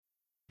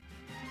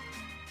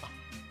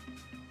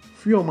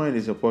Free Your Mind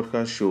is a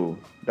podcast show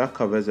that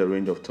covers a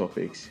range of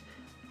topics,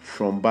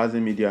 from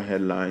buzzing media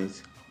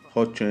headlines,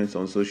 hot trends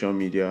on social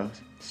media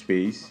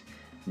space,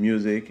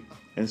 music,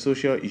 and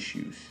social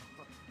issues.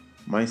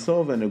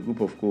 Myself and a group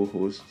of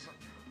co-hosts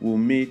will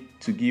meet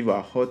to give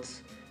our hot,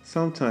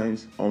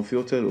 sometimes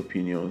unfiltered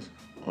opinions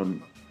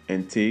on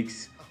and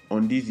takes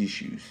on these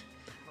issues.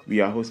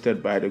 We are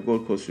hosted by the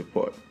Gold Coast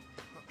Report.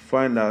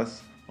 Find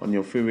us on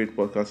your favorite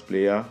podcast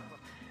player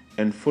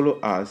and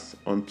follow us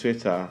on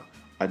Twitter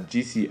at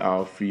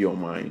GCR Free Your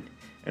Mind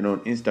and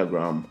on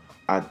Instagram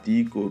at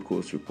The Gold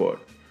Coast Report.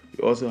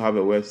 We also have a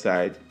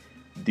website,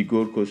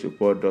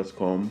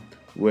 thegoldcoastreport.com,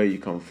 where you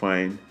can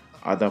find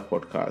other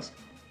podcasts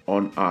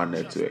on our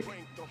network.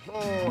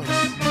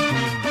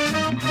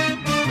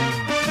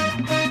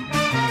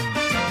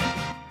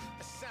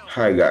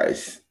 Hi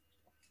guys,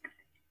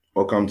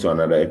 welcome to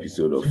another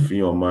episode of Free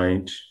Your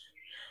Mind.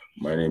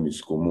 My name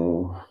is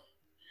Komo.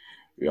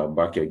 We are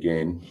back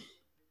again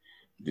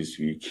this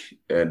week,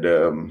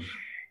 and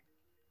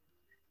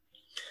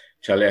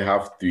Charlie, I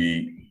have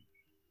three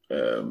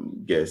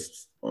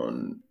guests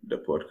on the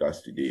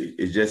podcast today.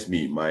 It's just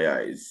me.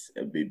 Maya is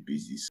a bit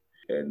busy,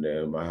 and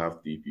I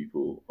have three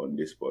people on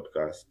this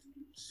podcast.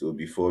 So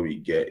before we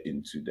get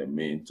into the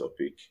main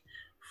topic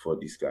for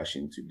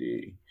discussion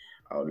today,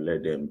 I'll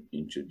let them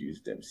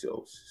introduce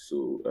themselves.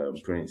 So,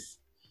 Prince,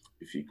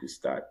 if you could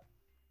start.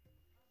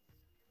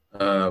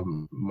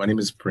 My name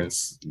is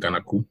Prince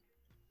Ganaku.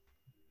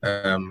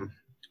 I'm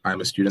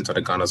a student at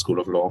the Ghana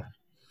School of Law.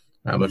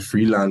 I'm a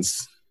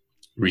freelance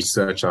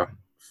researcher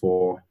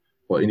for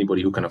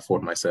anybody who can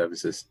afford my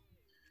services.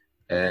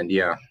 And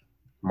yeah,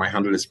 my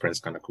handle is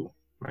Prince Ganaku,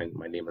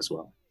 my name as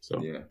well.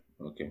 So yeah,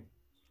 okay.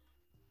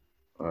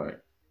 All right,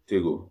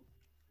 Tego.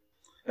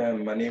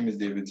 My name is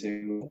David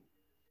Tego.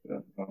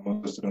 I'm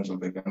also a student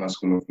of the Ghana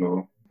School of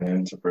Law, an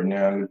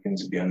entrepreneur looking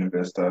to be an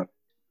investor.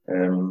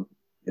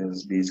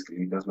 Yes,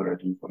 basically, that's what I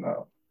do for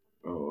now.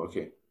 Oh,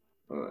 okay.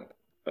 All right.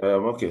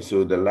 Okay,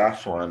 so the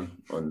last one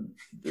on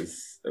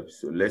this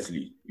episode,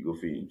 Leslie, you go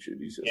for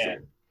introduce yourself.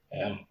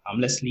 Yeah,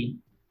 I'm Leslie.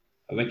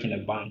 I work in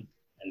a bank,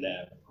 and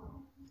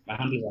my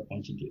handle is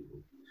Aponchi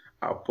Diego.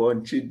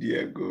 Aponchi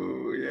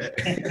Diego, yeah.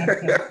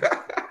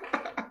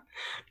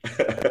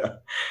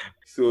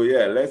 So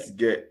yeah, let's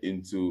get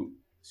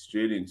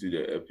straight into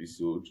the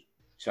episode.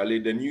 Charlie,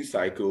 the news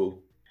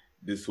cycle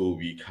this whole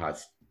week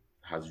has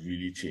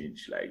really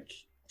changed. Like,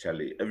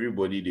 Charlie,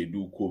 everybody, they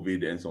do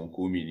COVID and some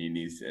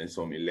communities and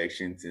some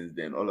election things.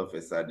 Then all of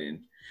a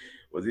sudden,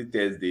 was it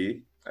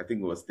Thursday? I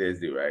think it was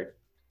Thursday, right?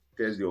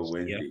 Thursday or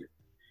Wednesday. Yeah.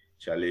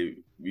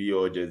 Charlie, we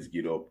all just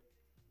get up,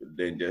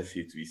 then just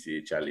hit, we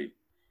say, Charlie,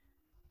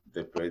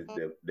 the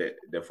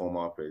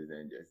former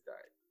president just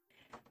died.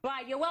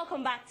 Right, you're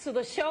welcome back to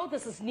the show.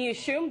 This is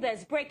Newsroom.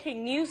 There's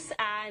breaking news,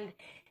 and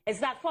it's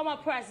that former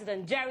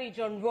president Jerry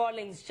John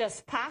Rawlings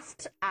just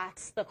passed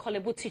at the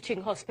Korle Bu Teaching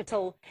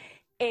Hospital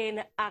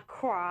in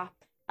Accra.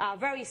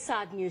 Very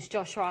sad news,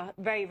 Joshua.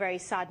 Very, very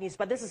sad news.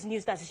 But this is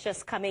news that is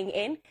just coming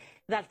in,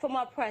 that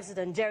former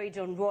president Jerry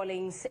John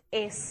Rawlings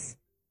is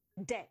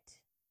dead.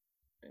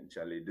 And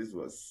Charlie, this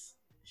was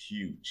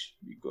huge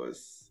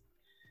because,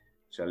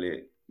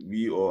 Charlie,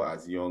 we all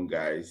as young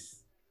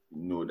guys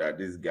know that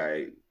this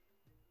guy,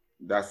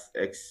 that's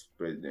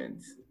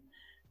ex-president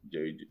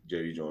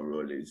Jerry John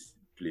Rawlings,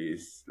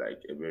 plays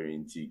like a very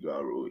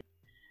integral role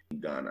in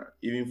Ghana.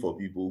 Even for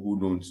people who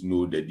don't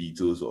know the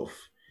details of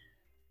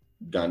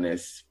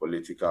Ghana's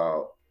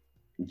political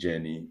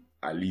journey,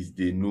 at least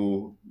they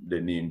know the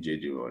name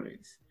J.J.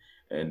 Rawlings.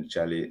 And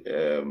Charlie,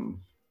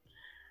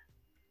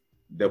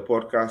 the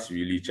podcast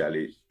really,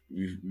 Charlie,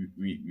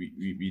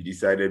 we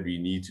decided we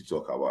need to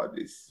talk about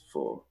this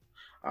for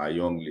our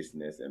young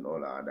listeners and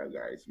all our other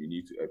guys. We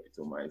need to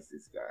epitomize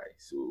this guy.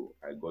 So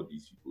I got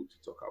these people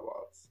to talk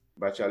about.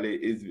 But Charlie,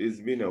 it's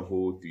been a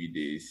whole 3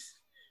 days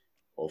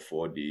or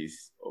 4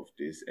 days of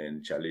this.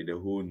 And Charlie, the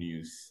whole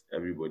news,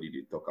 everybody,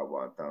 they talk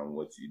about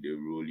what's the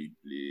role he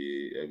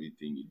play,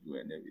 everything he do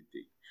and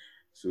everything.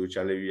 So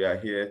Charlie, we are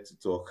here to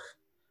talk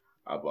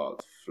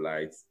about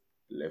Flight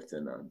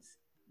Lieutenant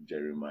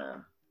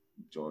Jeremiah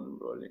John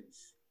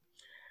Rawlings.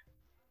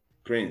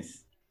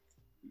 Prince,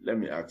 let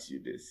me ask you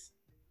this.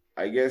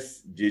 I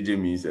guess JJ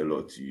means a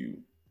lot to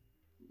you,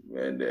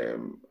 and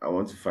I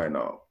want to find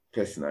out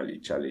personally,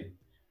 Charlie,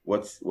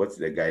 what's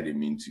the guy that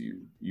mean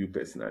to you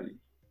personally?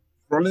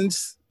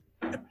 Rawlings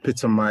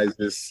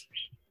epitomizes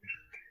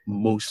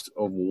most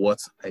of what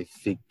I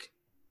think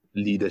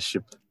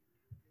leadership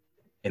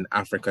in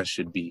Africa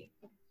should be.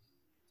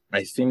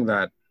 I think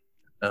that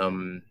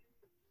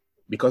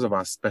because of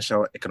our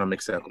special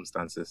economic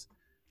circumstances,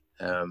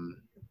 the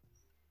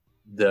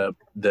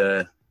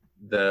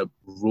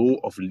role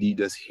of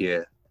leaders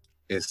here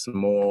is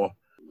more,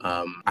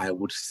 I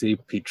would say,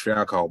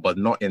 patriarchal, but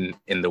not in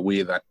the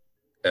way that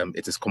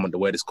the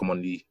word is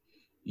commonly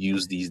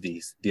used these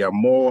days. They are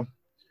more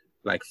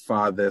like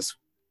fathers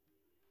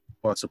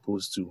who are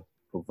supposed to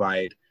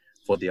provide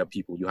for their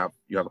people. You have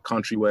a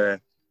country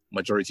where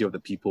majority of the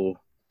people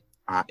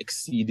are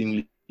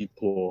exceedingly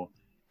poor,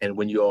 and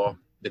when your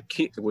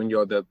when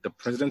you're the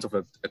president of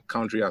a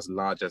country as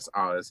large as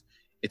ours,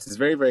 it is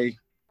very, very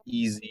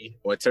easy,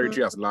 or a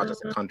territory as large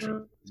as a country,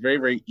 it's very,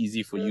 very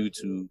easy for you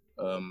to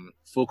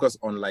focus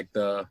on like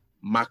the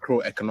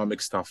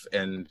macroeconomic stuff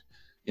and,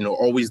 you know,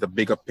 always the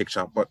bigger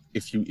picture. But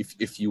if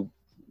you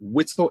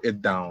whittle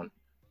it down,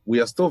 we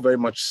are still very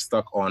much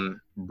stuck on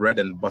bread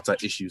and butter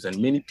issues, and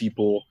many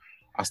people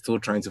are still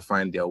trying to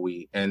find their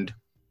way. And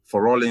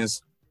for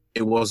Rawlings,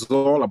 it was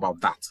all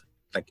about that.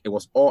 Like, it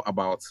was all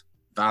about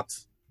that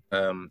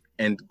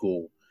end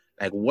goal.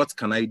 Like, what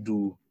can I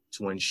do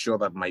to ensure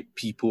that my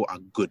people are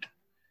good?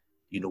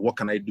 You know, what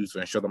can I do to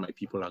ensure that my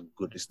people are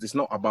good? It's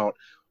not about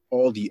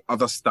all the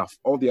other stuff.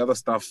 All the other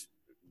stuff,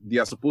 they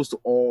are supposed to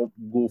all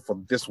go for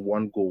this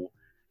one goal.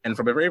 And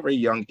from a very, very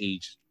young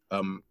age,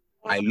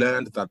 I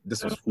learned that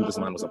this was who this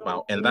man was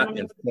about, and that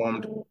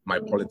informed my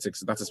politics.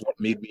 That is what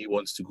made me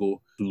want to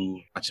go to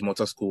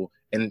Achimota School.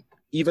 And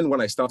even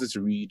when I started to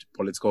read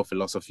political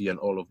philosophy and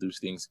all of those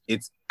things,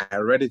 I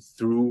read it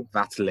through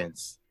that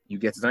lens. You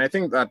get it? And I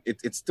think that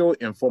it still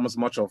informs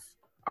much of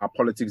our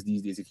politics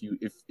these days.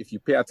 If you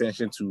pay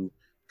attention to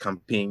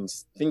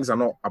campaigns, things are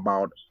not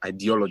about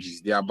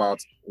ideologies. They're about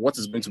what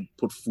is going to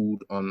put food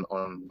on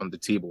the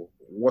table.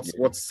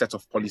 What set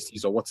of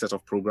policies or what set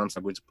of programs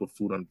are going to put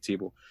food on the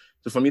table.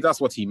 So for me,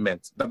 that's what he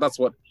meant. That's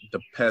what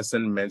the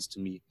person meant to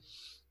me.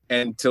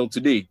 And till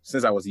today,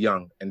 since I was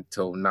young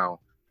until now,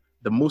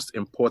 the most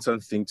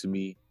important thing to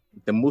me,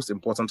 the most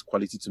important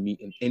quality to me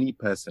in any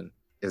person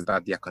is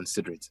that they are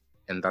considerate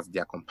and that they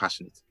are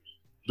compassionate.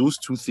 Those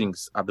two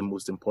things are the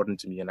most important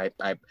to me. And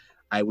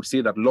I would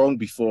say that long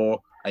before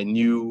I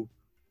knew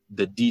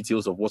the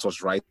details of what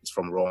was right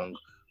from wrong,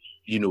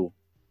 you know,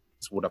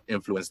 would have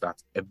influenced that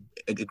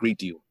a great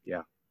deal.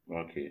 Yeah.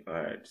 Okay. All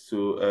right.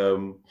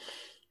 So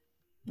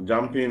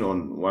jumping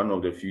on one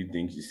of the few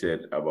things you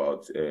said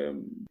about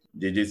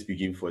JJ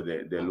speaking for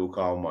the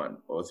local man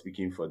or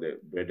speaking for the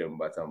bread and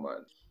butter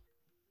man.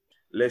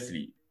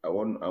 Leslie, I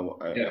want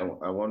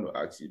to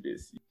ask you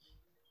this.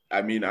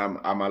 I mean,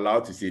 I'm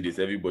allowed to say this.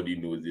 Everybody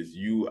knows this.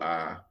 You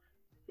are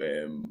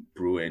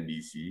pro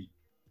NDC.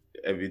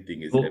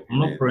 Everything is. I'm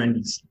not pro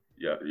NDC.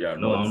 Yeah.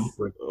 No, not. I'm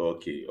pro.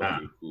 Okay.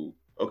 Cool.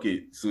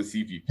 Okay, so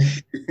CPP.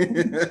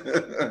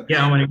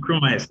 Yeah, I'm an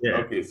Nkrumahist.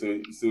 Yeah. Okay,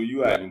 so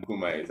you are an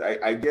Nkrumahist.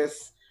 I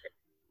guess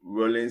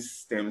Rawlings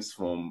stems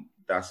from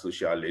that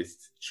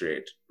socialist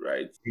thread,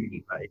 right?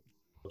 Right.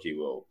 Okay,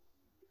 well,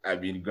 I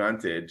mean,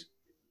 granted,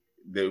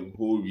 the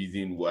whole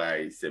reason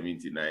why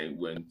 79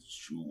 went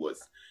through was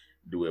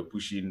they were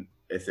pushing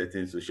a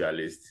certain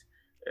socialist,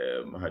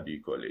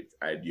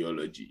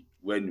 ideology.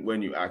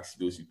 When you ask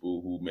those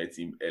people who met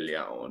him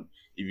earlier on,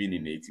 even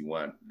in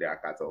 81, the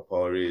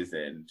Akatopores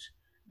and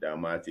the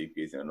Amate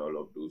Pace and all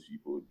of those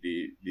people,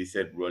 they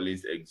said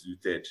Rawlings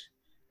exuded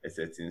a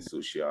certain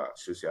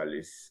socialist,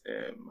 socialist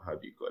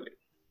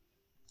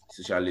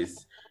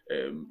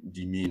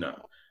demeanor.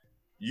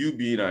 You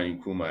being an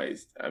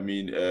Nkrumahist, I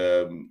mean,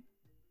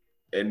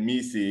 and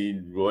me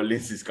saying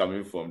Rawlings is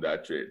coming from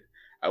that thread.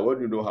 I want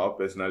to know how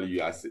personally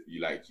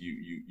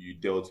you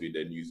dealt with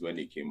the news when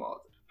it came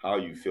out. How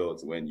you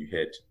felt when you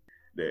heard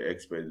the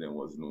ex-president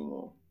was no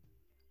more.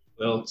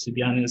 Well, to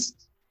be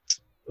honest,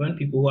 when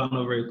people who are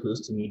not very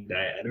close to me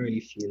die, I don't really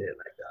feel it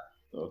like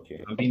that.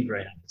 Okay. I'm being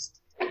very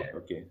honest. Yeah.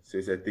 Okay. So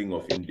it's a thing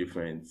of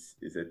indifference.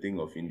 It's a thing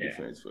of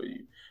indifference for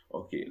you.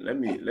 Okay. Let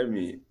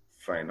me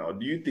find out.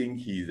 Do you think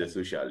he's a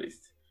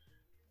socialist?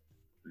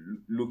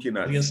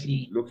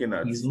 Obviously,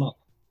 he's not.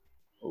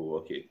 Oh,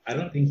 okay. I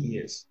don't think he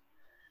is.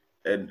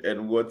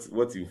 And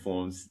what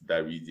informs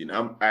that reason?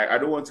 I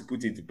don't want to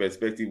put into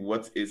perspective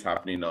what is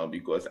happening now,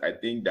 because I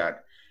think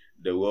that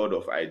the world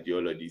of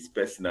ideologies,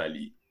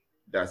 personally,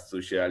 that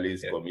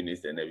socialist,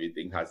 communist, and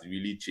everything has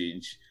really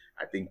changed.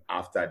 I think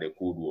after the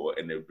Cold War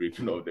and the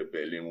breaking of the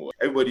Berlin Wall,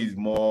 everybody's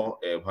more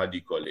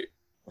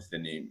what's the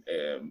name?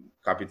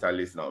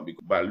 Capitalist now.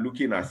 But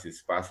looking at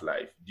his past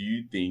life, do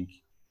you think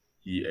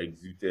he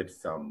exuded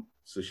some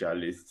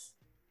socialist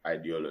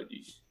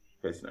ideologies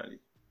personally?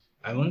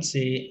 I won't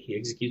say he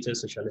executed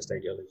socialist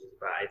ideologies,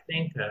 but I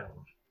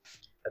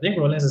think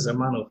Rawlings is a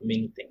man of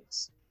many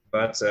things.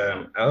 But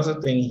I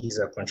also think he's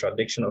a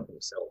contradiction of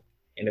himself,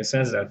 in the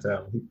sense that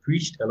he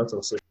preached a lot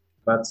of social.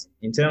 But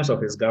in terms of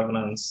his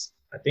governance,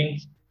 I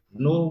think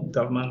no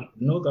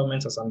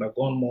government has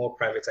undergone more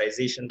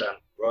privatization than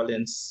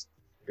Rawlings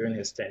during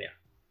his tenure.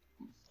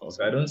 Okay.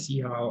 So I don't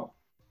see how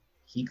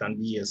he can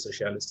be a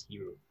socialist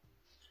hero.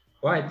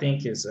 What I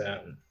think is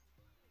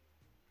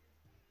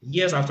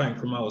years after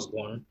Nkrumah was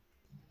gone,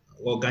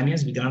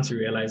 Ghanaians began to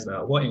realize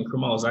that what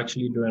Nkrumah was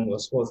actually doing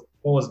was what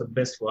was the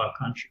best for our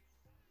country.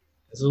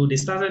 So they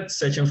started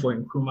searching for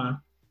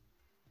Nkrumah,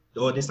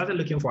 or they started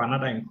looking for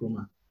another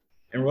Nkrumah.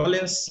 And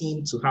Rawlings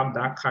seemed to have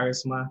that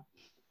charisma,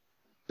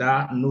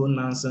 that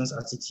no-nonsense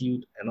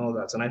attitude and all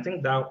that. And I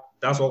think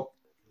that's what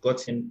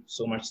got him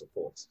so much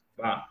support.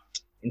 But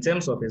in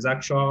terms of his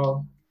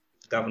actual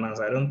governance,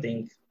 I don't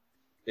think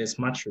there's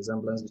much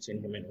resemblance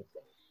between him and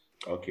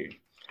Nkrumah. Okay.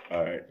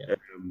 All right. Yeah.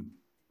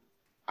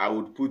 I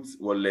would put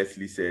what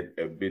Leslie said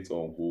a bit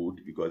on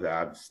hold, because I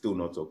have still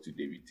not talked to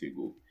David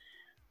Tego.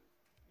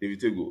 David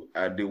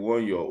Tego, they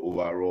want your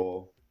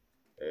overall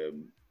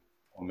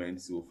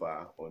comments so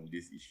far on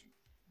this issue.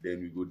 Then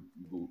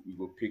we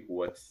go pick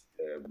what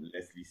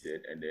Leslie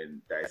said and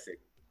then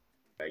dissect.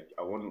 Like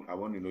I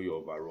want to know your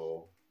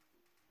overall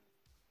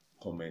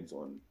comments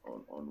on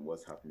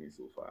what's happening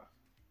so far.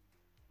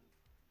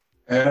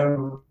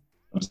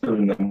 I'm still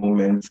in the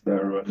moment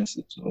that Rollins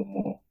is no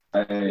more.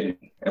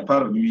 A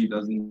part of me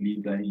doesn't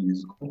believe that he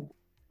is gone.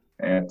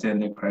 I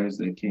attended Christ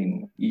the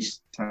King. Each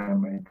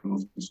time I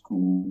drove to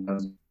school, I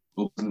was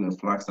opening the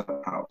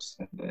Flagstaff House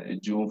and the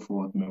June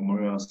 4th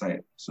memorial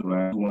site. So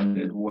I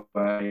wondered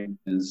why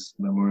this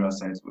memorial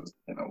site was,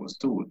 and I was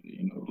told,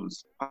 it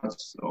was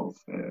parts of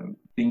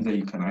things that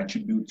you can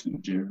attribute to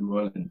Jerry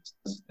Rawlings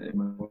as the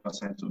memorial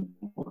site of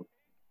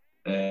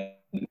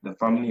the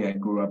family I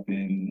grew up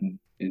in,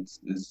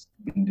 it's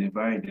been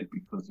divided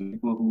because the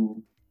people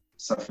who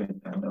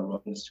suffered under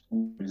Rawlings,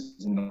 who is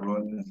in the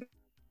Rawlings,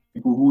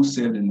 people who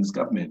served in this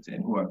government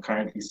and who are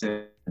currently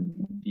serving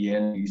in the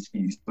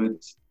NDC.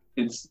 But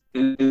it's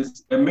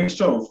a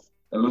mixture of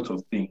a lot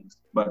of things.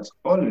 But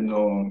all in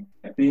all,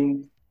 I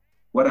think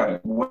what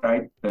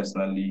I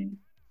personally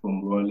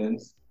from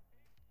Rawlings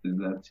is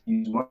that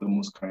he's one of the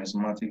most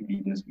charismatic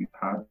leaders we've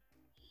had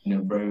in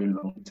a very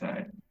long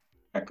time.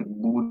 I could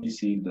boldly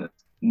say that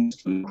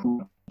next to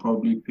the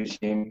probably pitch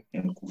him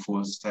and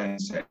Kufuor's side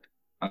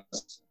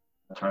as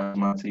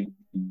charismatic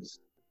leaders.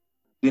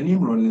 The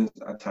name Rawlings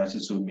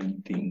attaches so many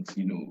things,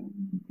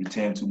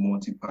 return to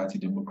multi-party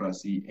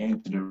democracy,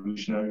 end to the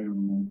revolutionary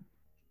rule.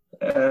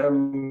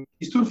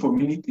 He stood for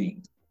many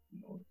things,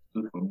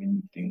 So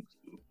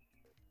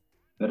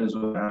that is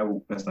what I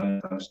would personally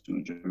attach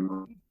to Jerry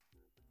Rawlings.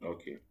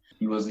 Okay.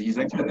 He's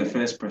actually the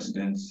first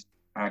president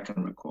I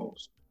can recall.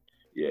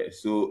 Yeah,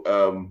 so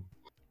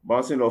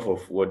bouncing off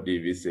of what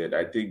David said,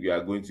 I think we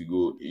are going to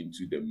go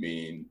into the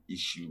main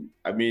issue.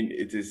 I mean,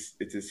 it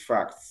is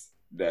facts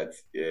that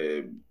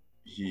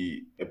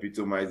he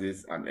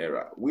epitomizes an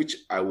era, which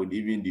I would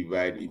even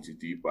divide into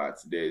three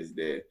parts. There's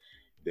the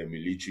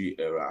military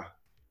era,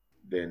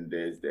 then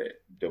there's the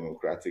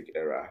democratic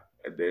era,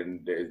 and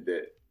then there's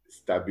the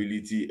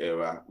stability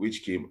era,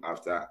 which came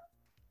after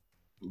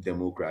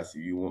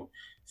democracy.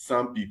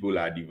 Some people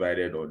are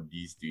divided on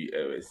these three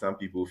eras. Some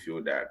people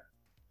feel that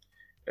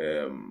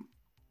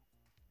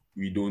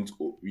we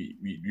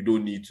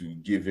don't need to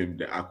give him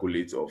the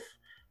accolades of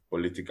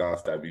political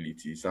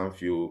stability. Some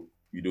feel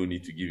we don't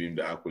need to give him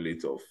the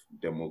accolades of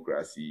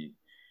democracy.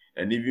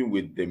 And even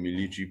with the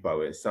military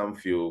power, some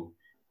feel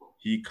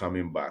he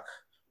coming back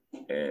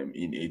in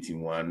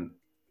 81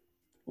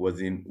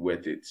 wasn't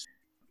worth it.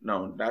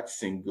 Now, that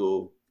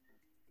single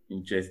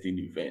interesting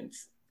event,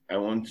 I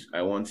want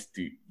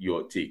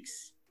your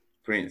takes,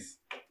 Prince,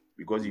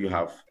 because you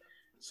have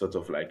sort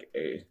of like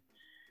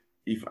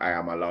if I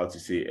am allowed to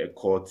say, a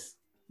court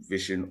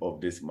vision of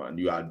this man.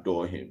 You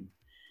adore him.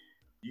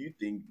 Do you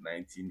think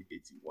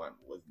 1981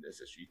 was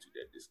necessary to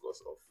the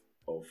discourse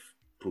of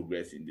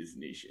progress in this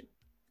nation,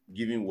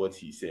 given what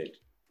he said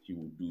he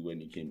would do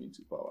when he came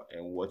into power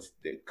and what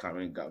the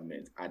current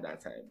government at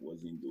that time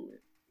wasn't doing?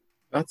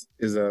 That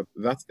is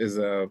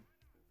a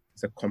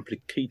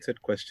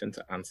complicated question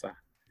to answer.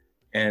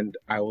 And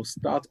I will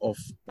start off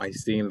by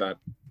saying that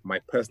my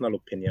personal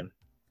opinion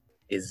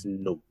is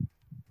no,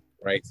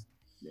 right?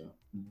 Yeah.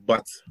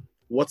 But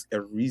what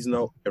a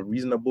reasonable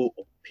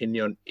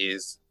opinion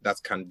is, that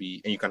can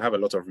be, and you can have a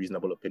lot of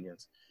reasonable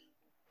opinions.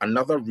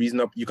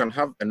 You can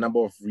have a number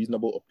of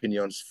reasonable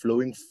opinions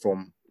flowing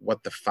from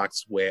what the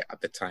facts were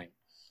at the time.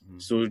 Mm-hmm.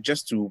 So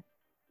just to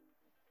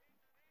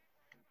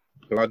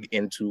plug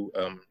into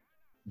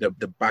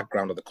the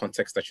background or the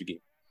context that you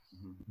gave.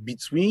 Mm-hmm.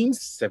 Between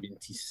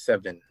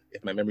 77,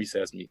 if my memory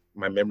serves me,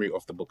 my memory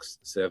of the books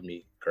serve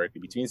me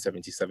correctly, between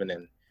 77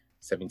 and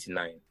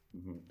 79,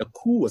 mm-hmm. a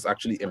coup was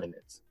actually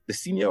imminent. The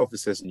senior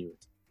officers knew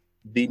it.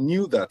 They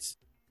knew that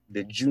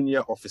the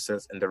junior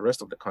officers and the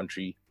rest of the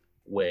country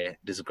were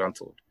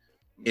disgruntled.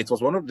 It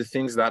was one of the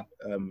things that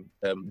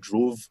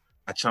drove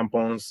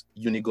Achampon's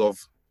Unigov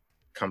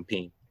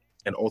campaign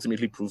and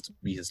ultimately proved to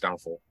be his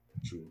downfall.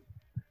 True.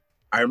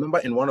 I remember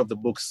in one of the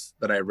books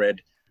that I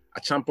read,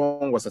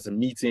 Achampon was at a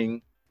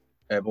meeting,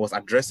 was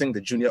addressing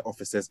the junior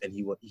officers, and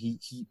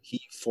he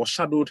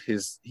foreshadowed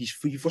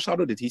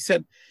it. He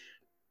said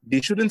they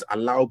shouldn't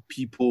allow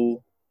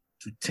people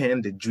to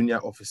turn the junior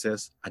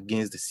officers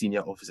against the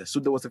senior officers. So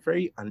there was a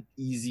very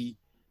uneasy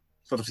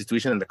sort of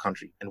situation in the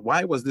country. And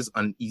why was this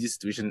uneasy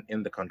situation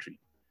in the country?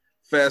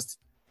 First,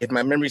 if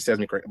my memory serves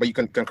me correct, but you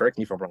can correct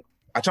me if I'm wrong,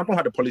 Achampon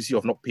had a policy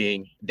of not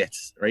paying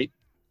debts, right?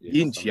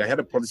 Yinchia had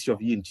a policy of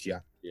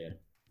Yinchia. Yeah.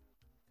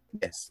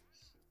 Yes.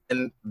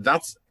 And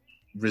that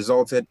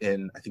resulted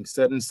in, I think,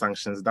 certain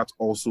sanctions that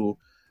also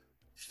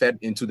fed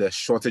into the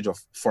shortage of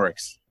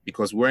Forex,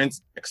 because we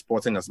weren't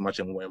exporting as much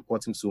and we were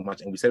importing so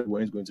much, and we said we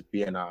weren't going to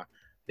pay, and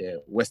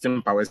the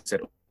Western powers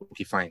said,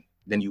 okay, fine,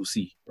 then you'll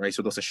see, right?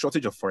 So there was a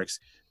shortage of Forex.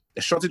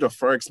 The shortage of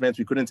Forex meant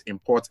we couldn't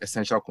import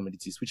essential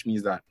commodities, which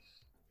means that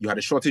you had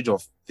a shortage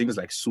of things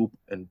like soup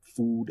and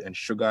food and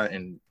sugar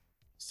and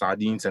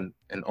sardines and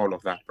all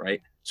of that,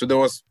 right? So there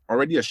was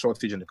already a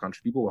shortage in the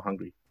country. People were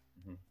hungry.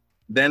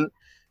 Then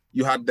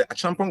you had the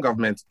Achampong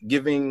government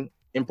giving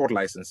import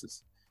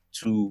licenses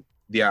to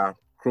their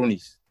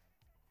cronies,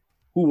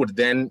 who would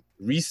then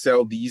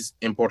resell these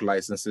import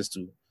licenses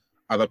to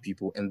other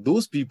people. And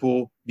those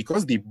people,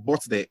 because they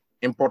bought the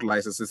import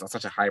licenses at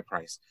such a high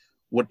price,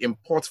 would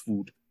import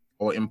food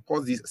or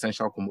import these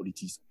essential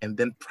commodities and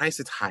then price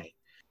it high.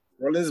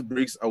 Rawlings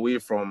breaks away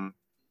from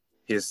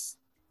his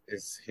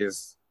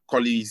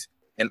colleagues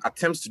and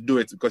attempts to do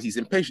it because he's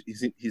impatient.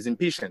 He's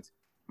impatient.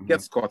 He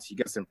gets caught. He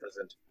gets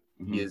imprisoned.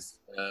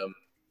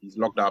 He's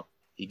locked up.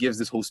 He gives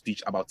this whole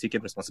speech about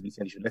taking responsibility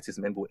and he should let his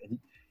men go. And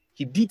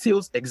he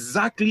details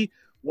exactly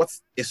what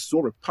is so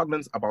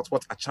repugnant about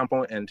what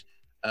Achampong and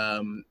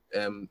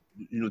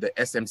the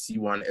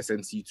SMC1,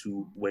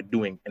 SMC2 were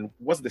doing and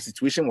what the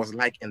situation was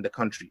like in the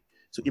country.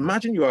 So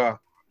imagine you are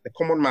a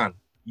common man.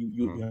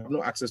 You have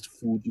no access to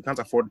food. You can't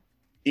afford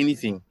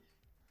anything.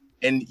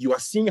 And you are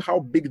seeing how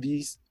big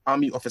these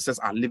army officers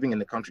are living in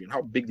the country and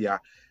how big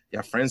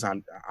their friends are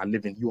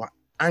living. You are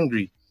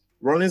angry.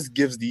 Rawlings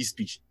gives this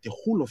speech. The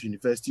whole of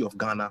University of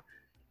Ghana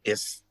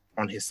is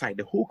on his side.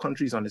 The whole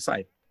country is on his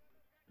side.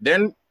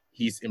 Then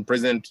he's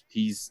imprisoned.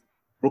 He's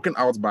broken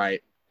out by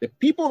the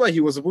people that he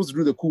was supposed to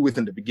do the coup with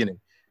in the beginning.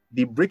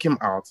 They break him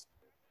out,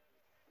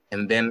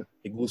 and then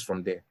it goes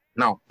from there.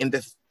 Now, in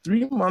the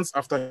 3 months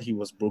after he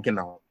was broken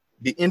out,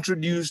 they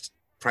introduced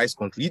price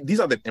control. These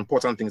are the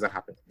important things that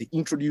happened. They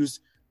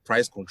introduced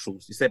price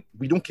controls. They said,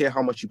 we don't care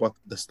how much you bought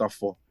the stuff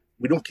for.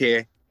 We don't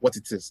care what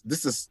it is.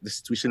 This is the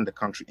situation in the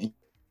country. And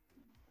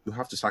you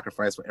have to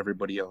sacrifice for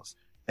everybody else.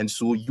 And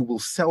so you will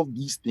sell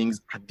these things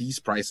at these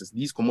prices,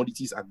 these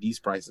commodities at these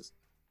prices.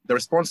 The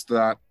response to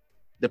that,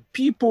 the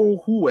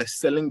people who were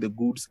selling the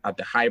goods at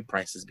the high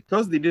prices,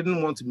 because they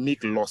didn't want to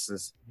make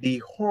losses, they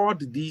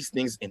hoard these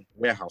things in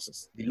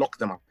warehouses. They lock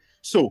them up.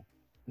 So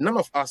none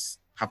of us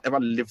have ever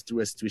lived through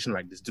a situation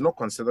like this. Do not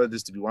consider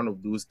this to be one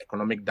of those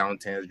economic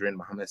downturns during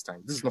Mohammed's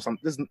time. This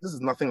is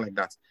nothing like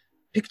that.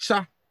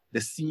 Picture the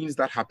scenes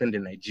that happened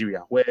in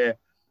Nigeria where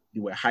they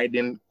were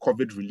hiding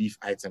COVID relief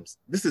items.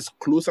 This is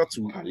closer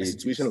to a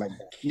situation like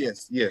that.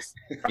 Yes.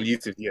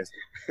 Palliative, yes.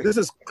 This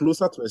is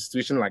closer to a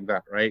situation like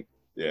that, right?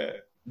 Yeah.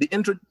 They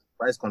introduce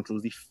price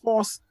controls.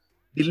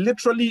 They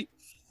literally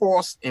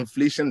force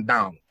inflation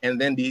down. And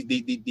then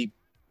they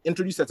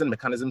introduce certain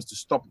mechanisms to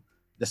stop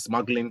the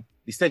smuggling.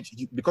 They said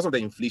because of the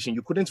inflation,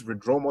 you couldn't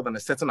withdraw more than a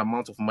certain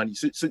amount of money.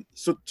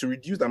 So to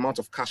reduce the amount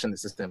of cash in the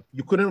system,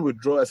 you couldn't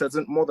withdraw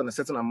more than a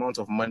certain amount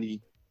of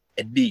money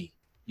a day.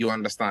 You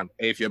understand?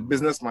 If you're a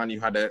businessman,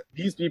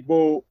 these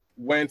people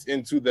went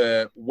into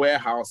the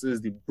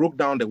warehouses, they broke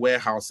down the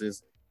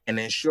warehouses and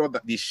ensured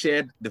that they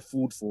shared the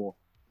food for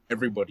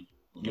everybody.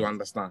 You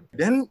understand?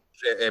 Then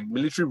the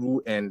military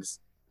rule ends,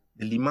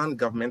 the Limann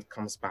government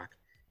comes back.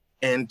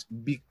 And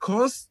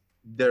because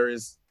there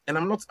is, and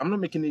I'm not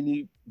making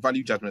any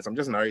value judgments, I'm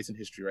just narrating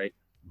history, right?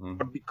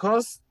 But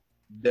because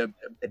the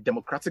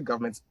democratic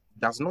government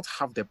does not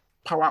have the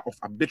power of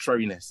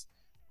arbitrariness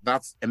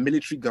that a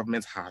military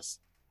government has,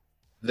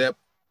 the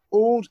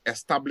old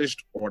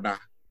established order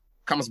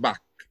comes back.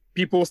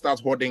 People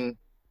start hoarding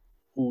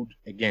food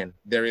again.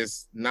 There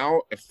is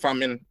now a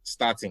famine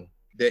starting.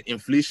 The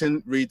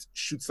inflation rate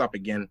shoots up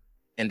again,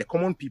 and the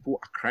common people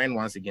are crying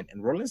once again.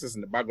 And Rawlings is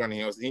in the background,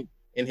 and he was in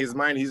his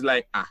mind, he's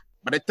like,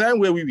 by the time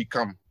where we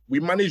come, we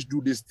manage to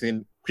do this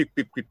thing quick.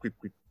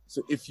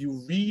 So if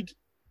you read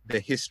the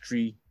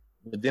history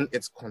within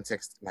its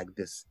context like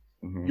this,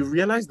 you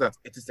realize that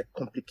it is a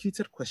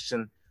complicated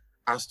question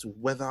as to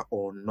whether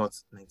or not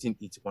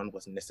 1981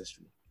 was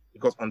necessary.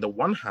 Because on the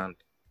one hand,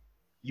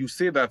 you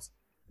say that,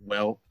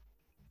 well,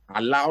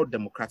 allow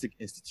democratic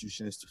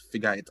institutions to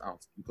figure it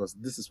out because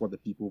this is what the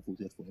people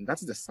voted for. And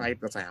that's the side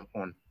that I am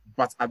on.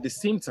 But at the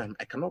same time,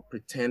 I cannot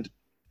pretend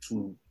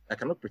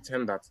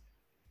that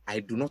I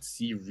do not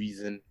see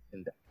reason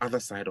in the other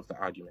side of the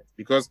argument.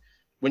 Because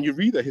when you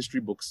read the history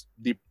books,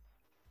 they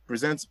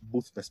present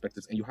both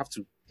perspectives and you have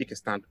to take a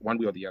stand one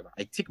way or the other.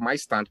 I take my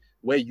stand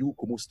where you,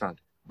 Kumu, stand.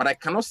 But I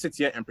cannot sit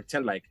here and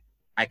pretend like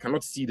I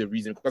cannot see the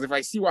reason. Because if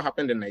I see what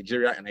happened in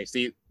Nigeria and I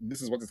say,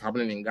 this is what is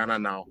happening in Ghana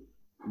now,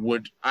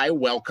 would I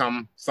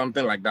welcome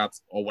something like that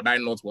or would I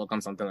not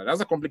welcome something like that?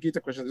 That's a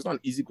complicated question. It's not an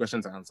easy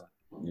question to answer.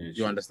 Yeah,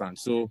 you understand?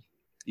 So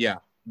yeah,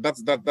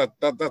 that's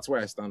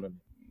where I stand on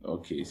it.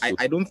 Okay. So,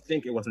 I don't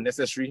think it was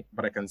necessary,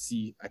 but I can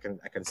see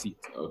it.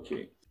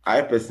 Okay.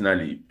 I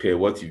personally, per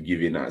what you've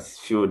given us,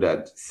 feel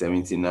that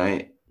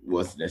 79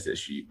 was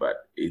necessary, but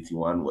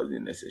 81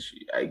 wasn't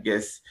necessary. I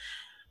guess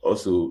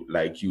also,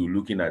 like you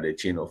looking at the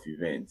chain of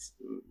events,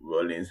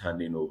 Rawlings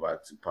handing over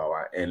to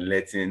power and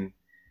letting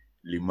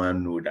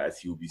Limann know that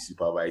he'll be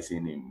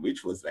supervising him,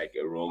 which was like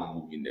a wrong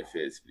move in the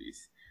first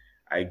place.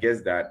 I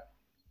guess that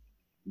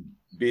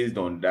based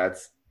on that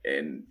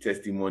and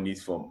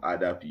testimonies from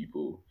other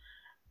people,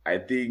 I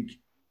think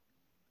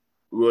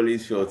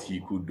Rawlings felt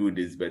he could do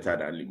this better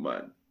than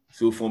Limann.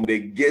 So from the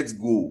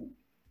get-go,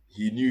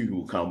 he knew he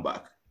would come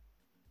back.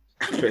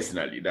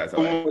 Personally, that's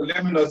how I feel.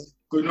 Let me not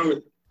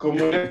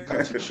come on,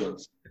 cut you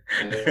short.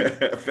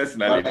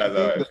 Personally, that's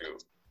how I feel.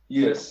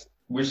 Yes,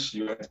 which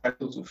you're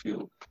entitled to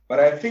feel. But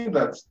I think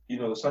that,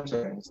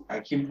 sometimes I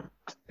keep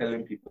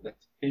telling people that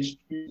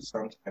history is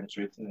sometimes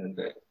written in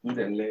through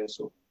the lens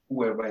of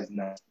whoever is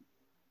nasty.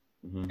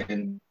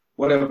 And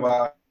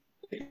whatever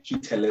the history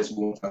tellers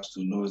want us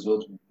to know is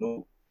what we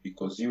know,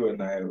 because you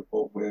and I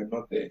were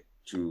not there.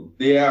 True.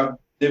 They've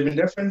been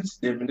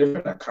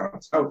different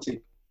accounts. I would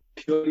say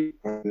purely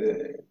on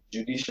the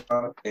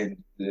judicial and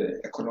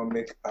the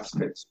economic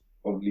aspects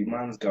of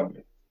Liman's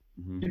government.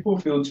 People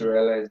fail to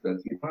realize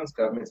that Liman's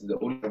government is the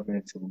only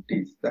government to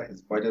date that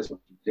his budget was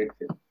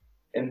rejected.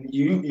 And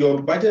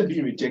your budget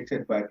being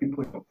rejected by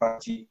people in your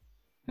party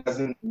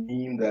doesn't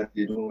mean that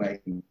they don't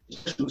like you. It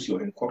just shows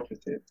you're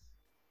incompetent.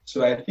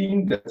 So I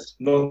think that's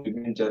not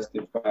even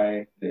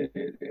justify the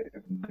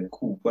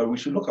coup, but we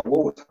should look at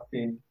what was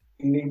happening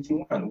in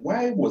 1981.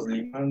 Why was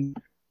Liman's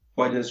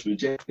budget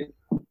rejected?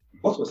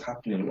 What was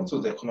happening? What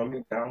was the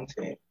economic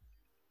downturn?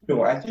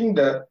 I think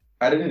that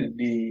at the end of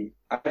the day,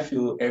 I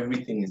feel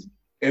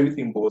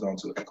everything boils down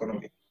to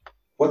economy.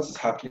 What is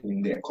happening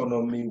in the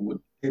economy will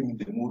determine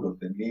the mood of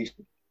the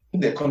nation. If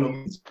the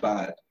economy is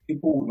bad,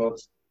 people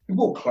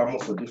will clamor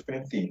for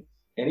different things.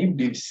 And if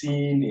they've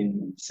seen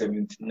in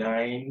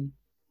 79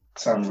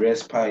 some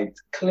respite,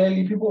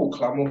 clearly people will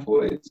clamor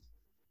for it.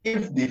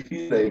 If they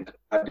feel like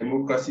a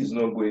democracy is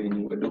not going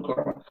anywhere, they'll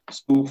clamor.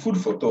 So food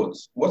for thought.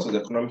 What was the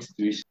economic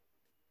situation?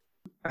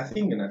 I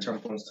think in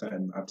Achampong's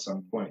time, at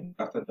some point,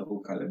 after the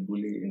whole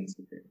Kalabule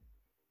incident,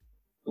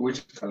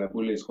 which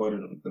Kalabule is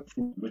holding the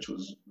fruit, which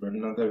was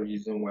another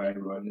reason why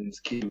Rawlings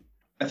came.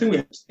 I think we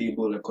have a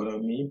stable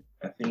economy.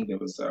 I think there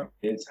was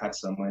it had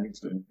some money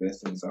to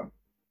invest in some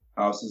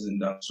houses in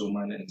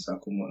Dansoman and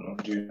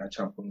Sakumono during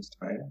Achampong's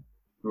time.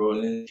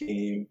 Rawlings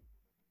came,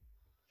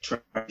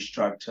 tried to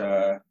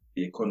structure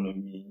the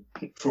economy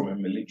from a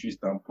military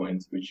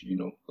standpoint, which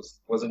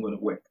wasn't going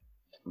to work.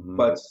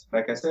 But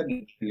like I said,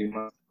 we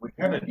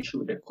had an issue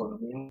with the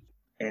economy,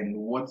 and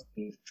what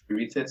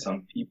infuriated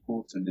some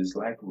people to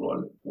dislike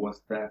Rawlings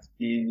was that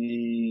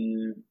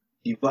he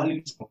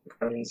devalued some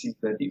currencies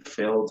that they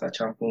felt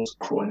Achampong's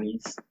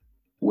cronies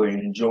were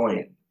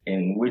enjoying,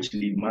 and which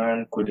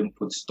Liman couldn't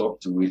put stop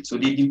to it. So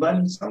they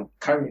devalued some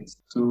currency.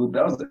 So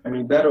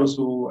that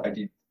also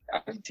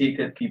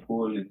agitated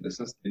people in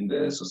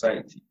the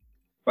society.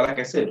 But like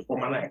I said,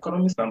 from an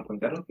economic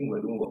standpoint, I don't think we're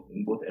doing well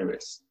in both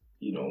areas.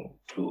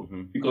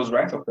 Because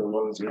right after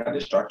Rawlings, we had the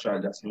structural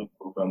adjustment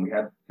program, we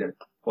had the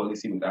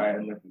policy with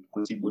IMF, with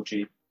Kwesi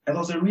Boche, and there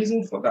was a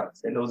reason for that.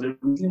 And there was a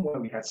reason why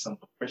we had some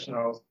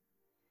professionals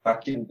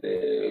backing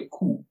the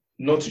coup,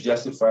 not to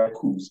justify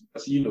coups,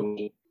 but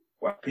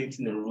we're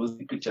painting a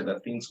rosy picture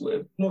that things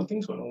were not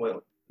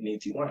well in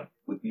 81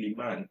 with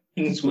Liman.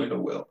 Things were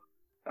not well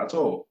at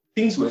all.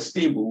 Things were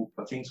stable,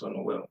 but things were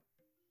not well.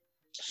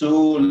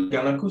 So,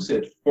 Ganaku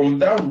said, from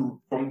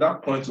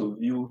that point of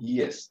view,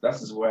 yes, that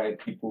is why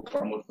people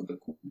clamored for the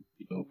coup,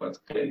 but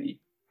clearly,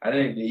 at the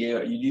end of the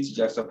year, you need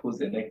to juxtapose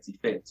the next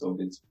effects of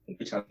it,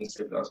 which hasn't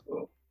served us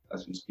well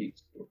as we speak.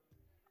 So.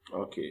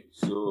 Okay,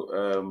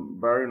 so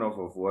barring off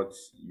of what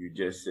you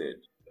just said,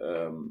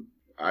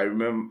 I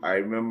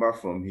remember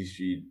from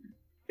history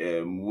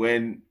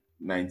when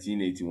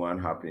 1981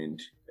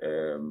 happened,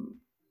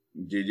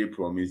 JJ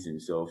promised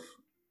himself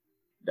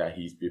that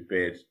he's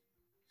prepared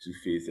to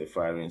face a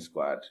firing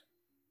squad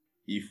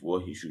if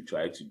what he should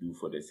try to do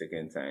for the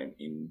second time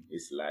in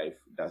his life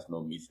does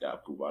not meet the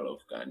approval of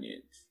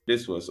Ghanaians.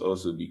 This was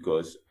also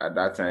because at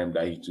that time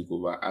that he took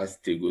over, as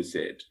Tego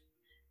said,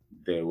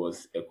 there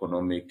was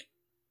economic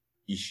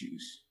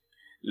issues.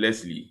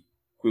 Leslie,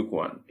 quick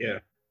one. Yeah.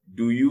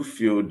 Do you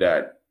feel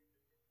that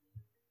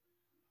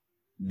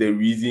the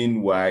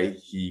reason why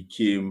he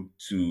came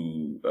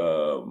to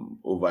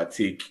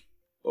overtake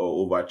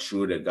or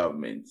overthrow the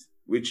government,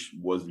 which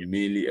was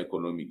mainly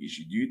economic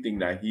issue, do you think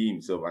that he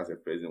himself as a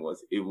president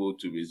was able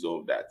to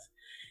resolve that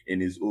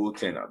in his old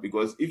tenure?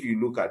 Because if you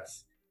look at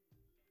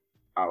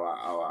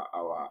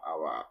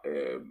our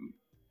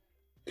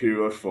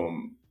period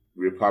from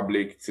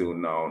Republic till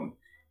now,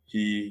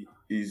 he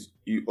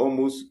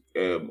almost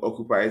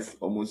occupies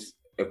almost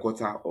a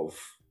quarter of,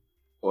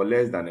 or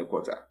less than a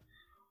quarter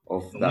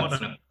of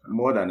that,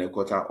 more than a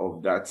quarter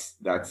of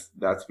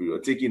that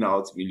period, taking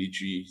out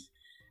military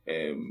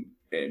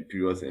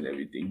periods and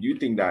everything. Do you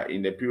think that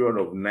in the period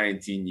of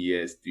 19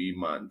 years, 3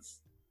 months,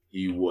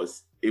 he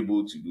was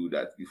able to do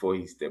that before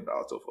he stepped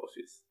out of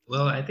office?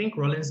 Well, I think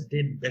Rawlings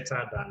did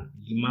better than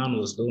Liman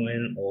was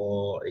doing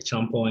or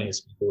Achampong and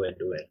his people were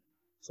doing.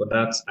 For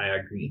that, I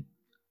agree.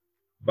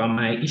 But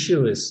my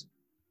issue is,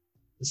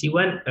 you see,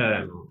 when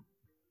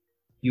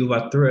you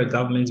overthrow a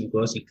government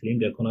because you claim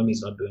the economy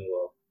is not doing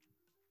well,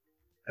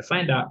 I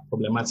find that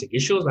problematic.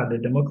 It shows that the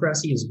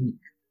democracy is weak,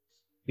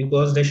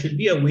 because there should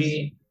be a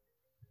way.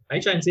 I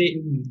try and say,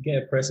 if we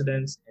get a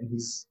president and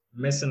he's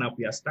messing up,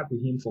 we are stuck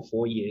with him for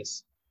 4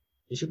 years.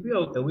 There should be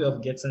a way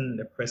of getting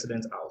the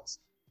president out.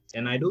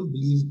 And I don't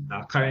believe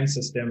our current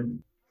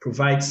system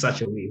provides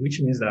such a way, which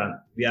means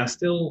that we are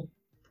still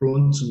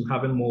prone to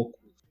having more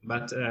coups.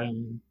 But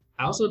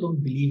I also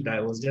don't believe that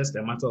it was just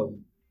a matter of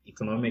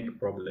economic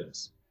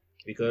problems.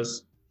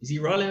 Because, you see,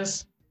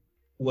 Rawlings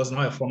who was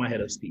now a former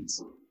head of state,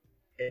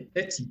 a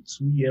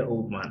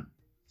 32-year-old man,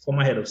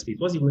 former head of state,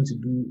 what's he going to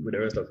do with the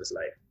rest of his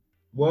life?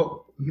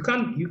 Well, you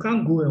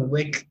can't go and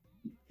work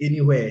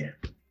anywhere.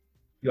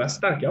 You are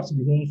stuck. You have to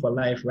be home for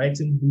life,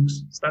 writing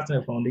books, starting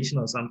a foundation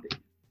or something.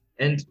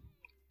 And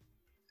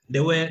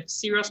there were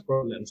serious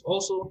problems.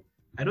 Also,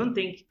 I don't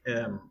think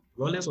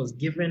Rawlings was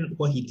given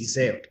what he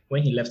deserved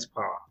when he left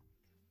power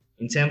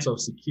in terms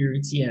of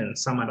security and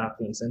some other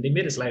things, and they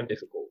made his life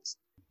difficult.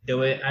 There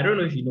were, I don't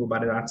know if you know,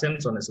 but there were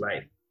attempts on his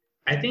life.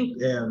 I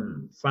think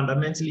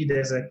fundamentally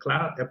there's a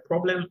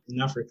problem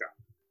in Africa.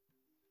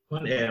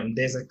 When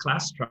there's a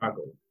class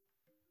struggle,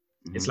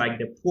 it's like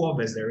the poor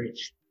versus the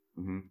rich.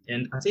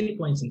 And at any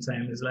point in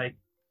time, it's like,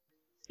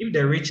 if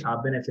the rich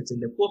are benefiting,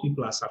 the poor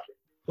people are suffering.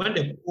 When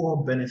the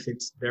poor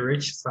benefit, the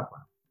rich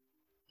suffer.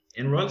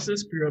 And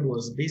Rawlings's period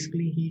was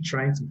basically he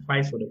trying to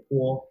fight for the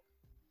poor,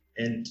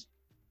 and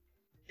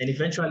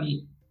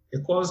eventually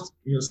it caused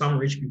some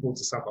rich people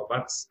to suffer.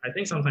 But I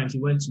think sometimes he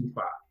went too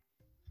far.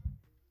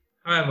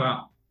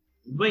 However,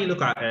 when you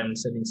look at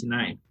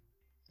 79,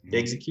 the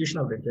execution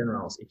of the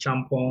generals,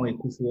 Champon,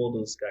 Ekufu, all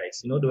those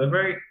guys, they were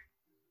very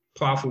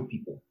powerful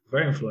people,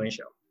 very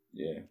influential.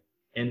 Yeah.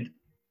 And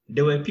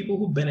there were people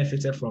who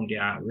benefited from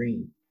their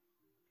reign.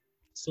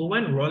 So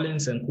when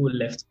Rawlings and co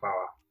left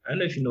power, I don't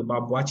know if you know,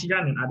 but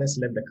Boachian and others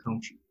left the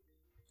country.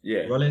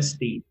 Yeah. Rawlings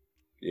stayed.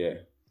 Yeah.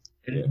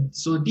 And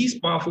so these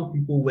powerful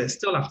people were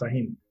still after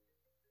him.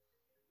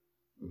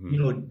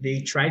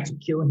 They tried to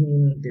kill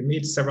him. They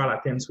made several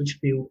attempts which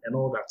failed and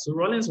all that. So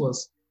Rawlings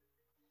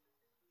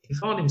he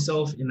found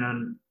himself in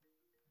an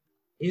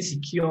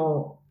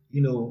insecure,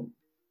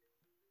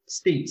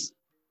 state.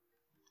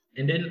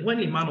 And then when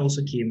Liman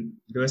also came,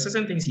 there were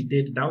certain things he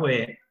did that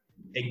were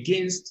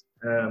against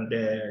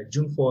the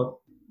June 4th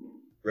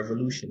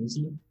revolution. You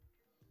see,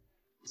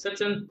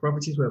 certain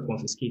properties were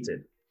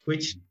confiscated,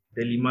 which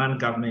the Liman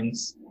government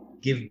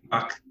gave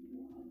back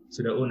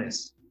to the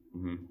owners.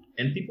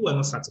 And people were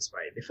not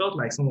satisfied. They felt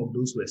like some of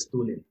those were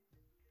stolen.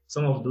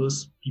 Some of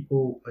those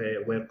people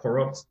were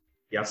corrupt.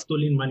 They have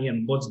stolen money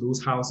and bought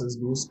those houses,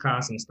 those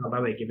cars and stuff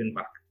that were given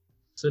back.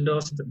 So there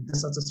was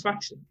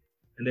dissatisfaction.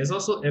 And there's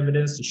also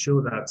evidence to show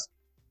that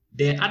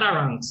the other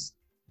ranks,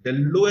 the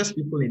lowest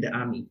people in the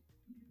army,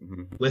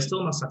 were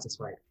still not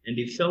satisfied. And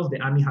they felt the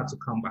army had to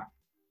come back.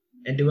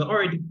 And they were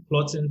already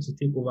plotting to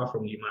take over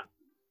from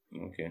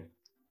Liman. Okay.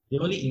 They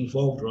only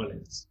involved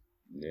Rawlings.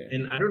 Yeah.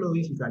 And I don't know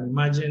if you can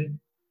imagine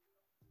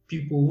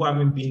people who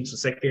haven't been to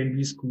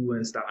secondary school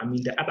and stuff. I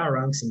mean, the other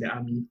ranks in the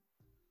army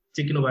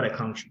taking over the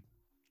country.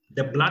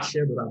 The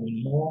bloodshed would have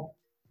been more.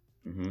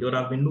 There would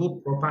have been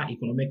no proper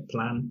economic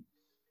plan.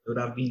 It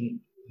would have been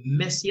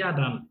messier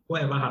than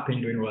whatever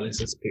happened during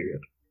Rawlings'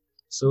 period.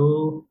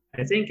 So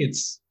I think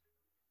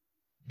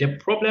the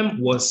problem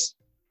was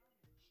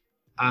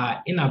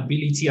our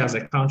inability as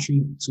a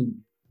country to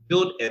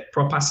build a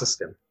proper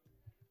system,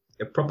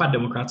 a proper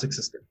democratic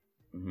system.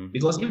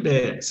 Because if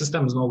the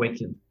system is not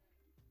working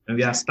and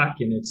we are stuck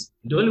in it,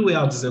 the only way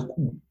out is a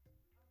coup.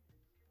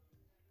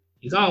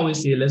 You can't always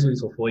say, let's wait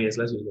for 4 years,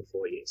 let's wait for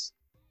 4 years.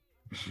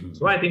 So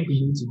what I think we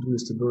need to do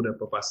is to build a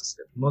proper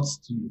system, not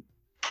to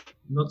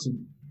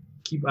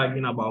keep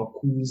arguing about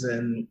coups.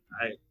 And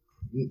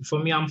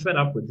for me, I'm fed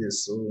up with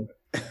this. So,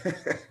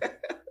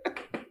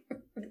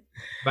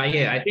 but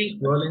yeah, I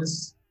think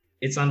Rawlings,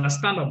 it's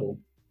understandable.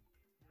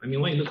 I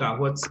mean, when you look at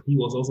what he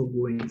was also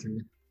going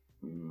through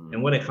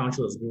and what the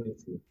country was going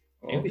through,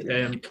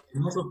 and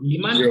also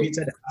Liman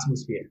created the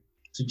atmosphere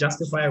to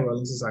justify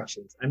Rawlings'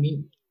 actions. I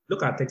mean,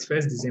 look at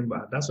 31st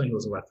December. That's when he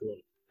was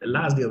overthrown, the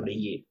last day of the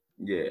year.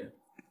 Yeah.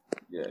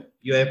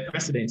 You're a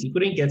president. You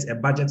couldn't get a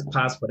budget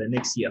passed for the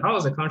next year. How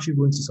is the country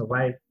going to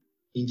survive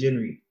in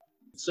January?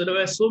 So there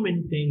were so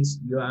many things.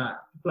 People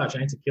are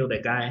trying to kill the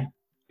guy.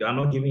 You are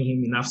not giving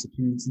him enough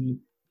security.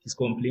 He's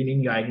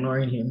complaining. You are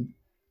ignoring him.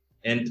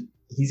 And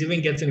he's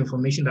even getting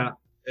information that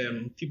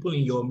people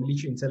in your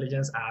military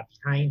intelligence are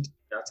behind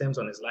the attempts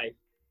on his life.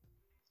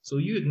 So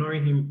you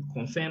ignoring him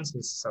confirms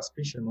his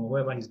suspicion or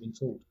whatever he's been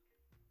told.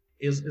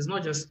 It's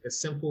not just a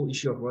simple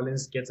issue of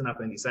Rawlings getting up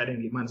and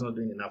deciding Liman's not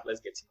doing enough, let's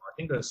get him out. I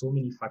think there are so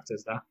many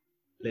factors that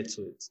led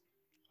to it.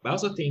 But I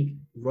also think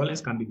Rawlings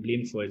can be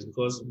blamed for it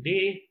because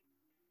they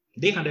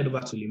handed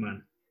over to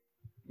Liman.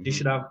 They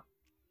should have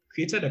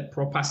created a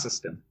proper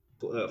system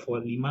for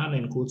Liman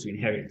and co to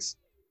inherit.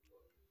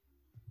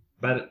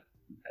 But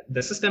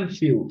the system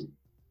failed,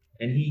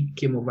 and he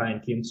came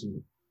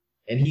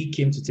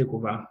to take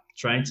over,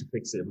 trying to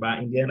fix it. But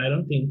in the end, I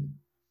don't think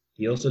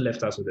he also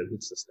left us with a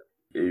good system.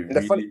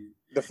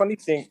 The funny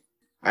thing,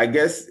 I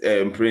guess,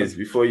 Prince,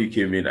 before you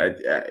came in,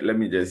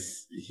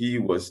 he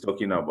was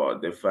talking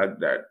about the fact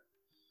that,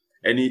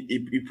 and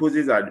he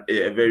poses a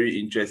very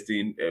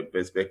interesting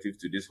perspective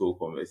to this whole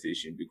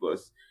conversation,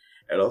 because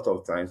a lot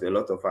of times, a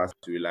lot of us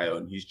rely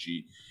on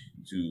history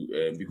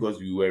because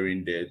we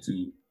weren't there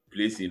to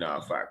place in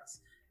our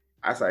facts.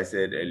 As I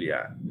said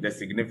earlier, the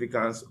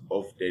significance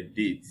of the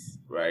dates,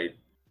 right,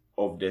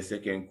 of the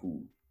second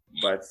coup.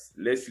 But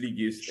Leslie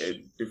gives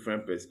a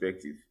different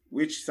perspective.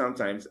 which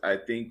sometimes I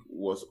think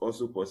was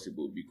also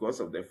possible because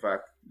of the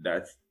fact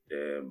that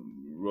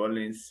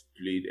Rawlings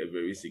played a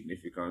very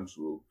significant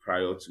role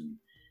prior to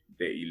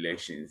the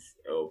elections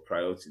or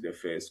prior to the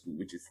first coup,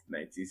 which is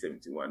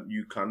 1971.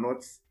 You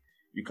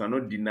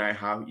cannot deny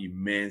how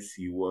immense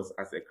he was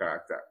as a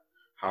character,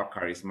 how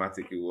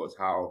charismatic he was,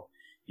 how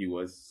he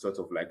was sort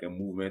of like a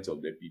movement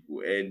of the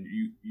people. And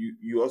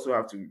you also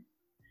have to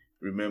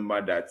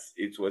remember that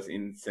it was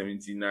in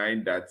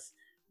 79 that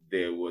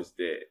there was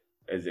the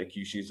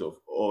executions of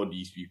all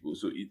these people.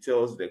 So it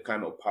tells the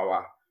kind of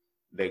power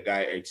the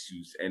guy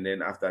exudes. And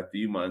then after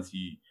 3 months,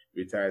 he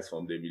retires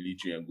from the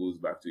military and goes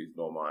back to his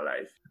normal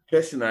life.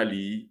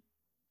 Personally,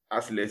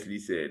 as Leslie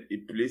said,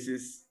 it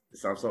places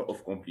some sort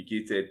of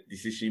complicated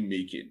decision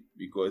making,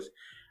 because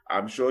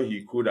I'm sure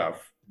he could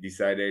have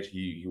decided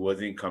he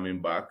wasn't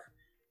coming back,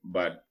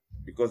 but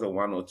because of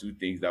one or two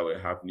things that were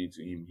happening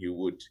to him, he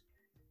would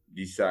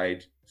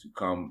decide to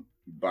come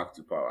back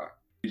to power.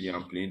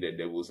 I'm playing the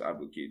devil's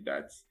advocate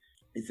that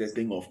it's a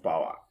thing of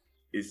power.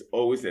 It's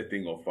always a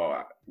thing of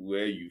power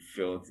where you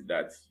felt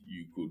that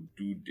you could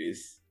do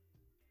this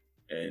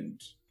and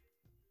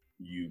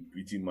you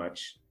pretty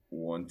much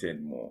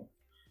wanted more.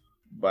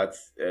 But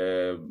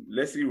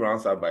Leslie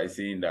rounds up by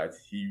saying that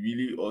he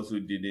really also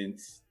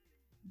didn't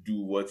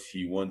do what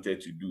he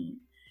wanted to do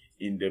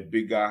in the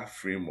bigger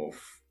frame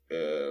of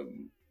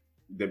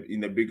in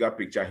the bigger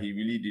picture. He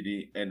really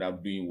didn't end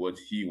up doing what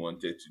he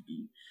wanted to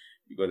do,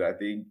 because I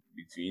think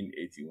between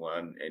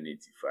 81 and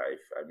 85,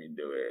 I mean,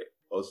 there were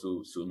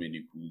also so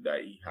many coups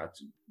that he had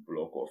to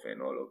block off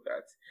and all of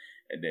that.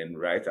 And then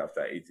right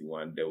after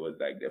 81, there was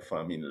like the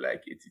famine,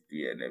 like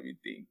 83 and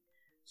everything.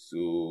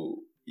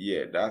 So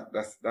yeah,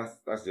 that's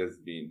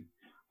just been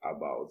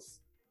about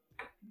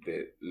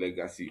the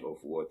legacy of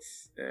what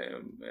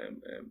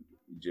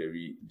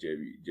Jerry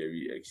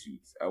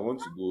exudes. I want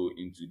to go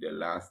into the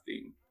last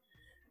thing,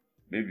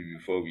 maybe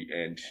before we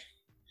end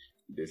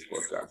this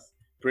podcast.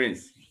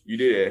 Prince, you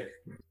there?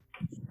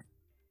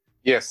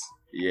 Yes.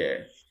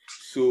 Yeah.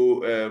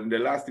 So the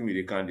last thing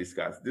we can't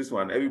discuss. This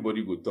one,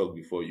 everybody go talk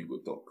before you go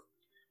talk.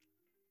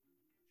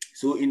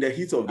 So in the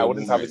heat of the I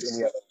wouldn't movement, have it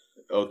any other.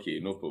 Okay,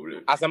 no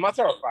problem. As a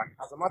matter of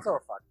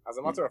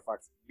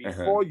fact,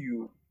 before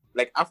you,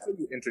 like after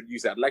you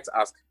introduce it, I'd like to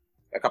ask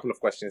a couple of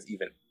questions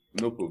even.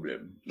 No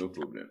problem.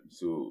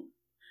 So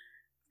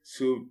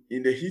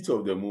in the heat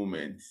of the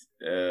moment,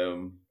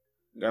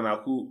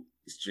 Ganaku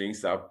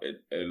strings up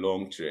a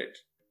long thread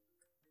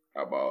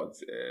about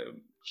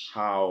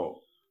how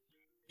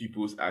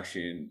people's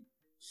action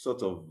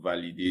sort of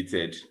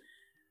validated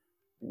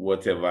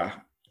whatever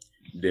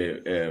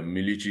the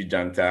military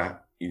junta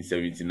in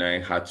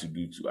 79 had to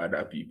do to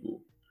other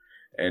people.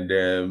 And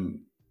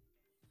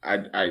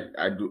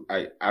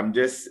I'm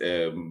just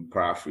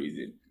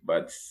paraphrasing,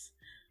 but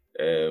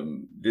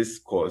this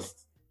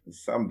caused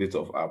some bit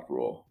of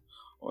uproar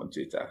on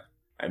Twitter.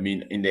 I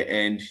mean, in the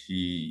end,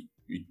 he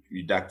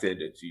retracted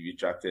the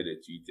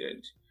tweet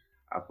and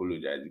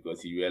apologized,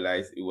 because he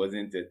realized it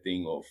wasn't a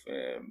thing of,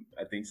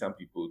 I think some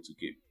people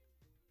took it.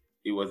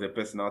 It was a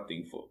personal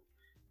thing for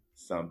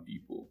some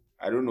people.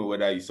 I don't know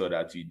whether you saw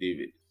that tweet,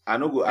 David. I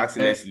don't go ask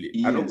Leslie.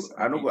 Yes.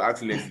 I don't go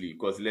ask Leslie,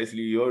 because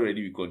Leslie, you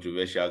already a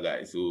controversial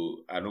guy,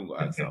 so I don't go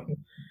ask him.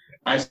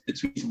 I said the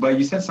tweet, but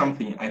you said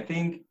something. I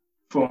think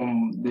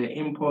from the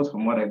import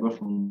from what I got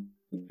from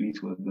the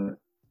tweet was that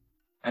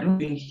I don't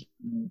think he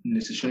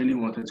necessarily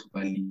wanted to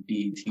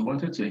validate. He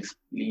wanted to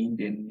explain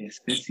the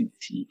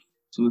necessity.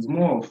 So it's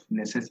more of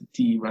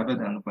necessity rather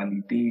than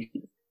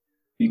validation,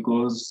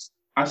 because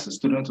as a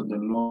student of the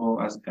law,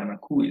 as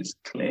Ganaku is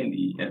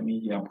clearly, I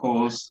mean, he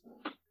abhors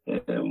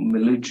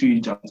military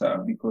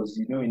junta, because,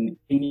 you know, in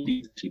any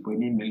leadership or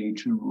any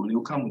military rule,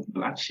 you come with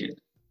bloodshed.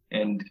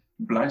 And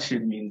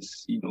bloodshed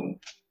means, you know,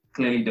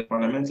 clearly the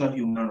fundamental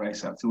human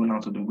rights are thrown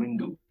out of the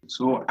window.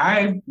 So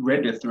I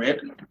read the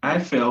thread. I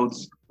felt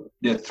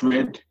the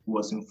thread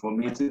was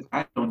informative.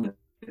 I thought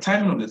the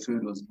timing of the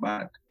thread was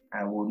bad.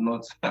 I will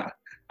not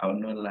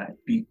lie,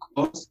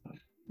 because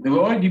there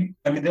were already,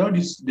 I mean,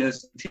 there's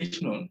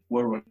citation on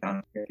what went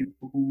down.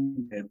 People who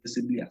were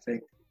visibly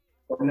affected.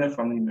 Prominent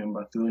family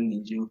member thrown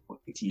in jail for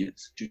 8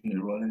 years during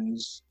the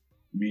Rawlings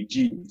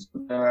regime.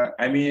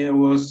 I mean,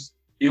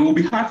 it will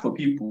be hard for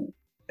people.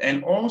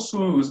 And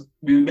also, it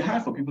will be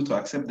hard for people to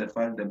accept the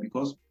fact that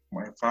because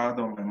my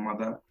father or my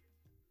mother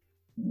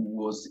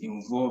was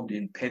involved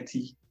in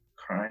petty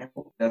crime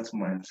that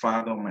my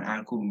father or my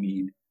uncle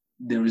made,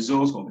 the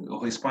result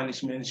of his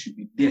punishment should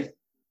be death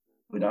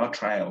without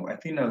trial. I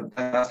think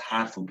that's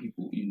hard for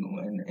people, you know,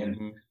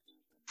 and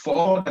for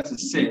all that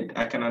is said,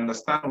 I can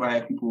understand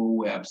why people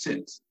were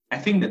upset. I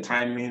think the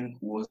timing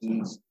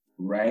wasn't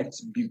right,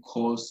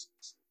 because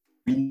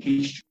we need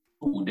history,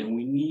 and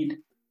we need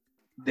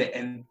the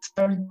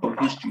entirety of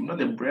history, not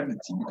the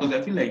brevity, because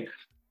I feel like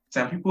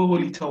some people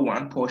only tell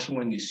one portion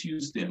when they sue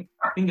them.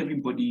 I think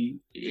everybody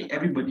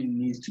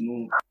needs to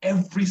know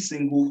every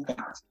single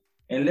fact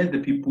and let the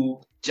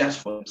people judge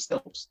for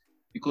themselves.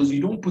 Because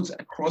you don't put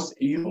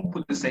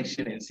the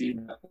section and say,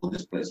 oh,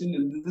 this person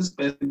is this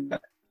person,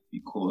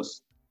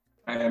 because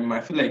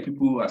I feel like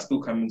people are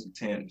still coming to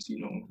terms.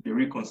 The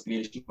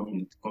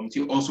reconciliation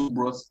committee also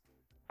brought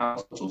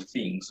out sorts of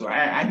things. So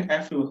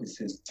I feel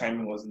his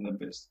timing wasn't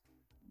the best.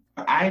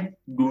 I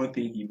don't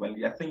think he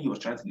valid. I think he was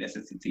trying to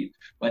necessitate,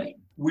 but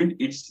when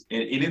it's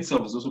in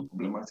itself is also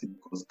problematic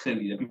because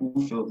clearly the people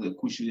who felt the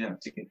coup should have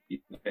taken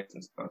it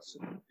and stuff. So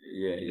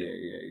yeah.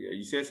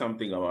 You said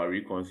something about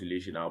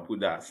reconciliation. I'll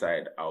put that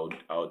aside.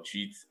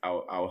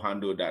 I'll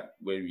handle that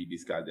when we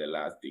discuss the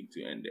last thing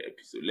to end the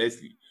episode.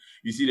 Leslie,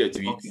 you see the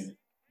tweets? Okay.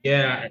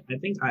 Yeah, I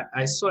think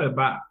I saw it,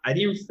 but I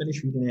didn't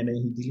finish reading it, and then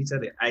he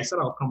deleted it. I said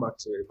I'll come back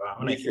to it, but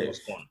when I came, it was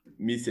gone.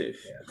 Me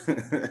safe.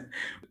 Yeah.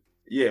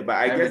 Yeah, but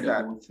I guess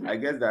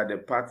that the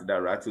part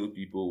that rattled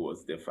people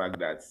was the fact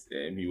that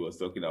he was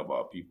talking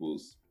about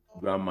people's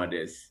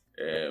grandmothers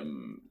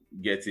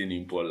getting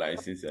import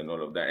license and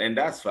all of that, and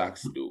that's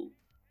facts though.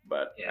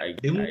 But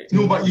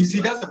no, but you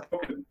see, that's the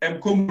problem.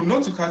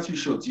 Not to cut you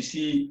short, you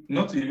see,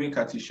 not to even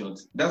cut you short.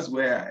 That's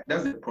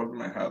the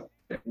problem I have.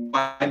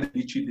 Why the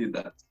military did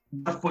that?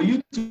 But for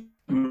you to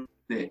do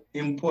the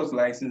import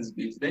license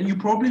base, then you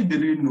probably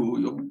didn't know.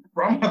 Your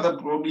grandmother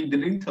probably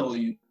didn't tell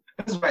you.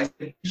 That's why I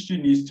said history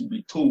needs to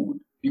be told,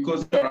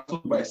 because you are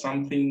told by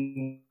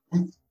something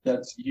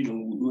that,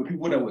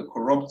 people that were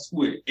corrupt who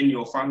were in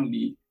your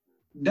family.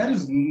 That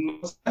is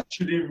not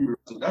actually real.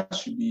 So that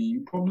should be,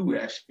 you probably were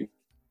ashamed.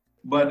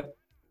 But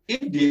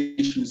if the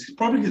issues,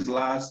 probably his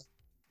last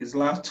 2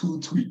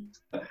 tweets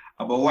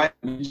about why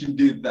he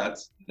did that,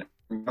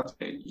 that's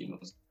where,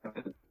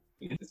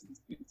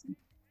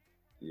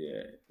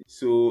 yeah.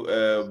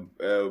 So,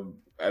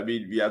 I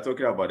mean, we are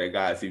talking about a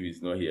guy as if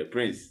he's not here.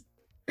 Prince,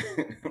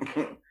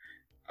 I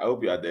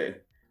hope you are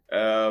there.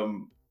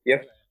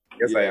 Yes,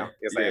 yeah, I am.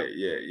 Yes, I am.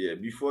 Yeah.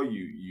 Before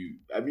you,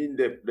 I mean,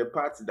 the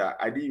part that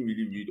I didn't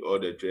really read all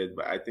the threads,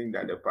 but I think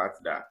that the part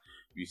that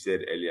you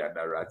said earlier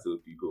that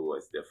rattled people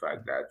was the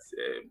fact that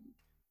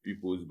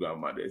people's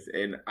grandmothers,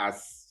 and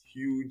as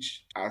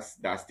huge as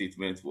that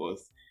statement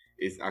was,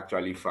 it's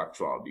actually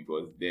factual,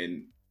 because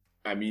then,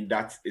 I mean,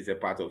 that is a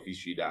part of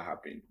history that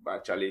happened. But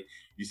actually,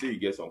 you say you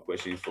get some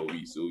questions for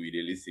we, so we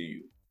will listen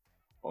you.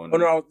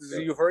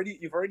 You've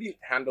already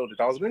handled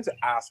it. I was going to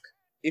ask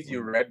if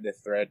you read the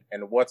thread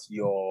and what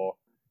your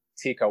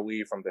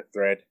takeaway from the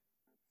thread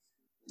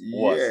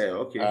was. Yeah,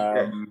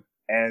 okay.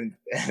 And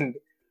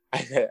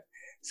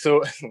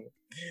so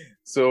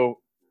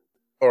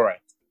all right.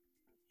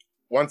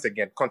 Once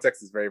again,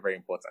 context is very, very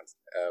important.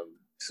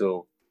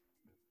 So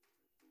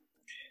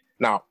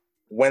now,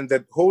 when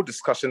the whole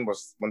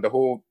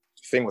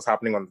thing was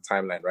happening on the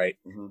timeline, right?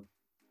 Mm-hmm.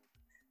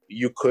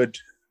 You could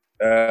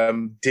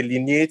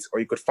delineate, or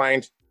you could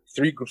find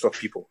 3 groups of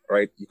people,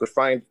 right? You could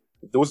find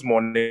those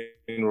mourning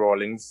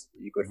Rawlings,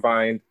 you could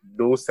find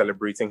those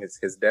celebrating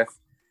his death,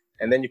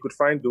 and then you could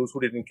find those who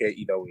didn't care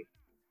either way,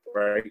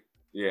 right?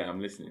 Yeah, I'm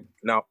listening.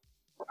 Now,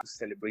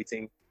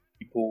 celebrating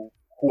people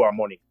who are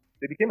mourning.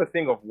 It became a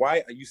thing of,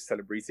 why are you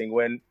celebrating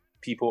when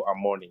people are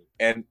mourning?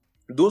 And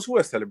those who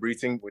are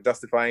celebrating were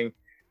justifying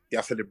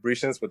their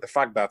celebrations with the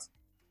fact that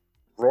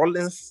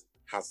Rawlings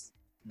has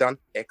done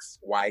X,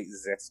 Y,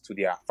 Z to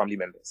their family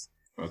members.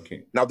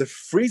 Okay. Now, the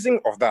phrasing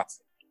of that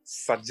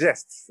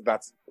suggests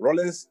that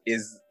Rawlings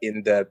is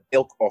in the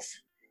ilk of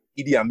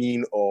Idi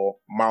Amin or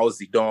Mao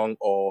Zedong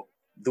or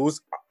those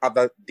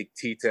other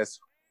dictators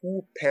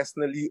who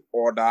personally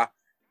order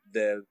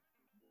the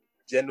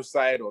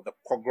genocide or the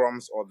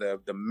pogroms or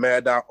the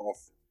murder of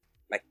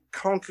like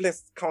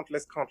countless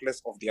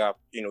of their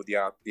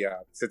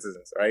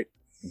citizens, right?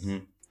 Mm-hmm.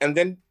 And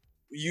then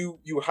you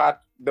had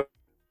the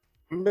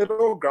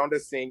middle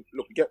grounders saying,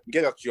 look, get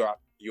that you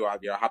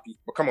are happy,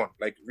 but come on,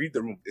 like, read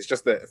the room. It's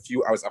just a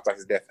few hours after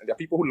his death, and there are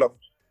people who love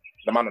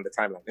the man on the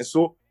timeline. And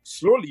so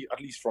slowly, at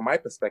least from my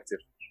perspective,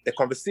 the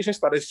conversation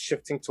started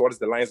shifting towards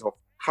the lines of,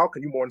 how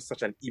can you mourn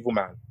such an evil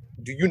man?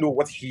 Do you know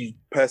what he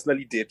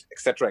personally did,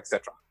 etc.,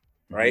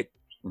 right?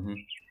 Mm-hmm.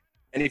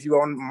 And if you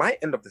are on my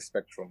end of the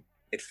spectrum,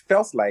 it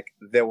felt like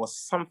there was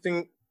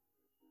something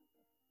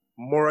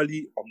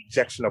morally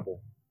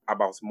objectionable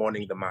about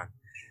mourning the man.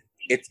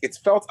 It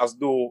felt as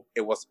though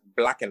it was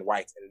black and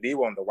white, and they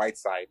were on the white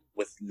side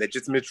with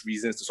legitimate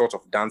reasons to sort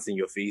of dance in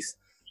your face.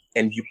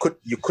 And you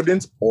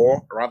couldn't,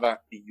 or rather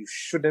you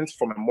shouldn't,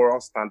 from a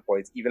moral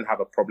standpoint, even have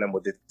a problem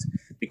with it.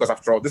 Because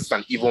after all, this is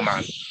an evil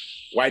man.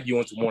 Why do you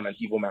want to mourn an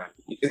evil man?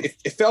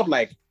 It felt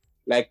like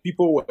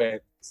people were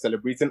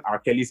celebrating R.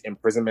 Kelly's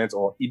imprisonment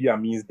or Idi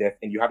Amin's death,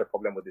 and you had a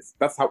problem with this.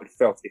 That's how it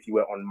felt if you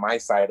were on my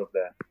side of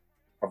the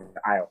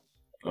aisle.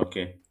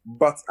 Okay.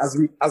 But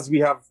as we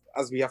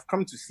have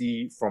come to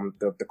see from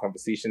the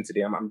conversation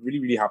today, I'm really,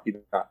 really happy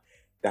that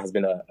there has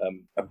been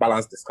a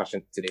balanced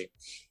discussion today.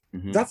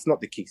 Mm-hmm. That's not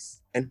the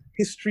case. And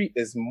history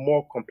is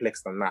more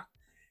complex than that.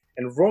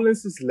 And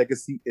Rawlings'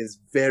 legacy is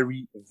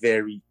very,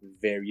 very,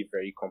 very,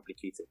 very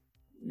complicated.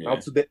 Yeah. Now,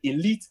 to the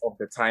elite of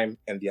the time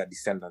and their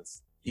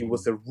descendants, he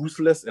was a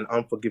ruthless and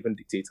unforgiving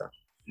dictator,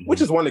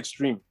 which is one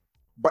extreme,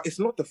 but it's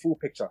not the full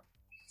picture.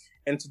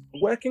 And to the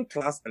working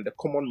class and the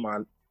common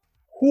man,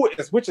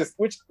 which is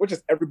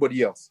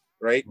everybody else,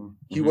 right? Mm-hmm.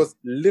 He was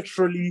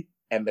literally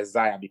a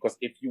messiah, because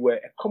if you were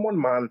a common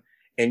man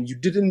and you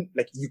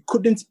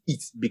couldn't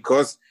eat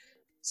because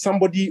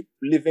somebody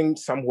living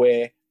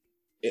somewhere,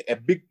 a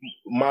big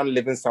man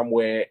living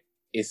somewhere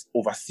is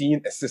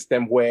overseeing a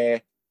system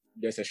where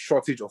there's a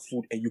shortage of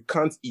food and you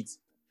can't eat.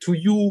 To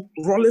you,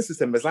 Rollins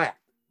is a messiah.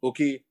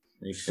 Okay.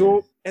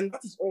 So, and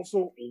that is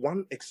also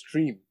one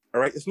extreme. All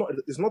right. It's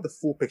not the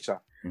full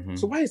picture. Mm-hmm.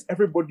 So why is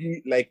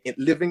everybody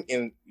living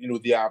in,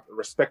 their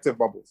respective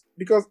bubbles?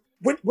 Because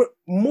when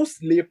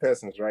most lay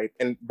persons, right?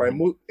 And by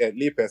most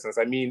lay persons,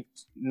 I mean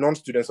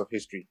non-students of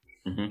history,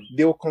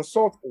 they will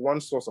consult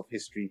one source of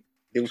history.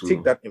 They will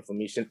take that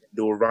information,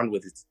 they will run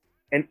with it.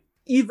 And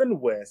even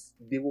worse,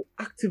 they will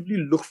actively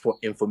look for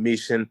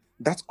information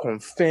that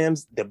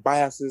confirms the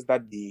biases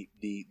that they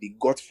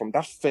got from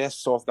that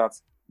first source that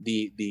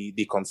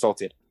they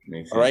consulted.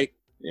 All right?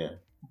 Yeah.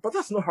 But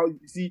that's not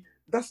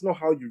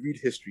how you read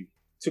history.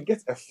 To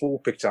get a full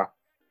picture,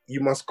 you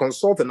must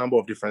consult a number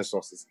of different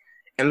sources.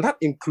 And that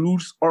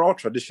includes oral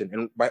tradition.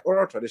 And by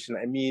oral tradition,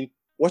 I mean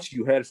what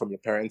you heard from your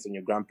parents and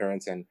your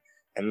grandparents and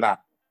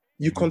that.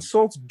 You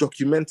consult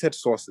documented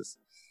sources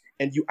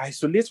and you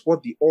isolate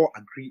what they all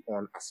agree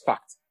on as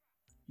fact.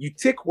 You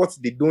take what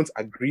they don't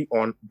agree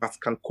on but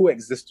can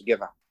coexist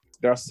together.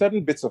 There are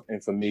certain bits of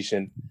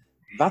information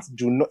that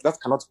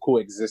cannot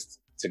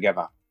coexist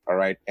together. All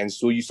right. And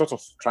so you sort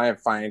of try and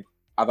find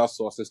other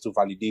sources to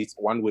validate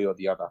one way or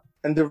the other.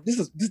 And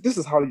this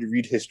is how you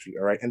read history.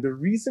 All right. And the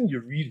reason you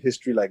read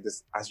history like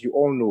this, as you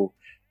all know,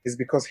 is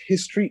because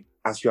history,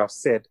 as you have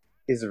said,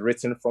 is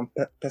written from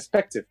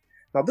perspective.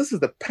 Now, this is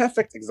the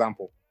perfect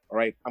example. All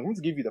right. I'm going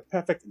to give you the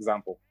perfect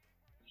example.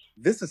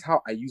 This is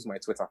how I use my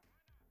Twitter.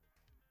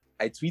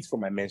 I tweet for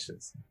my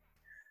mentions.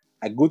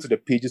 I go to the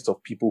pages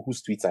of people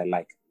whose tweets I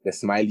like, the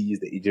Smileys,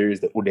 the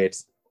Ijeris, the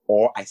Odets,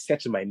 or I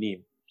search my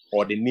name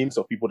or the names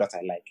of people that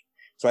I like.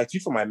 So I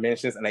tweet from my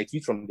mentions and I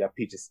tweet from their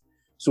pages.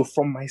 So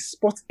from my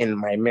spot in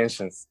my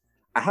mentions,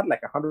 I had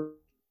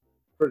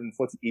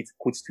 148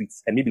 quote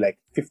tweets and maybe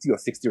 50 or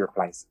 60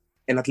 replies.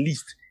 And at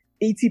least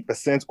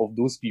 80% of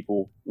those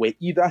people were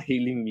either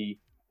hailing me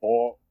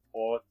or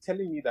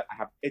telling me that I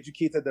have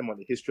educated them on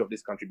the history of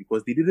this country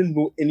because they didn't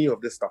know any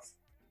of this stuff.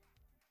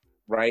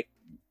 Right?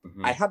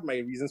 Mm-hmm. I had my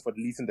reasons for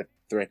deleting the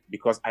thread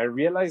because I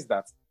realized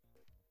that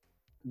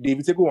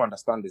David Tego will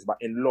understand this, but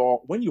in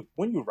law, when you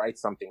write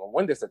something or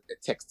when there's a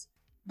text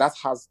that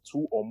has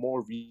two or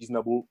more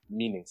reasonable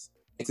meanings,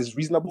 it is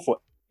reasonable for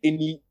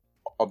any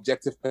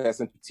objective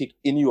person to take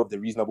any of the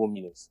reasonable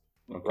meanings.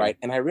 Okay. Right?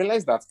 And I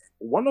realized that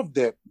one of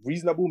the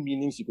reasonable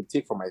meanings you could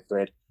take from my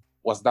thread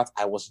was that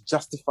I was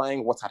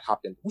justifying what had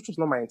happened, which was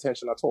not my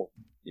intention at all.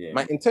 Yeah.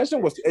 My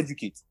intention was to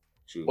educate,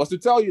 was to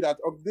tell you that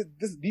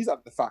these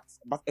are the facts.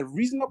 But a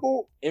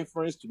reasonable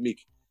inference to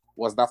make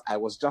was that I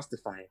was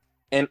justifying.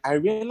 And I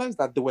realized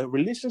that there were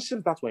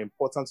relationships that were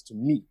important to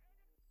me,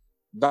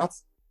 that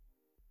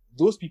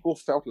those people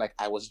felt like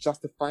I was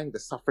justifying the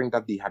suffering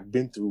that they had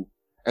been through.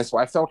 And so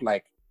I felt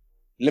like,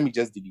 let me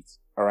just delete.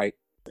 All right.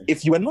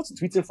 If you were not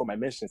tweeting for my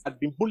mentions,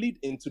 I'd been bullied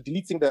into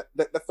deleting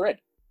the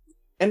thread.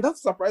 And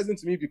that's surprising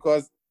to me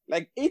because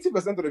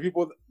 80% of the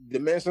people, the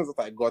mentions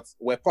that I got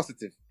were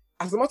positive.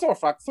 As a matter of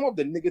fact, some of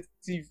the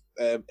negative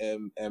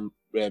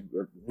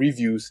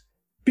reviews,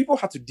 people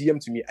had to DM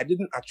to me. I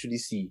didn't actually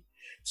see.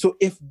 So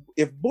if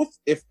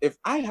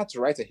I had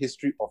to write a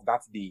history of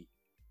that day,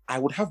 I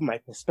would have my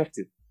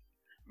perspective.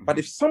 Mm-hmm. But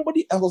if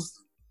somebody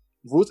else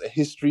wrote a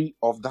history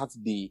of that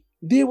day,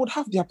 they would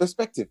have their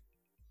perspective.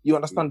 You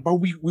understand?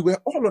 Mm-hmm. But we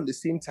were all on the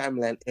same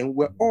timeline and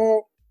we're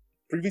all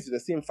privy to the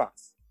same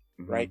facts,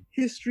 mm-hmm. right?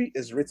 History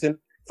is written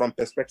from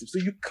perspective. So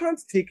you can't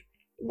take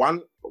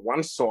one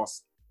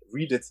source,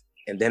 read it,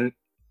 and then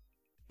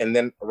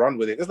run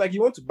with it. It's like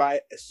you want to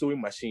buy a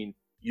sewing machine,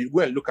 you go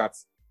and look at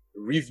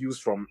reviews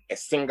from a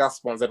single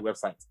sponsored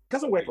website. It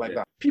doesn't work like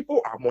that.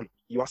 People are money.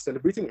 You are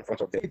celebrating in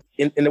front of them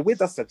in a way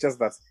that suggests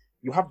that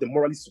you have the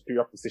morally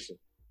superior position.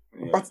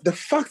 Yeah. But the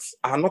facts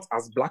are not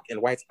as black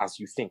and white as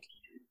you think.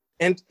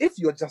 And if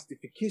your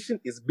justification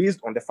is based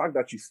on the fact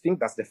that you think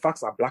that the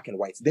facts are black and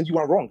white, then you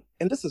are wrong.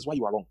 And this is why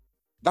you are wrong.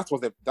 That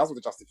was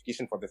the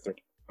justification for the thread.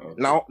 Okay.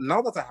 Now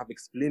that I have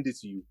explained it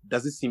to you,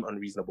 does it seem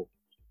unreasonable?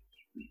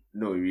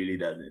 No, it really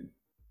doesn't.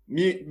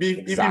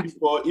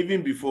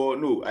 Even before,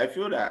 no, I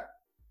feel that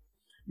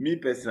me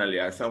personally,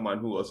 as someone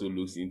who also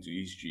looks into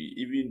history,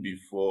 even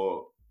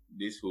before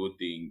this whole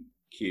thing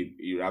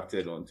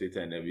erupted on Twitter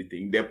and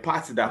everything, the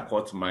part that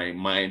caught my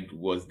mind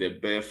was the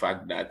bare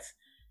fact that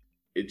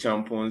a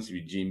Champon's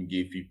regime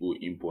gave people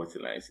import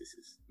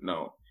licenses.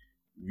 Now,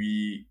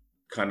 we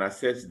can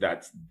assess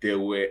that there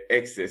were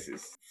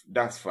excesses.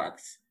 That's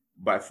facts.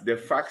 But the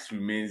facts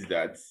remains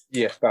that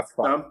that's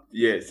fact.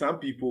 Some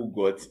people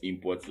got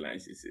import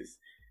licenses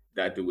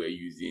that they were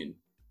using,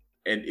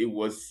 and it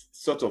was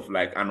sort of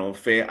like an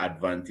unfair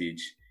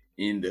advantage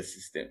in the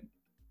system.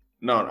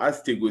 Now,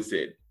 as Tego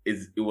said,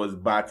 it was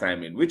bad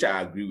timing, which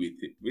I agree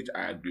with.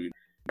 I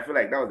feel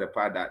like that was the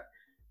part that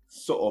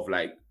sort of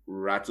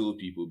rattled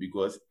people,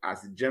 because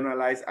as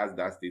generalized as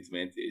that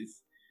statement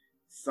is,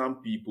 some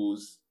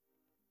people's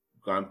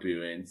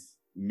grandparents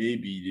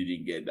maybe they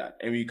didn't get that,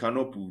 and we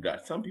cannot prove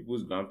that. Some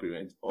people's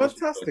grandparents also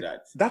Fantastic. got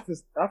That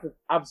is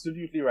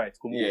absolutely right,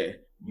 Kumo. Yeah,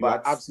 You are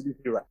but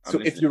absolutely right. I'm So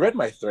if listening. you read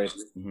my thread,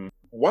 Mhm.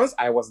 once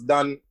I was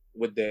done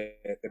with the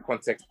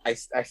context, I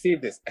say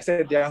this. I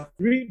said there are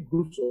three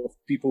groups of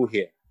people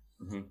here.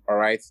 Mhm. All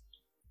right.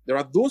 There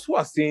are those who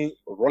are saying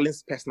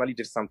Rawlings personally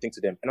did something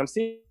to them. And I'm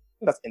saying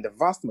that in the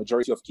vast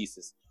majority of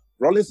cases,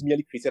 Rawlings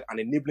merely created an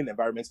enabling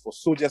environment for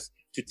soldiers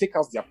to take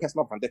out their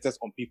personal vendettas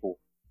on people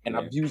and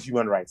Yeah. abuse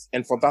human rights.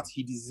 And for that,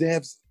 he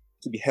deserves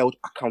to be held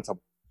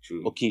accountable.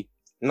 True. Okay.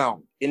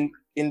 Now, in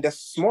the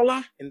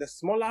smaller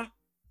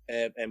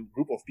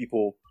group of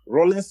people,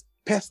 Rawlings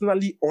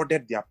personally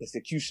ordered their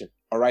persecution.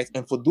 All right.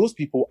 And for those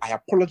people, I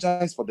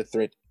apologize for the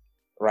thread.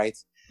 Right.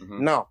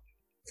 Mhm. Now,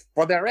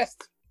 for the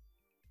rest,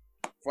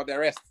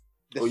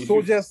 the you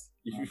soldiers,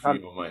 If you feel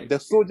your mind. the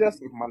soldiers,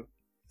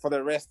 for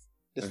the rest,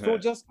 the Uh-huh.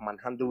 soldiers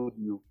manhandled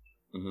you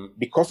Mhm.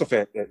 because of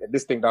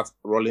this thing that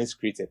Rawlings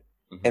created.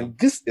 Mhm. And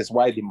this is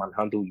why they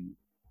manhandle you.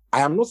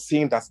 I am not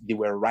saying that they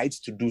were right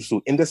to do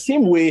so. In the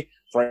same way,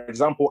 for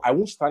example, I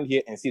won't stand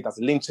here and say that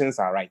lynchings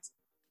are right.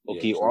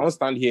 Okay, Yeah, or I won't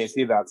stand here and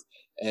say that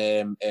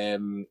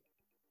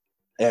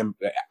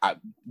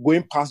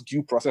going past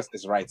due process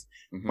is right.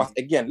 Mhm. But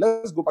again,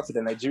 let's go back to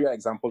the Nigeria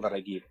example that I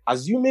gave.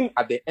 Assuming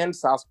at the end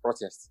SARS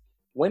protest,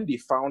 when they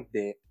found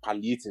the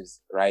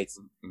palliatives, right,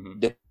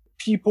 Mhm. the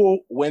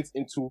people went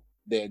into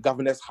the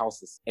governor's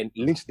houses and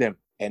lynched them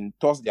and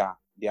tossed their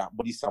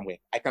bodies somewhere.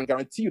 I can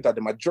guarantee you that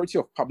the majority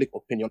of public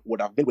opinion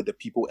would have been with the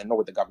people and not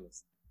with the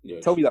governors. Yeah,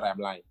 Tell me that I am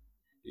lying.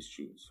 It's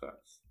true. It's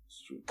facts.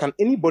 It's true. Can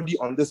anybody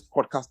on this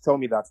podcast tell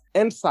me that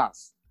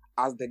NSAS,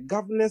 as the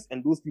governors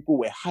and those people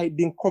were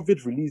hiding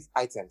COVID relief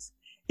items,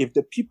 if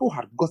the people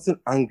had gotten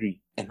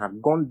angry and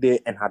had gone there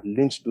and had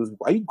lynched those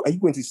people, are you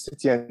going to sit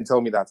here and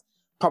tell me that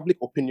public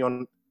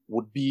opinion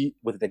would be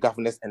with the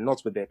governors and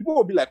not with them? People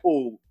will be like,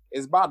 oh,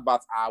 it's bad,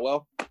 but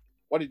well,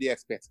 what did they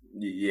expect?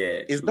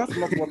 Yeah. Is true. that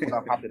not what would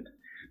have happened?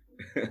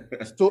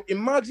 So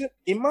imagine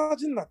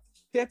that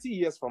 30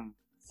 years from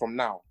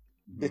now,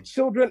 the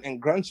children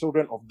and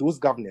grandchildren of those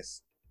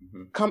governors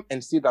Mhm. come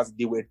and say that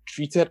they were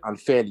treated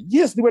unfairly.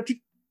 Yes,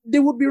 they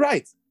would be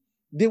right.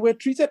 They were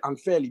treated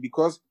unfairly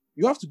because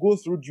you have to go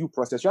through due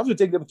process. You have to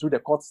take them through the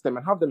court system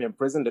and have them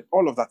imprisoned and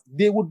all of that.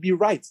 They would be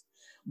right.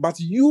 But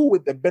you,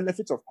 with the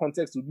benefit of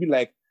context, would be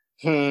like,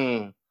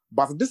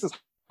 but this is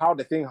how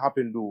the thing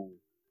happened, though.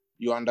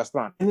 You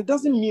understand? And it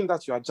doesn't mean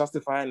that you are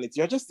justifying it.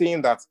 You're just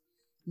saying that,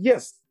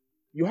 yes,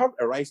 you have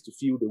a right to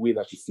feel the way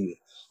that you feel,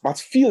 but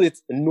feel it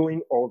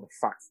knowing all the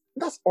facts.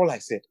 That's all I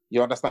said.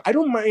 You understand? I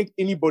don't mind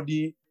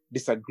anybody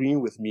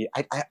disagreeing with me.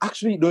 I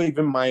actually don't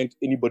even mind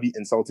anybody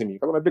insulting me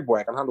because I'm a big boy.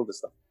 I can handle this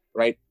stuff,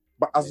 right?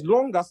 But as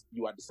long as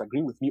you are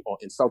disagreeing with me or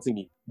insulting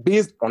me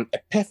based on a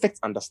perfect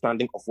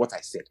understanding of what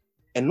I said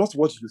and not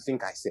what you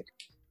think I said,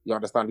 you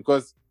understand?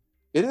 Because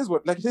it is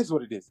what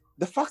it is.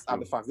 The facts are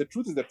the facts. The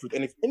truth is the truth.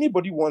 And if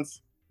anybody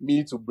wants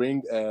me to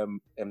bring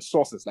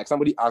sources, like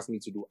somebody asked me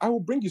to do, I will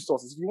bring you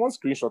sources. If you want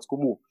screenshots,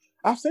 Kumu,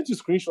 I've sent you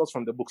screenshots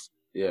from the books.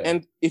 Yeah.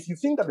 And if you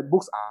think that the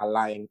books are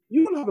lying,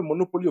 you don't have a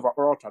monopoly over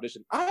oral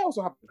tradition. I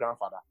also have a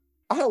grandfather.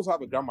 I also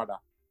have a grandmother.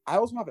 I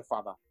also have a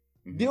father.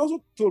 Mhm. They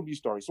also told me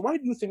stories. So why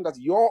do you think that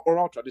your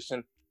oral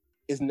tradition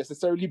is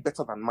necessarily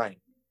better than mine?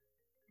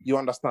 You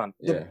understand?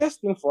 Yeah. The best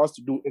thing for us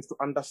to do is to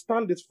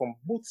understand it from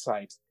both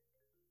sides.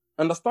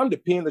 Understand the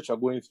pain that you're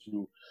going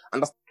through.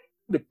 Understand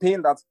the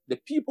pain that the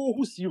people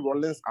who see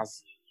Rawlings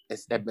as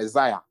a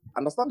messiah,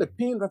 understand the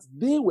pain that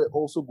they were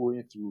also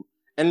going through,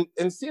 and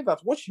say that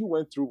what you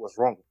went through was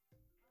wrong.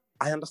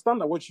 I understand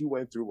that what you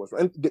went through was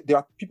wrong. And there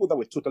are people that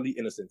were totally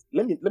innocent.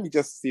 Let me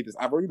just say this.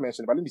 I've already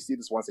mentioned, but let me say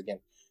this once again.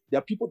 There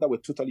are people that were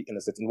totally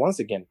innocent. And once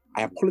again,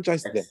 I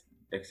apologize to them.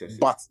 Excessive.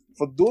 But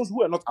for those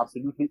who are not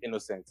absolutely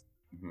innocent,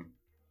 Mhm.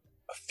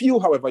 feel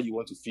however you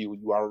want to feel.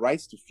 You are right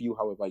to feel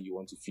however you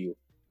want to feel.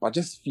 But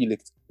just feel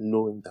it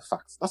knowing the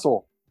facts. That's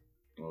all.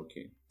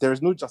 Okay. There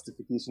is no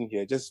justification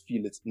here. Just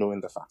feel it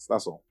knowing the facts.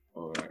 That's all.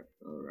 All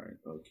right.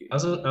 Okay. I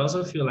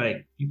also feel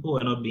like people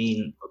were not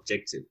being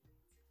objective.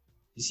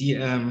 You see,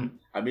 I mean,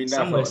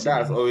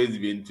 that's always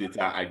been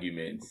Twitter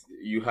arguments.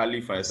 You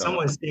hardly find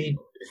someone saying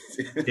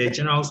the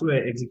generals who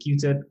were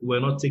executed were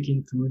not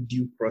taken through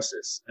due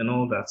process and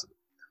all that.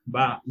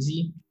 But you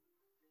see,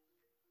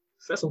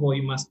 first of all,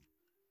 you must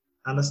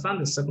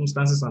understand the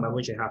circumstances under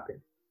which it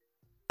happened.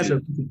 To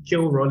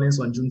kill Rawlings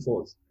on June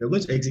 4th. They're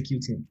going to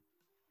execute him.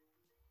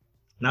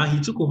 Now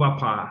he took over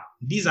power.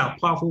 These are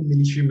powerful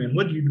military men.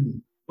 What do you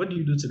do? What do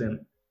you do to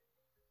them?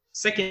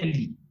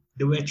 Secondly,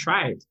 they were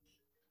tried.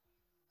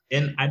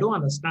 And I don't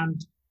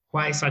understand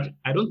why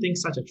I don't think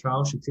such a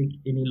trial should take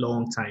any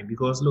long time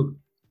because look,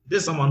 this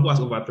is someone who has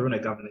overthrown a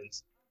government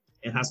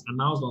and has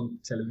announced on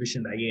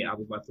television that, yeah, I've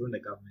overthrown the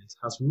government,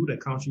 has ruled the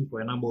country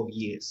for a number of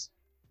years.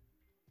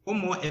 What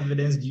more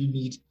evidence do you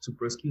need to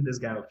prosecute this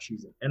guy of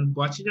treason? And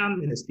Boachijan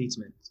made a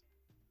statement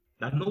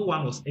that no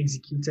one was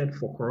executed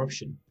for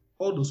corruption.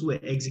 All those who were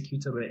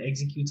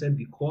executed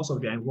because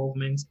of their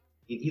involvement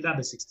in either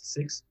the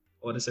 66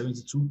 or the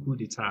 72 coup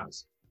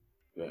d'etats.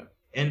 Yeah.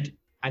 And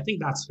I think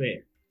that's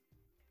fair.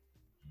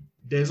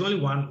 there's only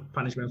one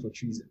punishment for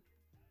treason.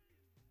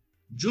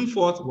 June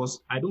 4th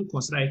I don't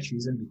consider it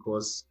treason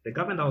because the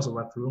government that was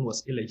overthrown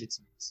was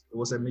illegitimate. It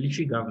was a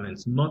military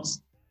government, not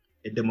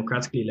a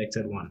democratically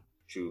elected one.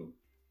 True.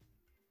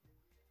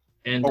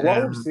 And But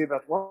one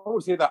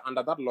would say that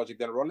under that logic,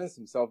 then Rawlings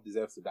himself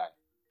deserves to die.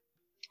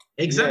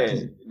 Exactly.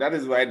 Yeah, that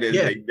is why there's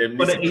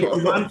for the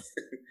 81,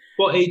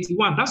 for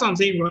 81. That's what I'm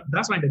saying.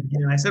 That's why in the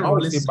beginning I said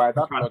Rawlings. By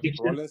that logic,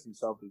 Rawlings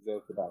himself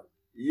deserves to die.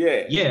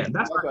 Yeah.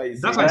 That's why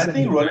I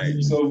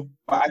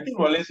think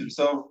Rawlings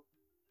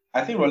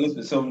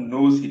himself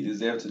knows he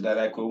deserves to die.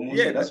 Like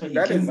that's why he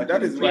came back.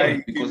 That is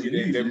why because he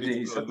knew he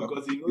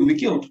because he will be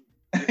killed.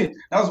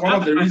 That's one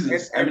of the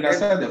reasons.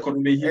 Aside the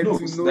economy, he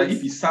knows that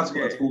if he starts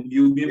at home, he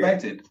will be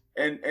invited.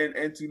 And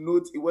to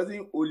note, it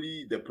wasn't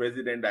only the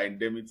president that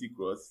indemnity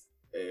clause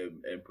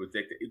and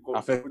protected. It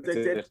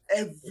protected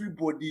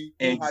everybody.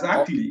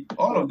 Exactly,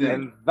 all of them.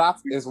 And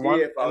that is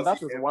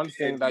one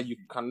thing that you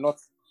cannot.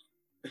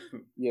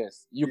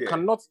 Yes, you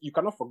cannot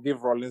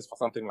forgive Rawlings for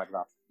something like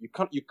that.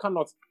 You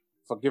cannot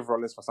forgive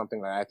Rawlings for something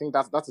like that. I think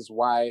that is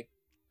why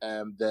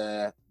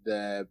the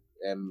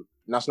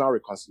National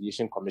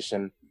Reconciliation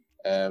Commission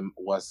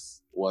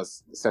was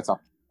set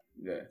up.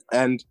 Yeah.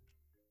 And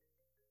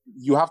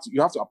you have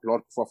to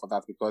applaud for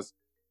that, because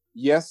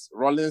yes,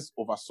 Rawlings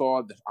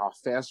oversaw our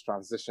first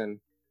transition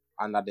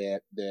under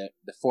the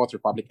Fourth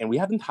Republic, and we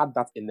hadn't had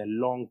that in a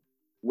long.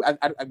 We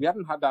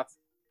hadn't had that.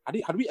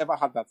 Had we ever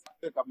had that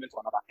government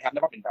or another? It had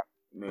never been done.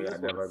 No, it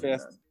had never been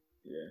done.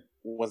 Yeah.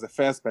 Was the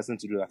first person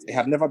to do that. It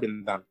had never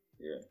been done.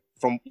 Yeah.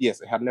 It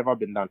had never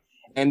been done.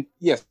 And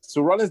yes,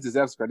 so Rawlings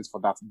deserves credit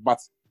for that. But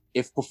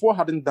if Kufuor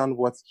hadn't done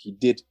what he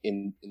did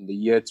in the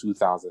year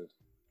 2000,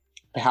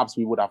 perhaps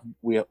we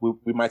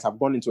might have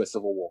gone into a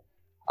civil war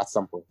at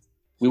some point.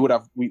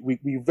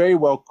 We very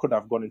well could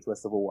have gone into a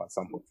civil war at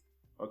some point.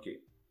 Okay.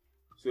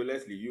 So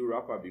Leslie, you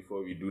wrap up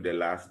before we do the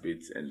last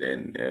bit, and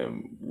then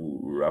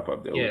we'll wrap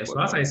up the whole.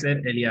 So as I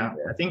said earlier,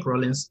 I think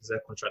Rawlings is a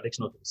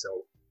contradiction of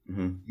himself.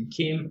 Mm-hmm. You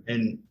came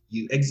and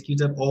you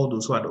executed all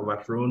those who had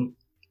overthrown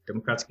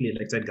democratically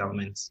elected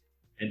governments,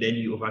 and then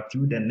you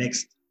overthrew the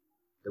next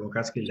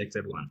democratically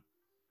elected one.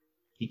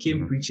 He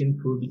came preaching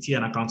probity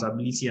and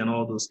accountability and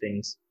all those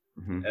things.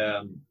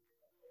 Mm-hmm.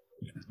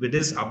 With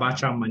this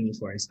Abacha money,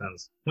 for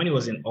instance, when he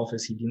was in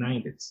office, he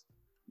denied it.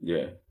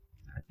 Yeah.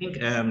 I think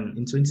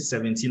in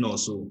 2017 or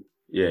so.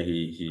 Yeah,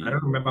 he. I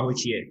don't remember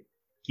which year.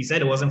 He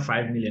said it wasn't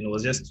 5 million; it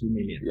was just 2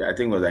 million. Yeah, I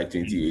think it was like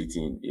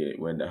 2018. Yeah,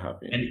 when that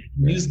happened. And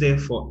he used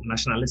it for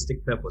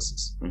nationalistic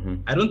purposes.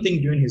 Mm-hmm. I don't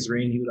think during his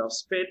reign he would have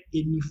spared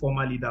any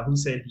former leader who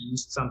said he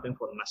used something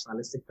for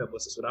nationalistic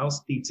purposes without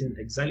stating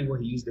exactly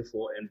what he used it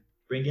for and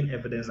bringing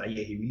evidence that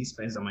he really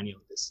spends the money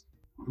on this.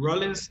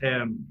 Rawlings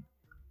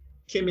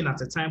came in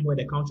at a time where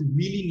the country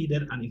really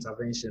needed an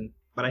intervention,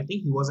 but I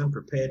think he wasn't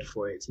prepared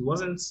for it.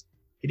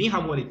 He didn't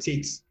have what it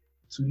takes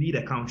to lead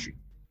a country.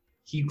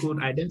 He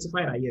could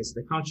identify that, yes,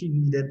 the country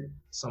needed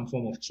some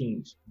form of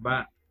change,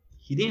 but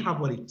he didn't have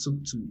what it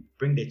took to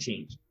bring the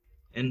change.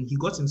 And he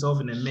got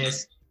himself in a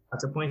mess.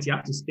 At a point, he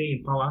had to stay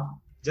in power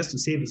just to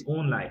save his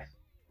own life.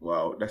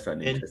 Wow, that's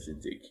an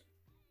interesting take.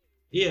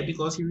 Yeah,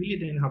 because he really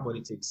didn't have what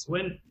it takes.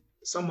 When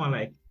someone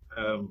like,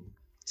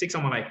 take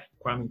someone like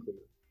Kwame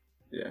Nkrumah.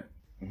 Yeah.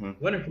 Mm-hmm.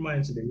 When Nkrumah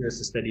went to the US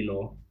to study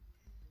law,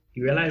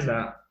 he realized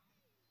that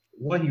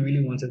what he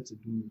really wanted to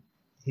do,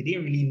 he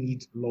didn't really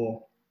need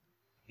law.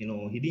 He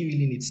didn't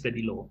really need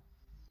study law.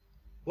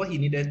 What he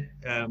needed,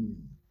 and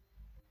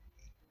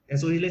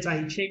so he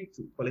changed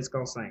to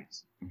political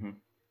science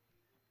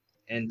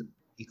and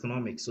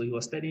economics. So he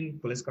was studying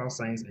political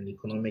science and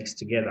economics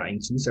together in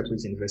two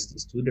separate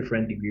universities, two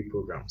different degree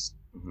programs.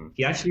 Mm-hmm.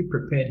 He actually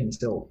prepared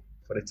himself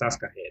for the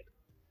task ahead.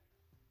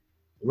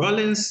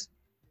 Rawlings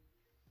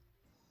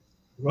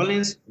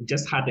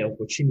just had the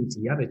opportunity,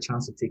 he had a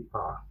chance to take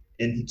power,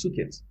 and he took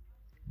it.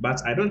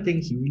 But I don't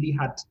think he really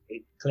had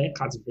a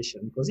clear-cut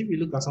vision, because if you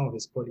look at some of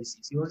his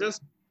policies, he was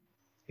just,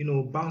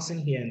 bouncing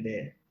here and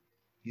there.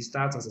 You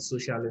start as a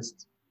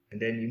socialist,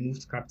 and then you move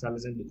to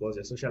capitalism because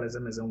your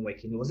socialism isn't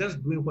working. He was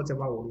just doing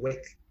whatever would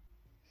work,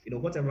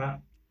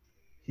 whatever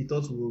he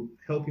thought would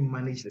help him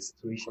manage the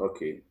situation.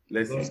 Okay,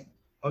 let's see.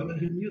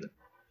 He knew that.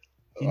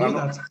 He knew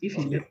that if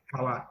he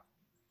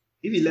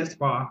left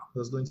power, he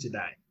was going to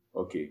die.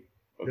 Okay.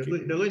 They're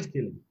going to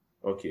kill him.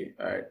 Okay,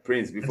 all right.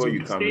 Prince, before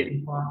you come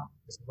in.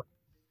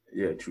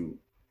 Yeah, true.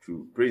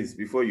 Prince,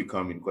 before you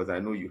come in, because I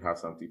know you have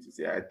something to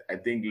say. I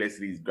think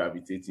Leslie is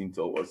gravitating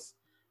towards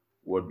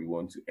what we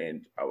want to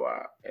end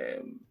our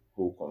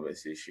whole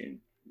conversation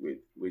with,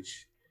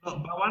 which... No,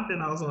 but one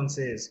thing I also want to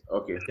say is,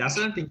 okay, there are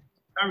certain things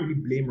you can't really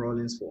blame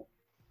Rawlings for.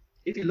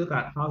 If you look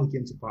at how he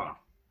came to power,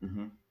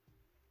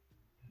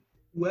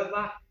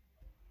 whoever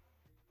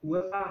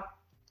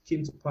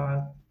came to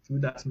power through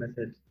that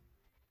method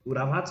would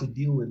have had to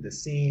deal with the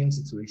same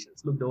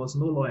situations. Look, there was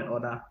no law and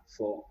order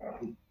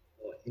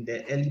in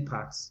the early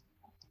parts.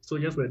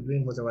 Soldiers were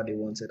doing whatever they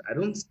wanted. I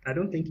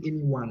don't think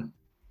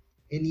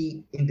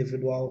any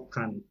individual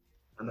can,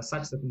 under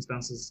such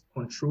circumstances,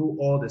 control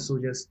all the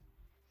soldiers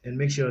and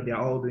make sure they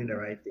are all doing the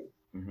right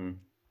thing.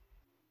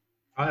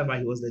 However,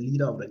 he was the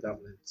leader of the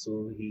government,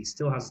 so he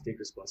still has to take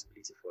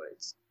responsibility for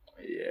it.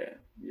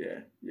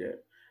 Yeah.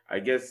 I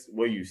guess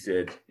what you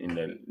said in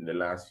the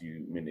last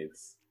few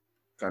minutes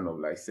kind of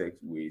like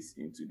segues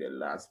into the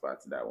last part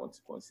that I want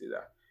to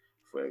consider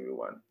for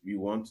everyone. We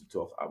want to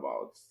talk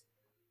about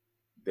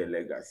the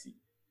legacy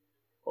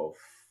of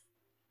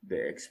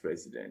the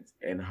ex-president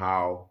and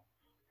how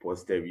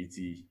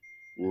posterity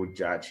will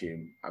judge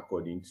him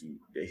according to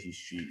the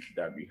history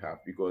that we have.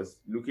 Because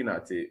looking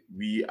at it,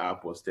 we are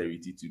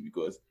posterity too,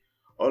 because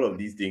all of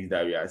these things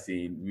that we are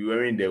saying, we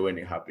weren't there when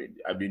it happened.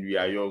 I mean, we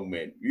are young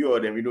men. We all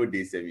them, we know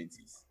day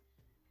 70s.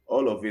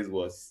 All of it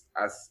was,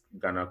 as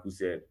Ganaku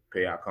said,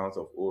 per account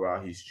of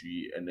oral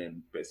history and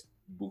then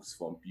books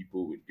from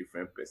people with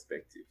different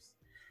perspectives.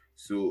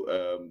 So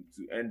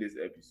to end this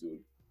episode,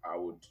 I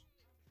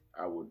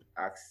would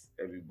ask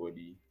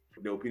everybody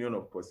the opinion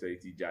of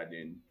posterity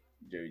judging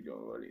Jerry John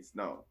Rawlings.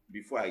 Now,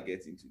 before I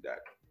get into that,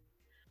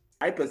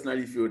 I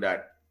personally feel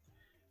that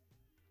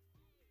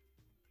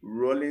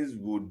Rawlings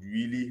would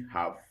really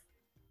have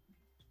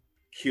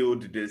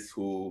killed this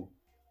whole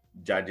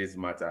judges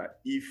matter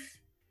if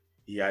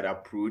he had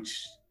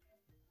approached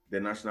the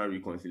National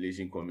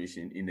Reconciliation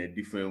Commission in a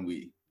different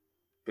way,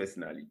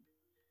 personally.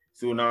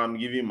 So now I'm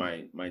giving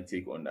my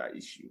take on that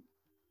issue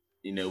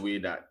in a way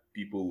that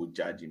people would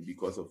judge him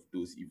because of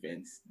those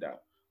events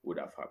that would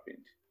have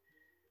happened.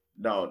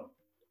 Now,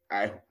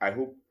 I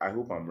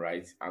hope I'm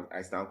right.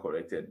 I stand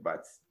corrected.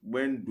 But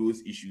when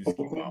those issues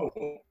came out,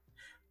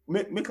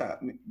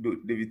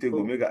 David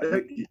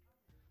Tego,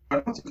 I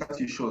don't want to cut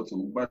you short,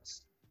 but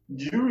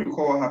do you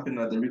recall what happened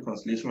at the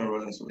reconciliation when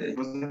Rawlings was there? He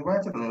was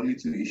invited on only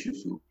 2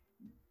 issues. So.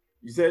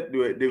 You said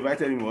they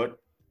invited him what?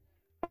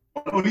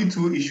 Only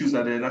 2 issues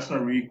at the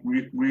National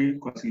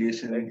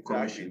Reconciliation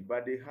Commission.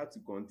 But they had to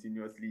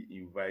continuously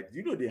invite. Do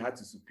you know they had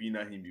to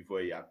subpoena him before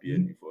he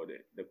appeared before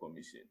the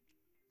commission?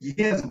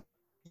 Yes,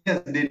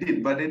 they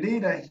did. But the day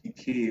that he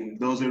came,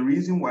 there was a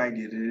reason why they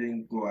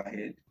didn't go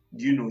ahead.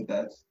 Do you know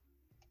that?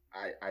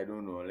 I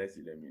don't know, unless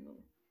you let me know.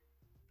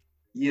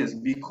 Yes,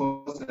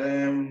 because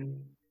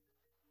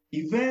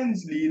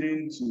events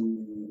leading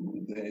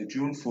to the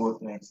June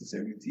 4th,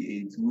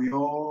 1978, we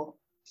all,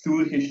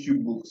 through history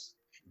books,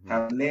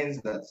 have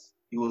learned that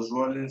it was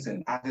Rawlings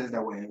and others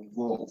that were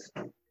involved.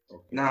 Okay.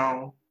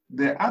 Now,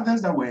 the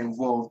others that were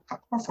involved,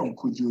 apart from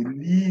Kojo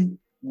Lee,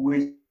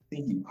 which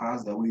he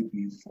passed away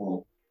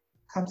before,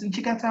 Captain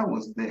Chikata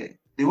was there.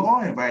 They were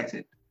all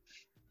invited.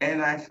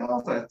 And I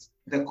felt that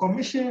the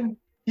commission,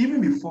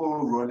 even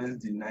before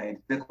Rawlings denied,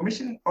 the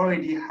commission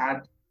already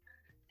had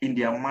in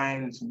their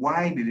minds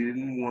why they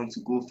didn't want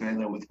to go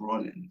further with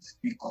Rawlings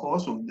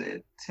because of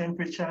the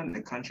temperature in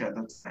the country at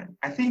that time.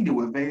 I think they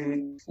were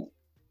very full.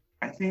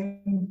 I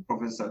think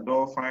Professor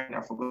Dolphine,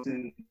 I've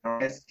forgotten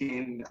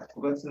Erskine, I've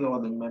forgotten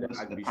all the members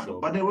of the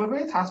panel, but they were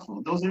very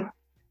taskful. There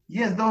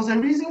was a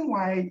reason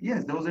why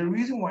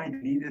they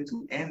needed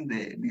to end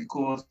there,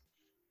 because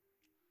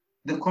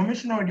the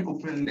commission already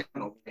opened the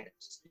can of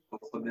worms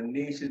for the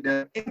nation.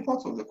 The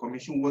import of the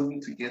commission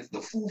wasn't to get the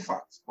full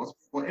facts, but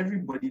for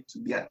everybody to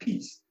be at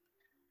peace.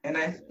 And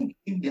I think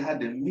if they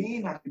had the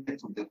main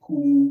architect of the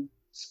coup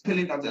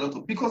spilling out a lot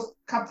of, because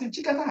Captain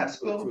Chikata had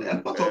spilled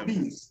a lot of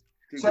beans.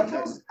 So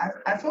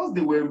I felt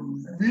they were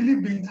really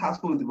being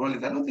taskful with the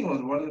Rawlings. I don't think it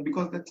was Rawlings,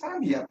 because the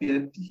time he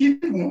appeared, he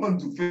didn't want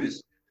to finish.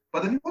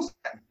 But then he was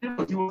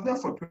there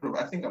for a period of,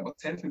 I think, about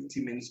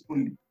 10-15 minutes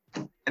only.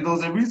 And there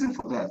was a reason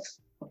for that.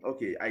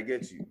 Okay, I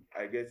get you.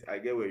 I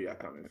get where you are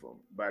coming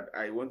from. But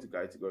I want to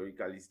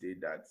categorically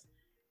state that,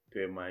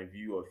 per my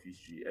view of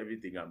history,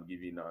 everything I'm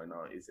giving now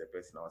is a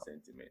personal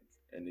sentiment,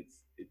 and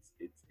it's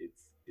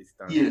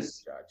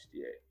charged.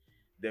 Yeah.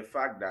 The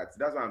fact that's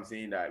why I'm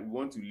saying that we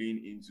want to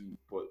lean into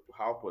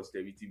how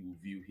posterity will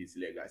view his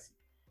legacy,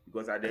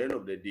 because at the end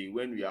of the day,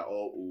 when we are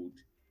all old,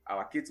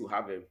 our kids will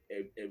have a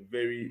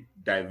very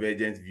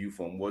divergent view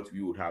from what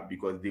we would have,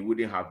 because they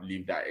wouldn't have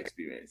lived that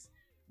experience.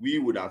 We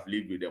would have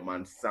lived with the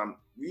man.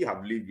 We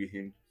have lived with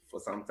him for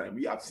some time.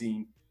 We have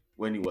seen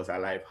when he was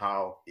alive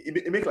how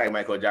it makes like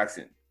Michael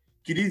Jackson.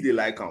 Kiddies, they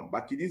like him,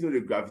 but kiddies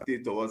don't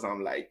gravitate towards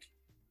him like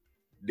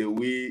the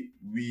way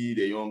we,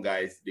 the young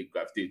guys, they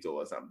gravitate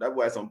towards him. That's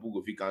why some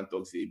people, if you can't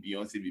talk, say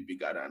Beyonce be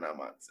bigger than our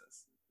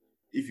nonsense.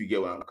 If you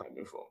get where I'm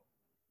coming from.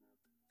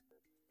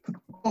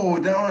 Oh,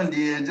 that one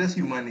there, just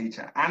human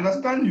nature. I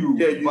understand you,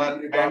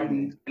 but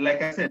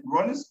like I said,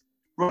 Rawlings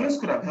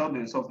could have held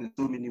himself in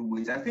so many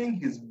ways. I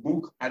think his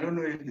book, I don't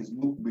know if his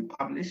book will be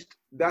published.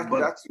 That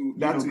too,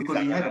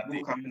 because he had a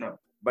book coming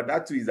up. But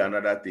that too is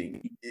another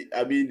thing.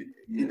 I mean,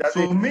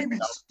 so maybe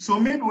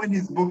when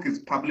his book is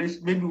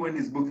published, they don't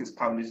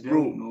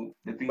know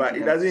the thing. But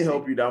it doesn't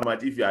help you that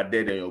much if you are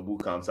dead and your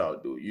book comes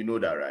out, though. You know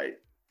that, right?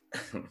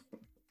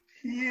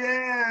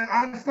 Yeah,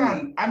 I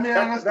understand. I mean,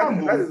 I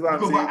understand. That is what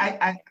I'm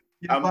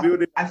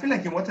saying. I feel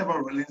like in whatever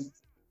Rawlings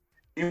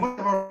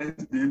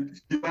did,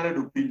 he had an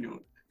opinion.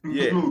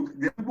 Because look,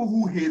 there are people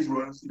who hate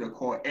Rawlings to the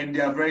core, and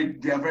they are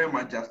very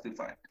much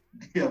justified.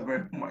 They are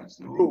very much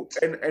so. Bro,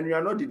 and we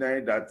are not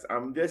denying that.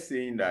 I'm just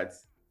saying that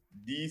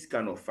these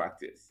kind of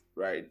factors,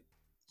 right?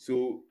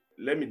 So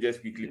let me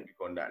just quickly pick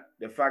on that.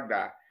 The fact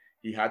that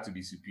he had to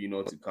be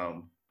subpoenaed to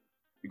come,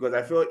 because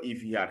I felt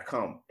if he had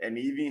come and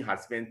even had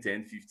spent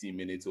 10, 15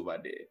 minutes over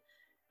there,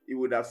 it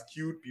would have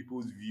skewed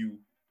people's view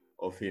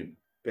of him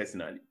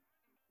personally.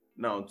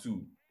 Now,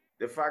 too,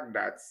 the fact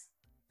that,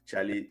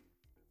 Charlie,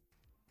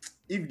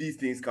 if these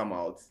things come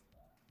out,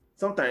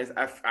 sometimes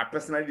I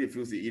personally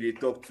feel say they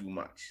talk too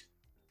much.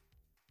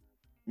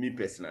 Me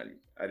personally,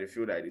 I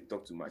feel that they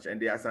talk too much.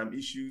 And there are some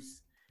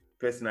issues,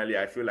 personally,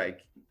 I feel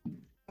like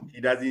he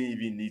doesn't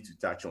even need to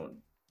touch on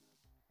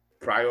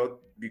prior,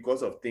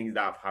 because of things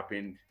that have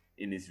happened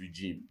in his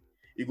regime.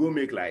 It will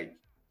make like,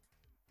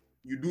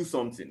 you do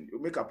something,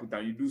 you make a put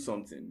down, you do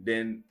something,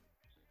 then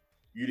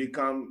you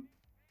come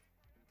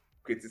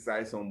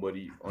criticize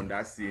somebody on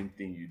that same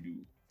thing you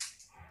do.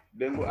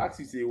 Then we'll ask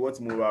you, say, what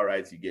moral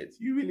right you get?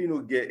 You really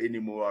don't get any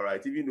moral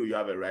right, even though you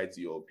have a right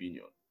to your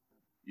opinion.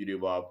 You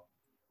develop.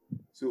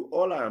 So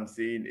all I am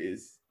saying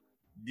is,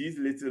 these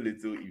little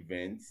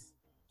events,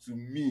 to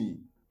me,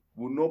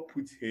 will not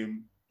put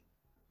him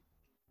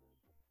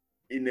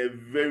in a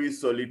very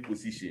solid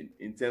position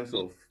in terms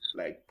of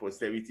like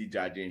posterity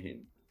judging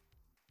him.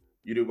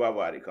 You know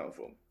where they come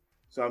from.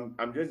 So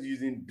I'm just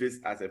using this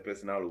as a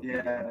personal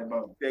opinion.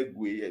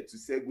 To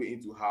segue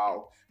into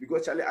how,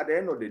 because Charlie, at the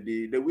end of the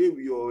day, the way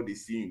we all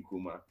see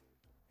Nkrumah,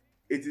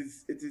 it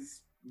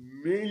is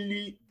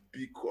mainly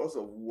because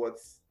of what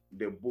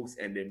the books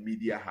and the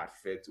media had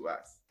fed to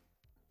us.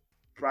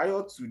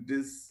 Prior to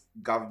this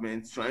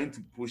government trying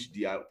to push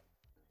their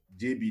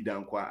JB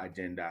Dankwa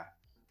agenda,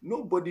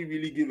 nobody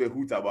really gave a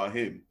hoot about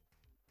him.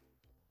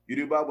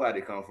 You know where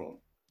they come from.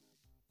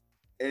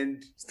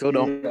 And still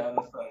don't.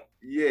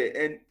 Yeah,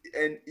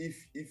 and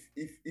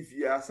if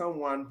you are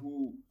someone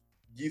who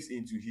gives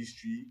into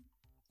history,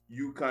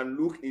 you can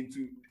look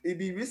into it.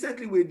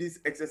 Recently with these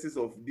excesses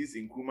of this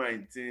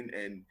Nkrumah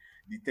and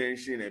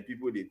detention and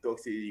people they talk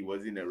say he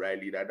wasn't a right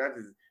leader. That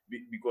is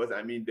because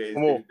I mean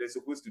there's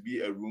supposed to be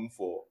a room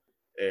for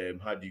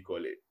how do you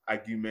call it,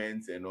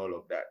 arguments and all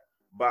of that.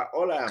 But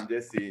all I am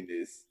just saying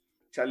is,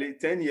 Charlie,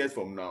 10 years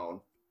from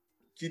now,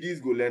 kiddies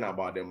go learn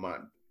about the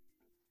man.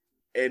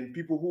 And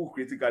people who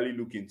critically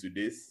look into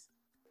this,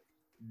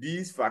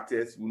 these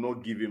factors will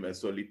not give him a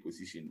solid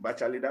position. But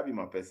Charlie, that be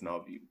my personal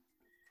view.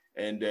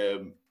 And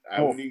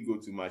I wouldn't go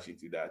too much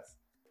into that.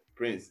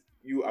 Prince,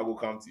 I will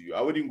come to you.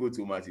 I wouldn't go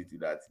too much into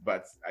that.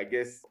 But I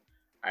guess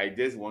I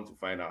just want to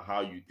find out how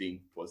you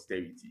think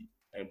posterity,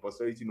 and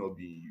posterity not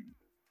being you,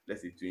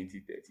 let's say 20,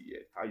 30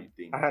 years, how you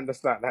think. I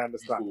understand.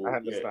 People, I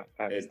understand.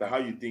 And how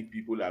you think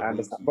people are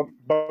going to.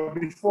 But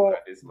before,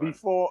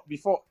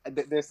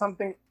 there's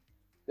something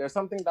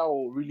that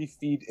will really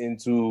feed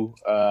into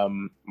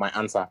my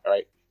answer,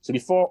 right? So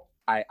before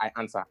I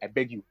answer, I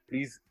beg you,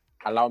 please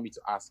allow me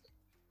to ask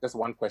just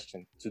one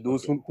question to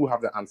those who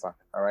have the answer,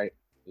 all right?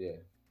 Yeah.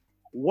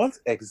 What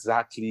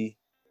exactly,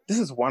 this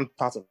is one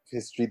part of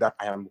history that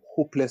I am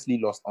hopelessly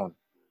lost on.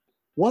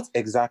 What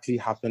exactly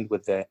happened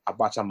with the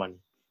Abacha money?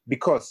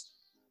 Because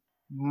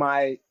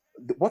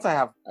what I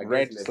have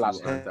read /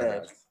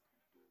 heard,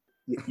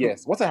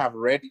 yes, what I have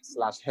read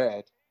 /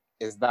 heard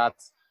is that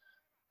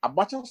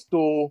Abacha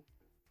stole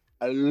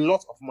a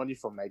lot of money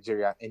from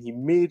Nigeria and he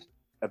made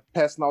a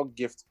personal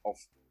gift of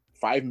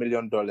 $5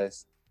 million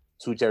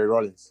to Jerry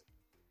Rawlings,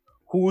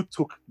 who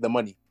took the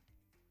money.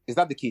 Is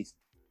that the case?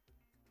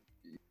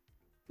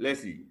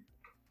 Let's see.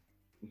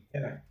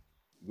 Yeah.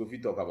 Go if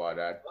you talk about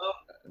that. Well,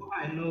 all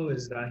I know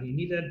is that he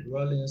needed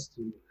Rawlings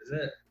to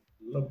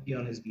lobby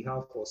on his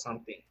behalf or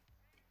something.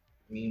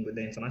 I mean, with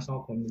the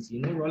international community.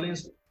 You know,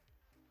 Rawlings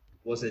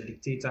was a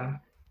dictator,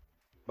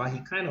 but he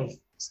kind of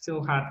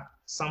still had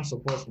some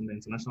support from the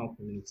international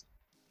community.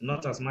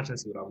 Not as much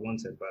as he would have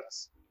wanted, but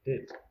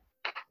did.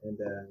 And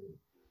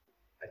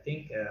I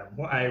think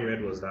what I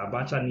read was that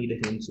Abacha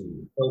needed him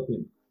to help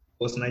him,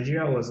 because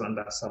Nigeria was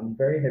under some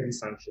very heavy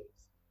sanctions.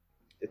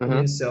 They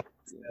couldn't sell.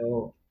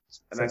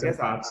 And I guess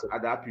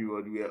at that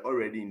period, we were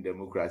already in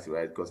democracy,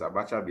 right? Because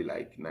Abacha be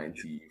like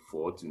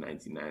 94 to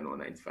 99 or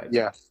 95.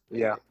 Yeah.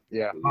 One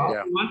thing about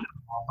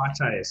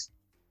Abacha is,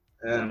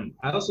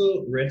 I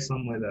also read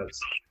somewhere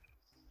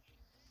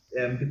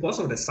that because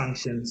of the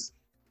sanctions,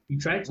 he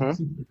tried to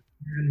keep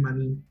Nigerian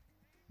money,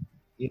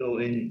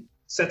 in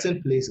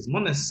certain places,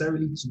 not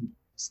necessarily to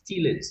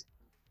steal it.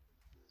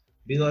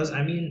 Because,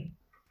 I mean,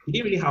 he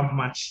didn't really have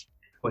much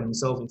for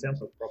himself in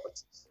terms of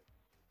properties.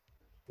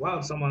 Why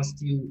would someone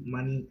steal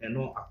money and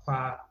not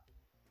acquire,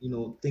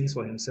 things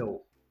for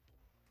himself?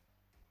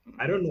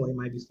 I don't know, it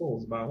might be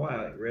false, but what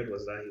I read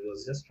was that he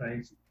was just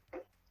trying to,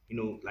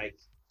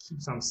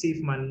 keep some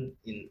safe money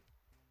in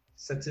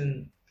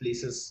certain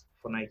places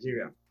for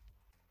Nigeria.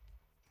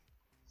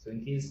 So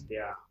in case they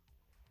are.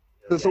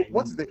 So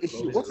what's the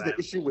issue? What's the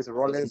issue with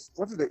Rawlings?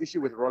 What is the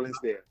issue with Rawlings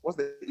there? What's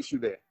the issue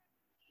there?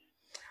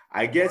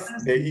 I guess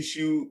the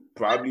issue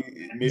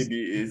probably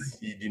maybe is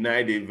he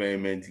denied it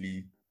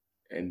vehemently,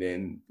 and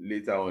then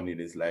later on in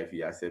his life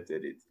he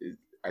accepted it.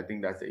 I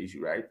think that's the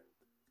issue, right?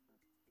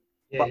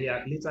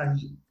 Yeah. Later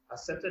he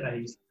accepted that but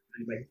he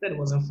said it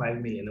wasn't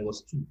 5 million, it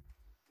was 2.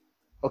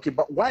 Okay,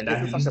 but why and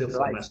that is he it such used a it for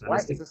blight? Why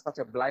nationalistic. is it such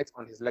a blight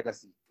on his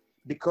legacy?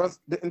 Because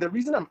and the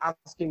reason I'm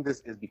asking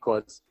this is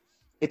because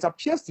it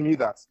appears to me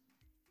that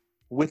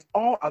with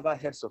all other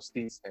heads of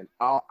states and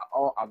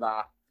all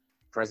other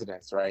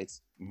presidents, right,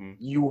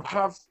 you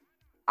have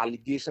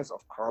allegations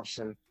of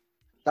corruption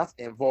that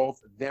involve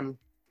them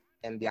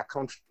and their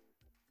country's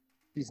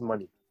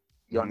money.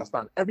 You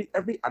understand? Every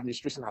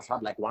administration has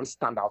had like one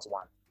standout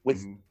one.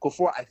 With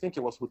Kufuor, I think it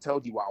was Hotel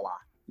Diwawa,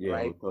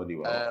 right? Hotel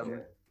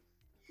Diwawa.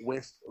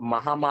 With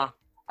Mahama,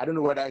 I don't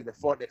know whether it's the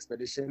Ford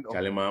Expedition or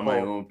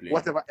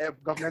whatever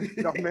government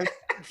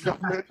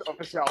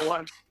official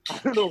one. I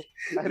don't know.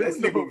 Let's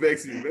go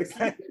vex me.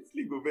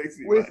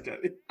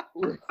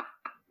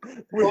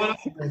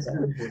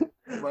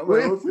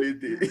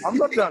 I'm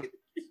not done.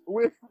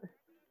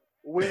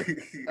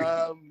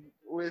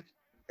 With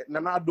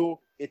Nana Addo,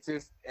 it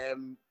is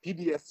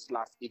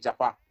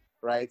PDS/Ijapa,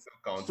 right?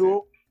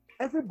 So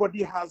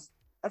everybody has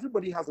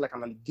like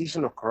an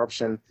allegation of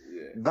corruption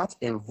that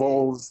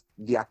involves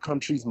their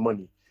country's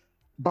money.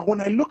 But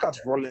when I look at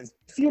Rawlings,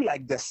 I feel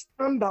like the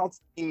standout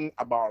thing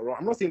about Rawlings,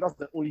 I'm not saying that's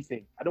the only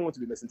thing. I don't want to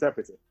be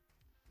misinterpreted.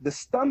 The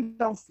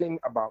standout thing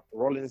about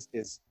Rawlings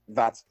is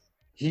that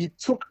he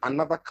took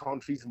another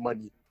country's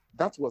money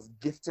that was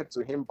gifted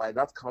to him by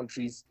that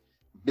country's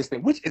this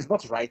thing, which is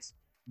not right.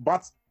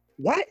 But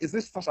why is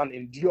this such an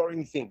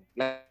enduring thing?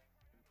 Like,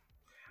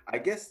 I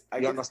guess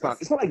understand.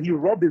 It's not like you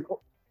robbed his.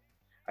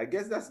 I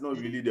guess that's not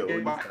really the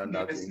only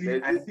standard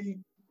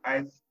thing.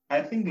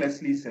 I think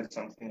Leslie said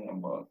something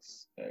about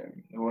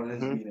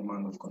Rawlings being a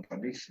man of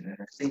contradiction, and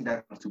I think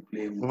that has to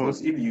play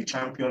because if you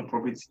champion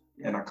property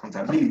and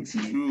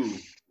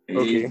accountability,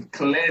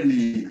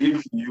 clearly,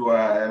 if you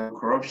are a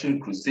corruption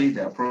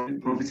crusader,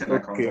 property and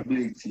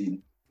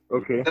accountability,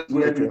 that's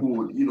where people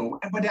would,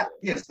 but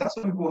yes, that's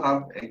where people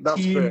have a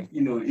key,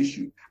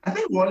 issue. I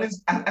think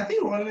Rawlings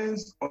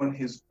on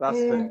his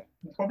own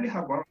probably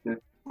have one of the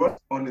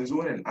on his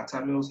own, and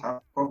Atamils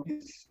have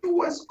probably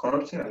fewest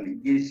corruption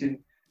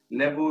allegation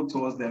level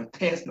towards them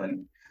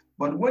personally.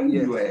 But when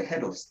you are a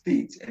head of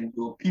state and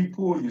your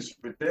people, you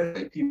represent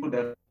the people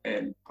that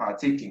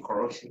partake in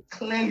corruption,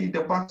 clearly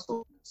the back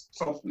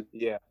stops with.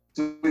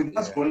 So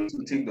that's going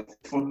to take the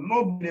for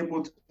not being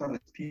able to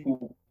target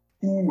people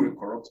who were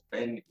corrupt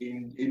and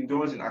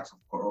indulge in acts of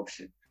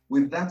corruption.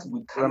 With that,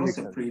 we cannot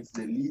separate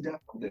the leader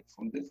from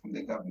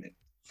the government.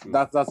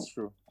 That's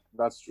true.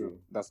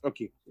 That's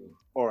okay.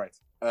 All right.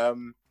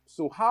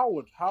 So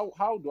how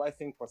do I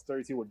think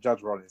posterity would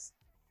judge Rawlings?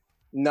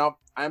 Now,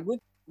 I'm going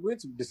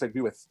to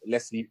disagree with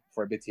Leslie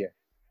for a bit here.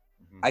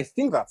 I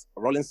think that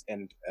Rawlings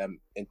and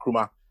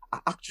Nkrumah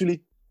are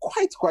actually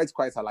quite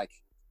alike.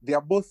 They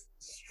are both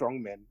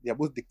strong men. They are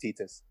both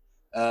dictators.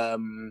 They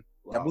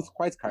are both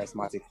quite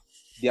charismatic.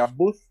 They are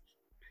both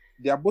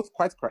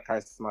quite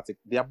charismatic.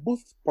 They are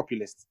both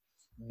populists.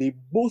 They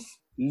both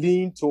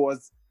lean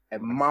towards a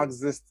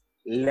Marxist,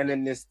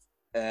 Leninist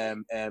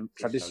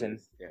tradition.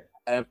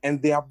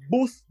 And they are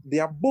both.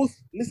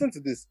 Listen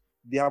to this.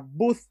 They are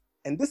both.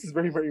 And this is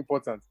very, very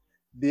important.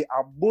 They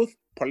are both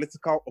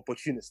political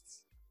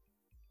opportunists.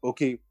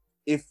 Okay.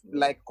 If,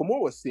 like Komo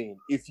was saying,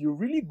 if you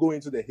really go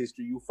into the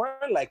history, you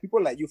find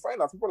people like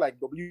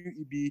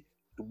W.E.B.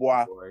 Du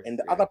Bois and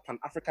the other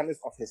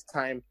Pan-Africanists of his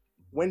time,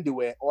 when they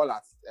were all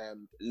at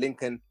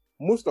Lincoln,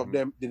 most of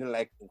them didn't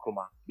like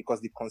Nkrumah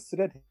because they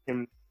considered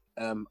him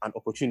an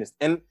opportunist.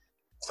 And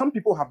some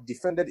people have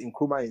defended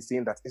Nkrumah in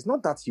saying that it's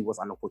not that he was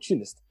an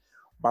opportunist,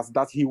 but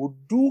that he would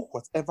do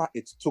whatever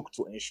it took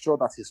to ensure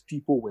that his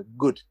people were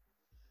good.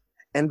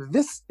 And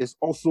this is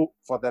also,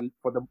 for the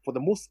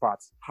most part,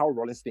 how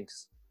Rawlings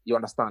thinks. You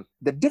understand?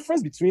 The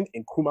difference between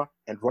Nkrumah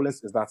and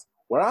Rawlings is that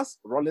whereas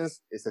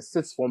Rawlings is a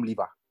sixth form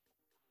leaver,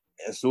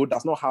 and so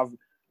does not have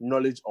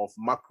knowledge of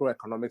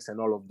macroeconomics and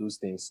all of those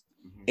things,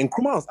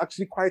 Nkrumah was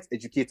actually quite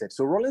educated.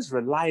 So Rawlings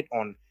relied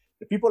on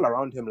the people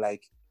around him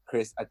like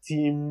Chris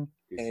Atim,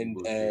 and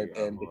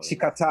the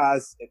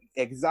Chikatas,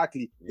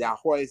 the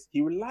Ahoys.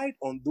 He relied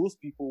on those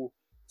people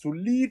to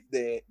lead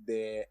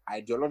the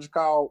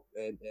ideological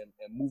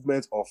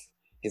movement of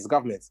his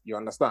government. You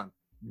understand?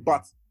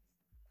 But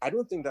I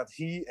don't think that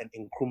he and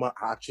Nkrumah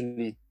are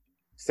actually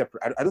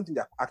separate. I don't think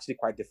they're actually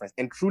quite different.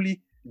 And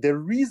truly, the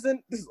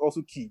reason, this is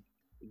also key,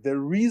 the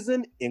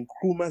reason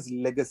Nkrumah's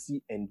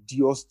legacy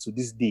endures to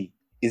this day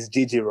is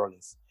J.J.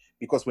 Rawlings.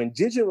 Because when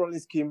J.J.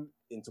 Rawlings came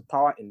into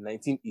power in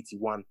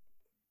 1981,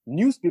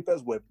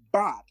 newspapers were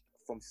barred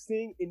from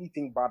saying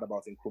anything bad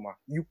about Nkrumah.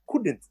 You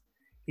couldn't.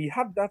 He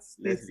had that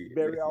state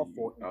burial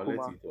for Nkrumah. I'll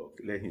let you talk.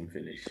 Let him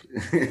finish.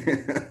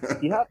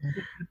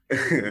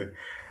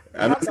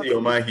 I'm not saying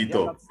your man he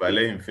talk, but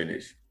let him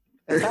finish.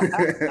 He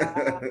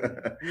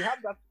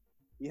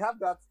had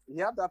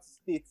that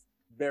state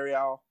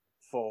burial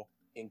for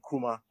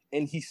Nkrumah,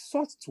 and he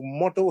sought to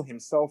model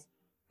himself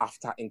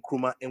after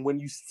Nkrumah. And when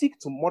you seek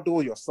to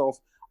model yourself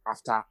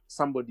after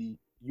somebody,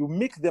 you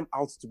make them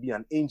out to be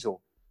an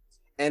angel.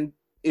 And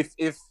if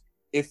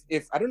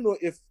I don't know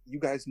if you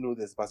guys know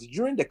this, but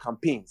during the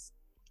campaigns,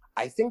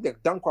 I think the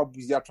Dankwa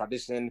Buzia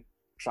tradition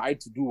tried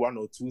to do one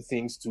or two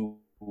things to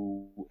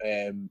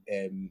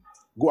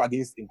go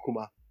against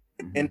Nkrumah.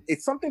 And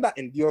it's something that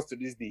endures to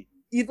this day.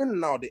 Even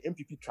now, the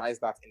MPP tries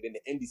that, and then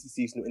the NDC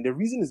says no. And the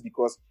reason is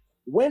because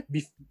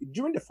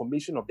during the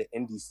formation of the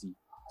NDC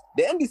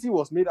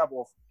was made up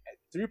of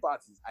three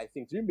parties, I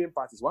think, three main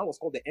parties. One was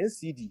called the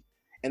NCD,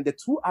 and the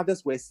two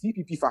others were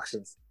CPP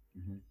factions.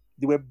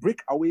 They were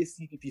breakaway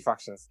CPP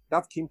factions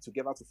that came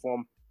together to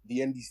form the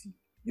NDC.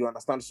 You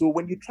understand? So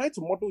when you try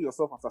to model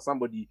yourself after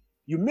somebody,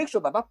 you make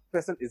sure that that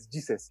person is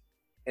Jesus,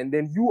 and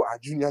then you are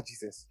Junior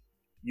Jesus.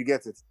 You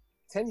get it?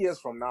 10 years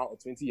from now or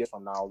 20 years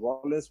from now,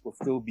 Rawlings will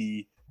still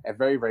be a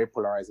very, very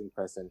polarizing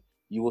person.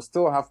 You will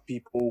still have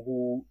people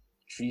who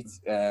treat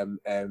him,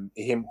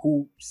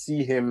 who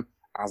see him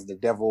as the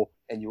devil,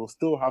 and you will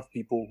still have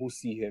people who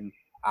see him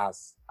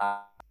as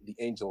the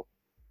angel.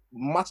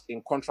 Much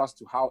in contrast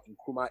to how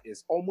Nkrumah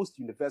is almost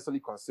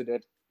universally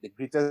considered the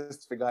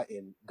greatest figure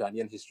in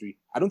Ghanaian history.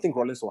 I don't think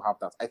Rawlings will have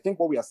that. I think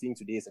what we are seeing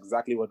today is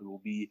exactly what it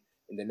will be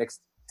in the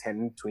next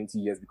 10, 20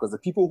 years, because the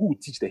people who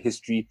teach the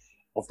history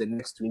of the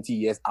next 20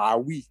 years are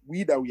we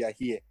that we are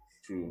here.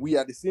 True. We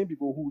are the same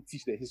people who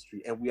teach the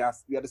history, and we are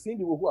the same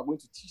people who are going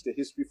to teach the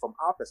history from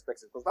our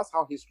perspective, because that's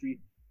how history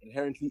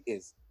inherently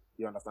is.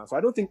 You understand? So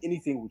I don't think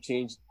anything will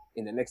change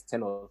in the next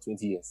 10 or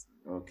 20 years.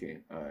 Okay,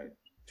 all right.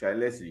 Charlie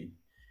Leslie,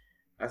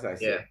 as I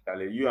said,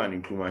 Charlie, you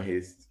and Nkrumah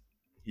Haste,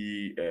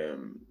 he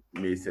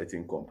made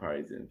certain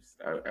comparisons.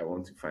 I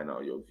want to find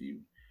out your view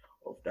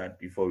of that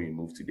before we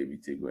move to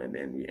David Tego and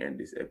then we end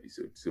this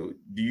episode. So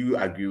do you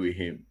agree with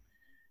him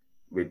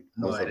with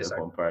most of the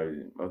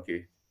comparison?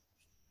 Okay.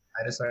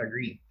 I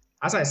disagree.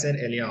 As I said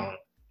earlier on,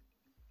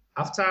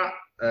 after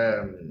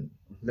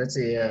let's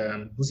say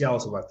Busia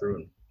was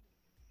overthrown,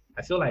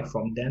 I feel like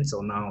from then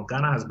till now,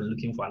 Ghana has been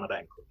looking for another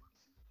Nkrumah.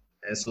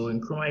 And so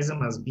Nkrumahism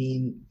has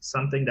been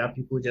something that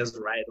people just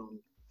ride on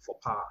for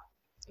power,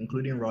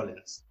 including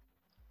Rawlings.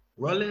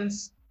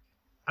 Rawlings,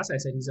 as I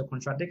said, he's a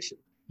contradiction.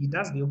 He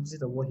does the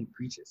opposite of what he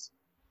preaches.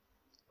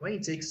 When you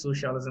take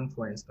socialism,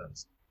 for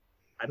instance,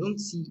 I don't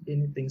see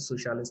anything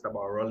socialist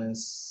about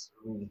Rawlings'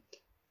 rule.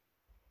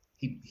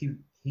 He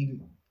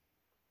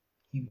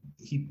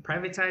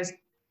privatized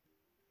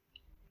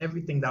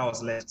everything that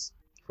was left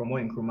from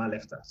what Nkrumah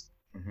left us.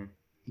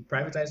 He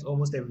privatized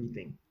almost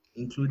everything,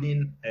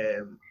 including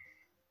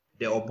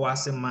the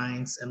Obuasi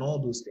mines and all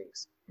those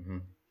things.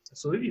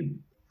 So if you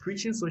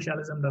preaching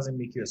socialism doesn't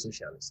make you a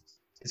socialist.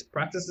 It's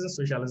practicing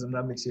socialism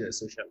that makes you a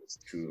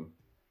socialist. True.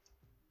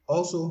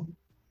 Also,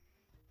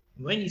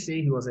 when you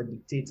say he was a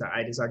dictator,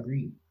 I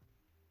disagree.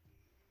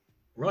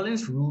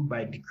 Rawlings ruled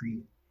by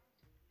decree.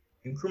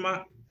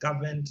 Nkrumah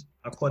governed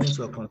according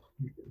to a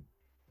constitution.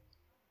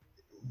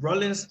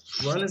 Rollins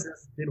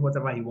did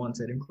whatever he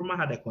wanted. Nkrumah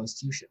had a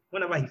constitution.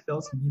 Whenever he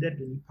felt he needed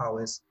any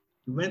powers,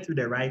 he went through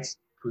the right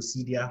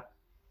procedure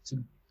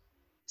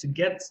to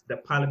get the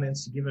parliament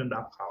to give him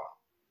that power.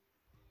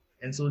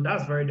 And so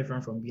that's very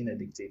different from being a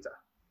dictator.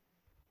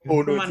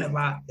 Nkrumah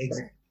never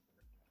existed.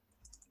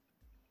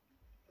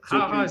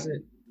 How is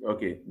it?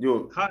 Okay,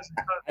 yo.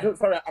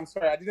 I'm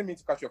sorry. I didn't mean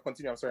to cut you.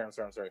 Continue. I'm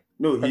sorry.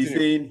 No,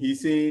 Continue.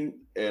 he's saying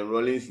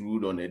Rawlings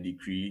ruled on a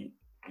decree.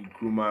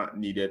 Nkrumah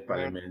needed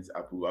Parliament's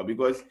approval,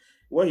 because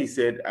what he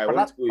said, I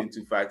want to go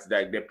into facts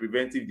like the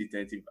Preventive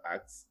Detentive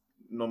Acts.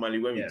 Normally,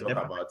 when we talk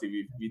about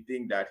it, we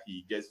think that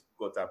he just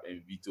got up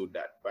and vetoed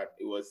that, but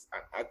it was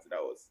an act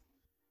that was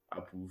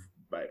approved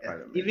by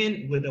Parliament.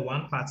 Even with the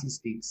one-party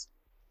states,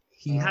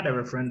 he had a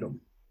referendum,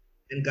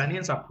 and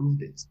Ghanaians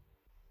approved it.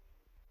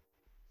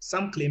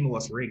 Some claim it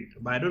was rigged,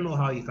 but I don't know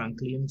how you can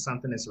claim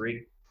something is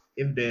rigged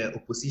if the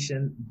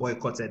opposition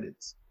boycotted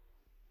it.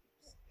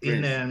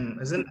 In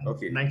 92 or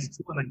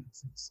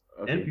 96,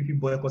 NPP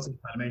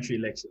boycotted parliamentary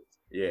elections.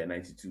 Yeah,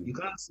 92. You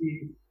can't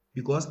say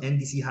because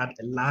NDC had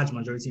a large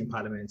majority in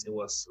parliament, it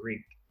was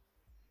rigged.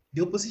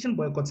 The opposition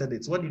boycotted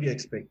it. What did you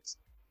expect?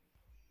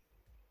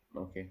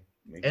 Okay.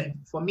 And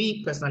for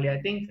me personally, I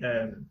think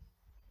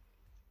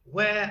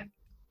where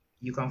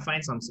you can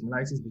find some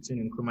similarities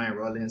between Nkrumah and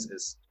Rawlings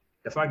is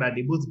the fact that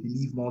they both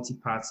believe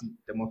multi-party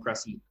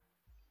democracy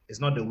is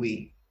not the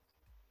way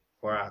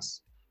for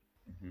us.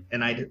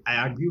 And I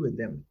agree with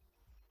them.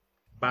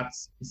 But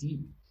you see,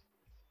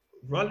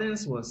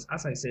 Rawlings was,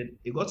 as I said,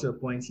 it got to a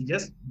point, he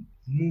just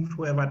moved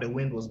wherever the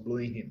wind was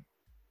blowing him.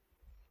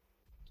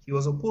 He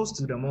was opposed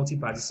to the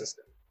multi-party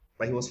system,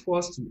 but he was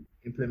forced to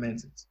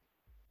implement it.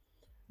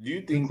 Do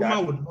you think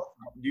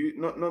do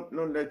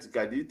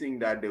you think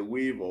that the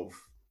wave of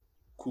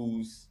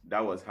coups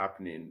that was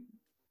happening,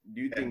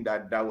 do you think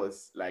that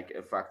was like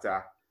a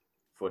factor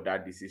for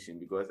that decision?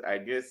 Because I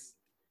guess,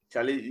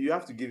 Charlie, you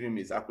have to give him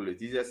his accolades.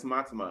 He's a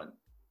smart man.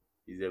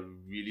 He's a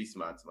really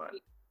smart man.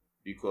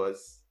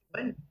 Because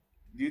do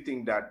you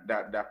think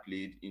that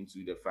played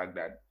into the fact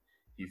that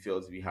he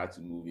felt we had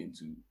to move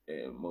into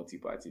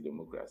multi-party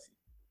democracy?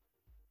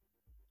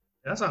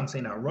 That's what I'm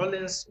saying. Now,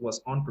 Rawlings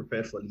was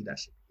unprepared for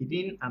leadership. He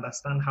didn't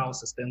understand how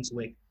systems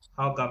work,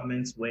 how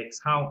governments works,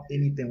 how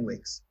anything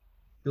works.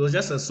 He was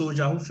just a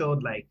soldier who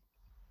felt like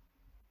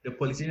the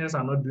politicians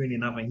are not doing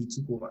enough, and he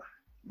took over.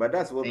 But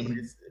that's what And he-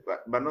 Prince,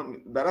 but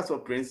that's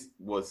what Prince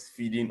was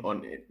feeding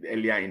on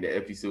earlier in the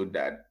episode,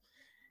 that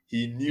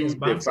he knew Yes,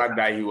 but the I'm saying fact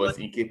that he was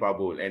but-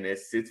 incapable and a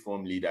sixth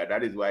form leader.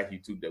 That is why he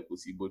took the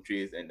Kosibo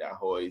trays and the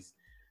Ahoys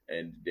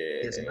and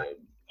the. yes, but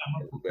I'm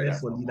not the prepared Bedas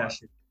for Normal.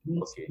 leadership.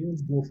 Okay.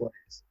 Don't go for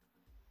this.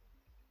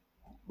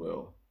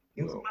 Well,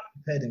 Nkrumah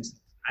prepared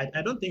himself.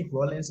 I don't think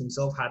Rollins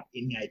himself had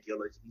any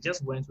ideology. He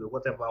just went with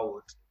whatever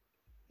was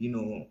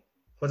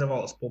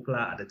popular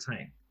at the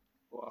time.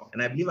 wow.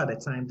 And I believe at the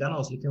time, Ghana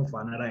was looking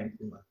for another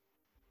Nkrumah.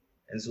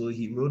 And so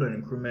he rode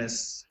on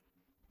Nkrumah's,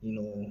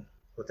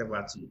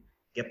 whatever to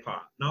get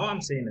power. Now, what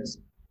I'm saying is,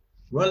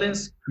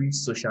 Rollins preached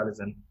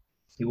socialism.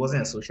 He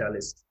wasn't a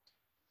socialist.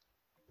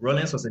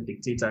 Rollins was a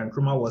dictator, and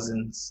Nkrumah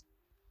wasn't.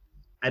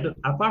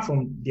 Apart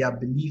from their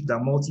belief that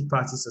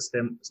multi-party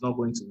system is not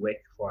going to work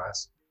for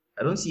us,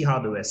 I don't see how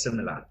they were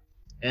similar.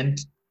 And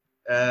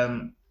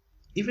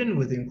even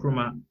with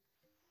Nkrumah,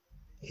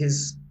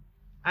 his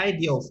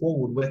idea of what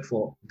would work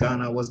for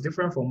Ghana was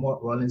different from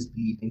what Rollins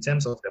believed in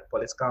terms of the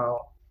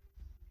political,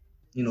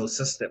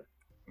 system.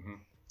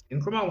 Mm-hmm.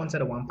 Nkrumah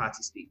wanted a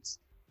one-party state,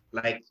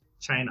 like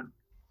China.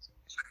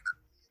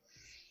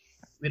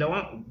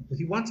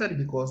 He wanted it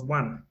because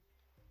one,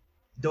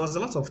 there was a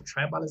lot of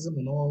tribalism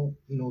and all,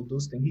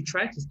 those things. He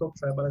tried to stop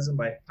tribalism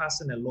by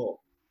passing a law,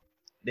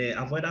 the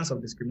Avoidance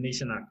of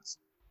Discrimination Act,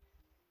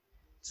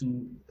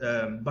 to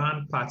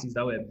ban parties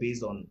that were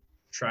based on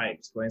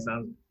tribes. For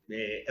instance,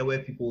 the Ewe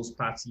People's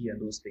Party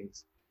and those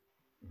things.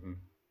 Mm-hmm.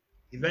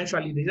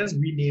 Eventually, they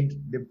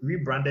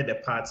rebranded the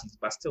parties,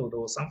 but still there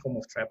was some form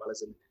of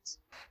tribalism in it.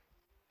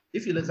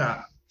 If you look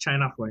at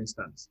China, for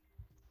instance,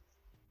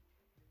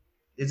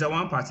 it's a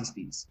one-party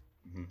state.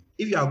 Mm-hmm.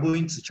 If you are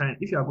going to China,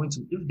 if you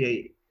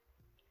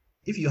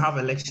have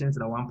elections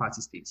in a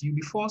one-party state, you'll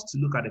be forced to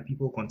look at the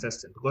people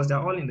contesting because they're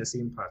all in the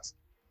same party.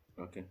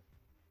 Okay.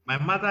 My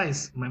mother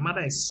is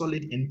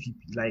solid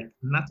NPP. Like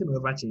nothing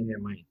will ever change her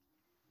mind.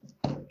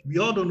 We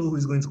all don't know who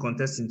is going to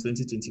contest in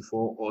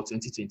 2024 or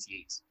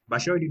 2028,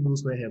 but she already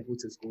knows where her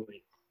vote is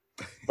going.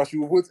 But she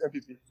will vote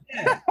MPP.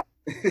 Yeah.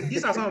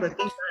 These are some of the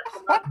things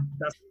that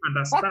I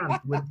understand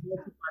with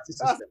multi-party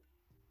system.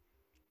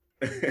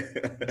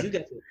 Do you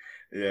get it?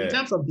 Yeah. In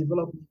terms of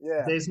development,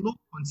 Yeah. there's no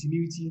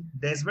continuity.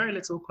 There's very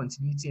little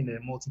continuity in the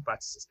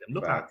multi-party system.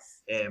 Look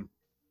Facts. at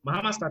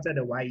Mahama started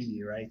the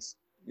YEA, right?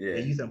 Yeah.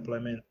 The youth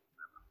employment.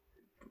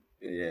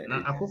 Yeah.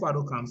 Now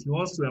Akufo-Addo comes. He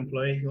wants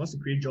to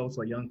create jobs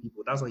for young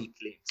people. That's what he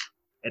claims.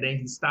 And then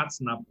he starts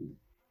NAPCO.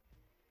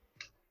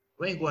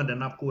 When you go on the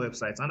NAPCO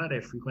website, under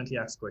the frequently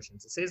asked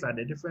questions, it says that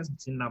the difference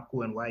between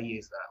NAPCO and YEA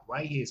is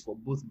that YEA is for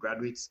both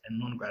graduates and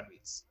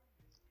non-graduates.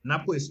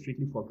 NAPCO is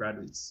strictly for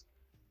graduates,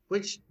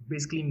 which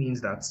basically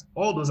means that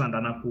all those under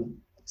NAPCO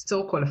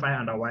still qualify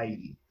under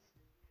YEA.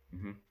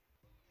 Mm-hmm.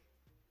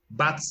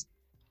 But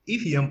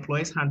if he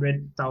employs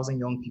 100,000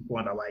 young people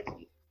under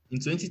YEA, in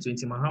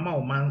 2020, Mahama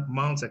will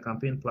mount a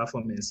campaign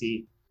platform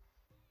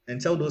and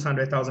tell those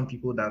 100,000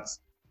 people that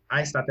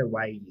I started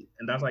YEA,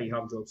 and that's why you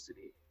have jobs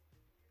today.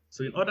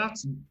 So in order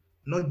to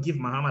not give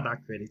Mahama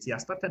that credit, he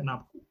has started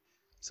NAPCO.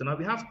 So now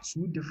we have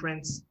two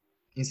different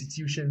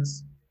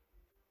institutions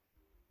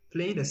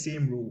playing the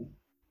same role.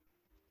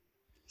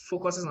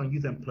 Focuses on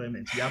youth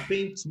employment. We are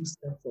paying two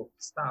sets of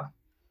staff.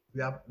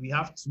 We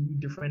have two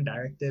different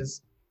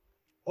directors,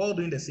 all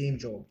doing the same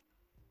job.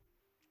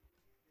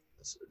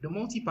 So the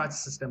multi-party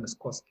system is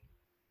costly.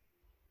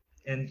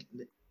 And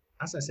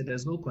as I said,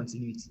 there's no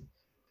continuity.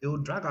 It will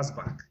drag us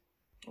back.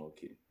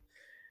 Okay.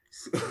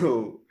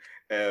 So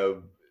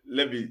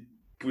let me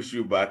push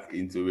you back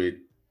into it.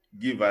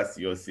 Give us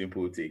your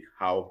simple take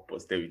how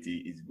posterity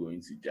is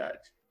going to judge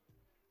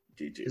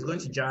JJ. It's going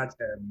to judge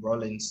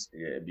Rollins.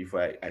 Yeah,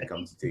 before I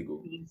come to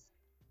Tego.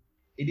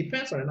 It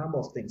depends on a number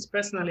of things.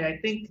 Personally, I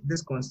think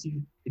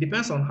it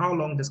depends on how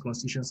long this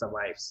constitution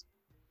survives.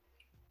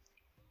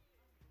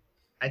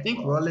 I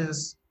think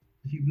Rollins,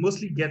 he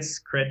mostly gets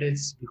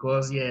credits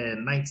because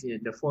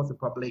the Fourth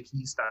Republic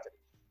he started.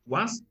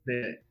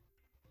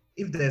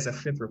 If there's a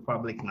Fifth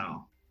Republic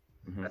now,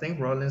 Mm-hmm. I think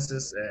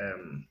Rollins's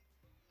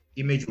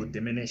image will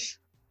diminish.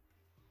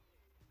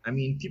 I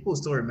mean, people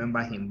still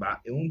remember him, but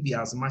it won't be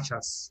as much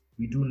as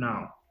we do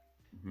now.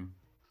 Mm-hmm.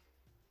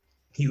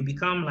 He will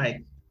become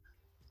like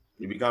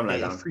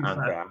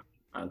Ankara.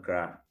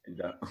 and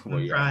the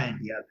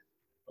other.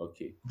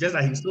 Okay. Just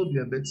that he'll still be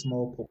a bit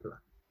more popular.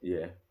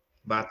 Yeah.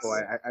 But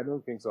I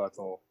don't think so at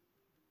all.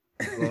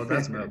 well,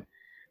 that's my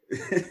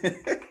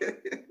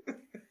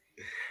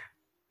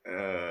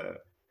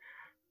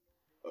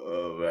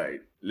all right.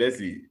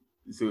 Leslie,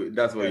 so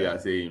that's what you are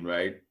saying,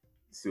 right?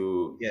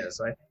 So yeah,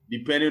 so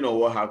depending on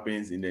what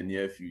happens in the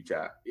near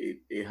future,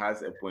 it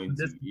has a point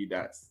to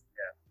either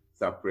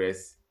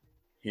suppress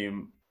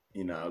him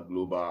in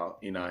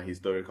our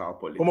historical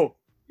politics. Come on.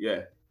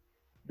 Yeah.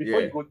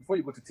 Before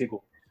you go to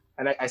Tego,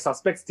 and I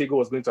suspect Tego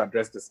was going to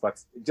address this, but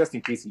just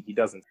in case he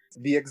doesn't.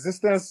 The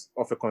existence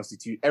of a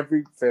constitution,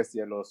 every first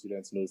year law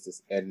student knows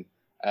this, and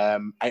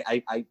I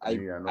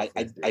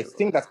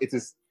think that it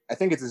is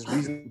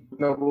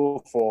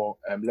reasonable for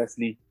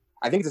Leslie.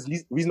 I think it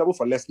is reasonable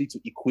for Leslie to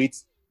equate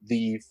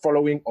the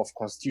following of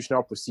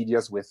constitutional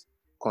procedures with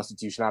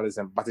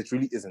constitutionalism, but it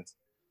really isn't.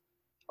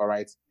 All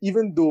right.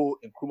 Even though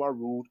Nkrumah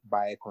ruled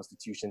by a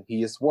constitution,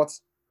 he is what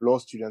law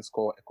students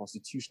call a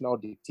constitutional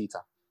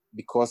dictator,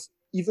 because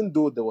even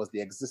though there was the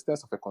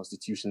existence of a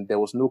constitution, there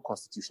was no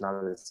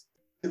constitutionalism.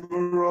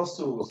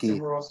 Okay.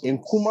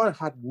 Nkrumah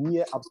had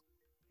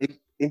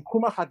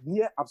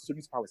near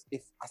absolute powers.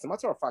 If, as a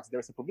matter of fact, there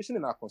is a provision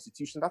in our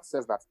constitution that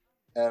says that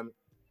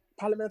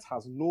Parliament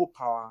has no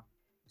power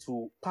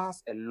to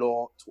pass a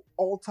law to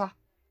alter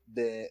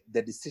the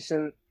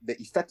decision, the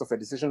effect of a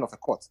decision of a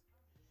court.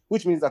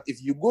 Which means that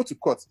if you go to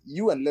court,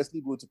 you and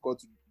Leslie go to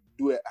court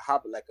to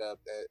have like a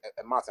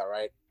matter,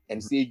 right?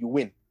 And say you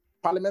win.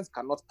 Parliament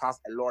cannot pass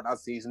a law that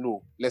says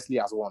no, Leslie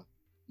has won.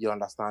 You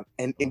understand?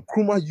 And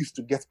Nkrumah used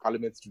to get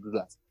Parliament to do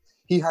that.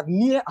 He had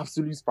near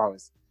absolute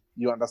powers.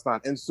 You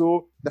understand? And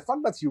so the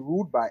fact that he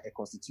ruled by a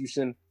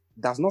constitution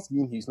does not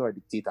mean he's not a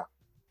dictator.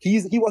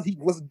 He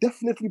was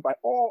definitely, by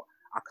all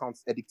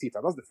accounts, a dictator.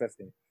 That's the first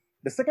thing.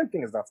 The second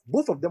thing is that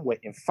both of them were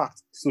in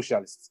fact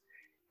socialists.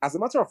 As a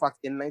matter of fact,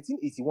 in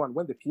 1981,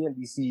 when the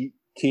PNDC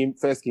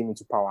first came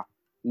into power,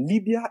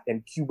 Libya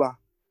and Cuba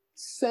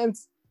sent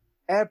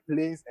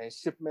airplanes and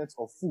shipments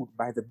of food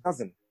by the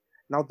dozen.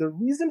 Now, the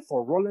reason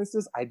for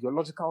Rawlings's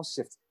ideological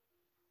shift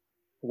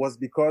was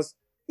because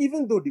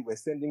even though they were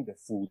sending the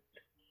food,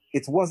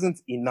 it wasn't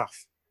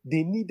enough.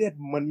 They needed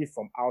money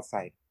from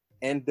outside.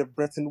 And the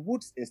Bretton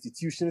Woods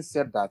institution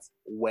said that,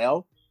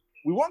 well,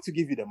 we want to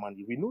give you the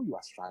money. We know you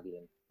are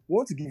struggling. We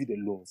want to give you the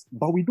loans,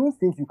 but we don't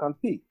think you can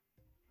pay.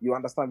 You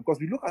understand? Because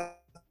we look at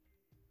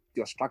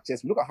your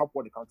structures, we look at how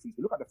poor the country is,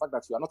 we look at the fact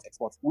that you are not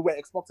exporting. We were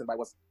exporting, but it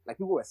was like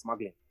people were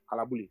smuggling,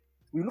 kalabuli.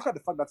 We look at the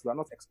fact that you are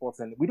not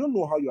exporting. We don't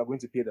know how you are going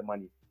to pay the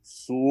money.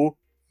 So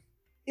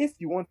if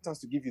you want us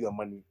to give you the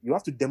money, you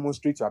have to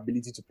demonstrate your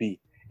ability to pay.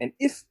 And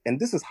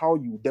this is how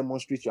you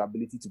demonstrate your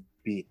ability to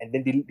pay. And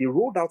then they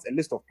rolled out a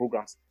list of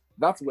programs.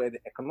 That's where the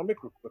Economic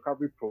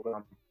Recovery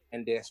Program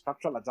and the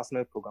Structural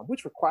Adjustment Program,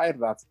 which required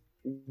that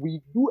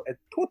we do a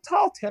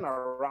total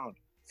turnaround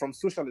from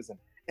socialism.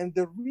 And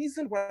the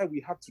reason why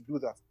we had to do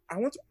that, I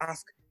want to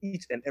ask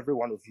each and every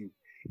one of you,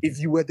 if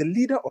you were the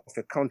leader of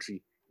a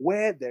country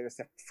where there is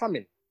a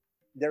famine,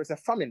 there is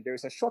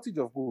a shortage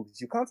of goods,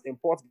 you can't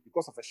import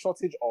because of a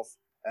shortage of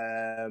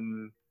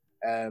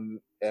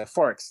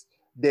forex.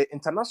 The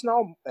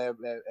international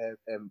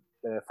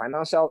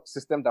financial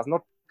system does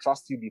not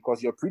trust you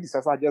because your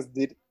predecessor just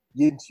did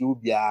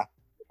their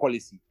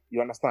policy.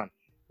 You understand?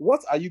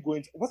 What are you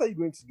going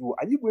to do?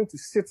 Are you going to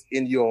sit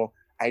in your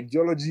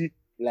ideology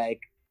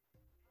like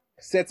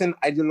certain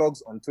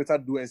ideologues on Twitter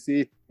do and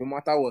say, no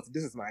matter what,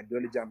 this is my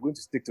ideology, I'm going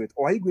to stick to it?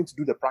 Or are you going to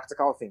do the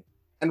practical thing?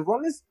 And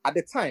Rawlings, at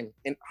the time,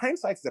 and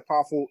hindsight is a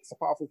powerful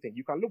thing.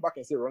 You can look back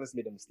and say Rawlings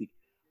made a mistake.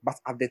 But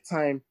at the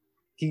time,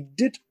 he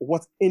did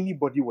what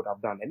anybody would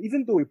have done. And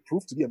even though it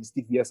proved to be a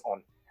mistake years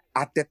on,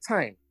 at the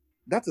time,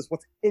 that is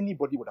what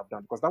anybody would have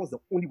done, because that was the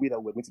only way that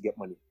we were going to get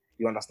money.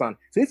 You understand?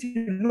 So if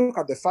you look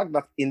at the fact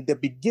that in the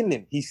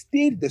beginning, he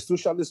stayed the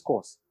socialist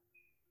cause.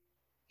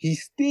 He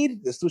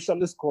stayed the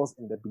socialist cause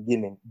in the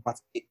beginning, but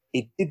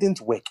it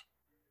didn't work.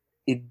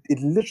 It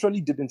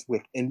literally didn't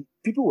work. And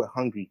people were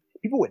hungry.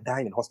 People were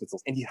dying in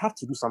hospitals, and he had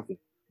to do something.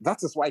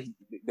 That is why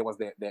there was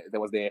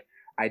the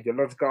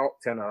ideological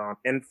turnaround.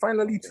 And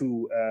finally,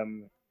 to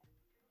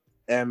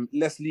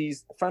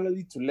Leslie's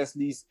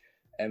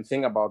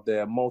thing about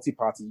the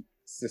multi-party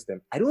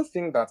system. I don't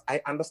think that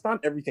I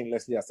understand everything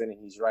Leslie has said, and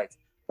he's right,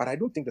 but I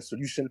don't think the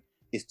solution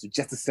is to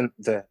jettison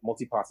the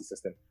multi-party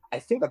system. I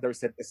think that there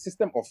is a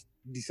system of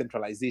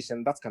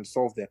decentralization that can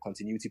solve the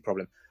continuity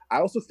problem. I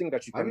also think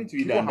that you can...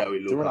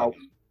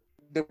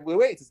 The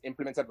way it is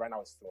implemented right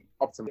now is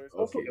optimal. There's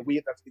also a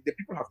way that the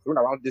people have thrown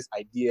around this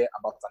idea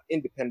about an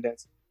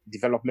independent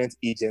development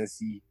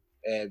agency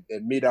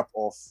made up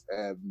of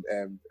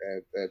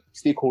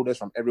stakeholders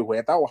from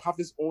everywhere that will have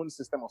its own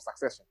system of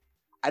succession.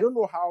 I don't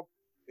know how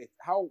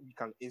we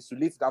can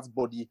insulate that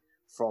body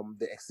from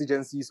the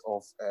exigencies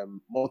of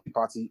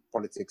multi-party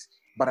politics.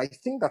 But I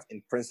think that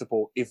in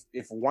principle, if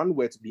one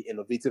were to be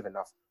innovative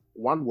enough,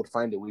 one would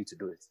find a way to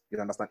do it. You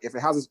understand? If it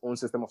has its own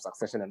system of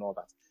succession and all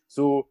that.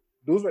 So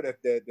those were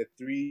the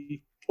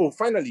three. Oh,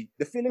 finally,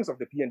 the feelings of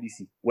the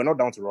PNDC were not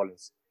down to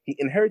Rawlings. He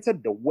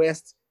inherited the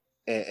worst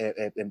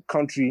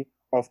country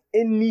of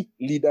any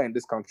leader in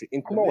this country.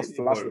 Nkrumah was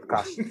flush with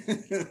cash.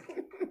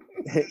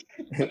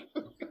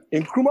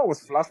 Nkrumah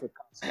was flush with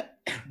cash.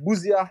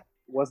 Busia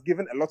was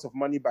given a lot of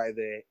money by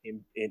the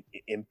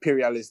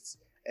imperialists.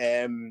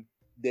 Then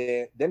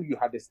you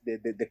had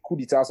the coup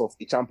d'etats of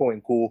Ichampo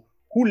and co,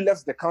 who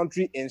left the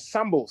country in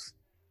shambles.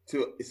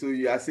 So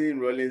you are saying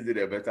Rawlings did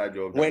a better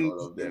job than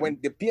all of them? When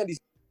the PNDC...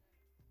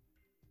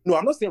 No,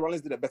 I'm not saying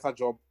Rawlings did a better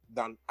job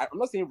than... I'm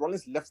not saying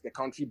Rawlings left the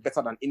country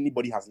better than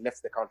anybody has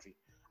left the country.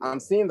 I'm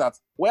saying that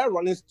where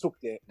Rawlings took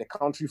the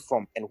country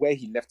from and where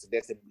he left it,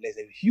 there's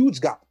a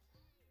huge gap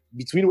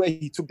between where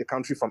he took the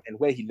country from and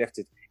where he left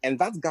it. And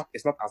that gap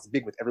is not as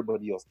big with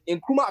everybody else.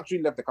 Nkrumah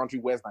actually left the country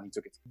worse than he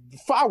took it.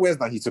 Far worse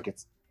than he took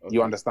it. Okay.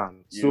 You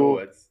understand? You know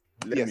what?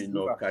 let me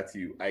not cut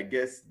you. I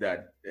guess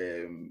that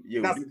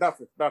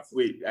that's it.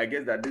 Wait, I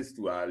guess that this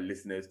to our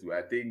listeners too.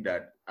 I think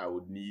that I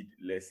would need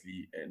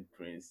Leslie and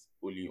Prince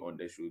only on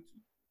the show to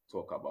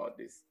talk about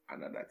this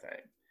another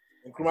time.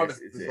 I guess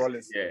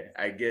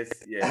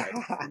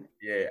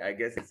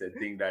it's a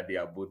thing that they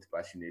are both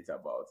passionate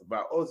about.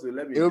 But also,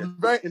 let me. It'll be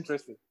very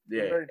interesting.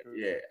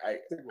 I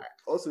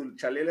also,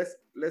 Charlie.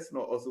 Let's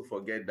not also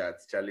forget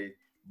that, Charlie,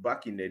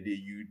 back in the day,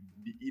 you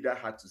either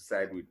had to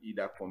side with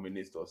either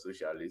communist or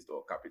socialist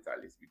or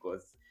capitalist,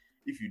 because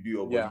if you do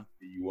your body,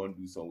 you won't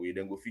do some way,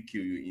 then go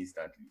kill you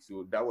instantly.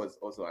 So that was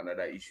also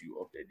another issue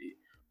of the day.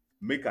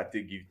 Make a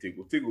take, give, take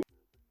go.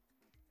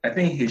 I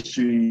think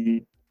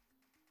history,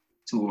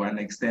 to an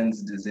extent,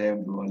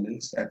 deserved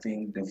Rawlings. I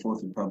think the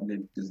Fourth Republic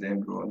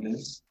deserved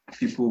Rawlings.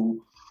 People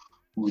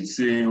would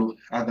say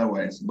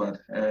otherwise, but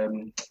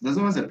there's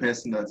always a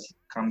person that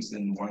comes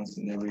in once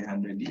in every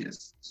 100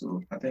 years.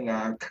 So I think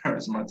our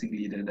charismatic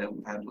leader that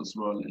we had was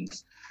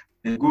Rawlings.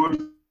 The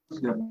good,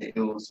 the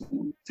ills,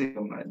 would take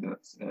them like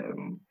that.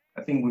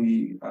 I think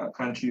our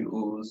country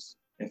owes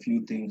a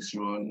few things: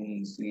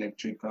 Rawlings,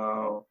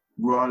 electrical,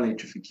 raw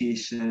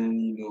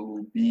electrification,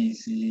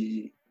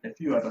 BC, a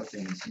few other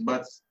things.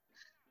 But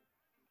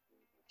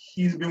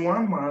he's been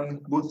one man,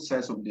 both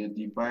sides of the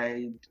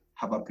divide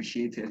have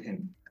appreciated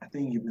him. I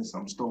think even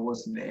some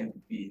stalwarts in the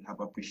NPP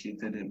have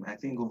appreciated him. I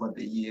think over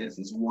the years,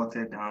 it's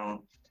watered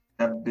down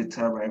that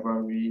bitter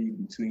rivalry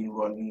between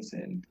Rawlings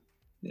and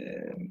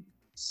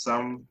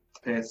some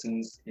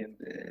persons in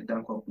the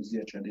Dankwa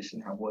Busia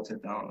tradition have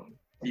watered down.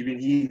 Even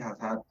he has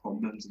had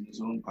problems in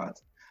his own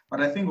part. But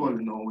I think all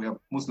in all, we are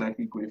most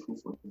likely grateful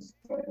for this.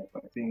 I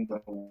think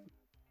that we'll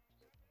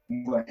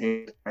move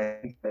ahead. I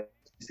think that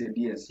he said,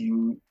 yes,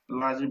 you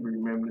largely be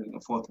remembering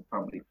the Fourth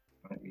Republic.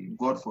 I mean,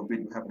 God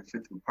forbid we have a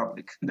Fifth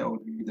Republic. That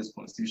would be this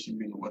constitution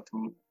being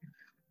overthrown.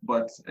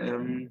 But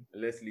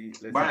Leslie,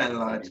 by and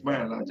large,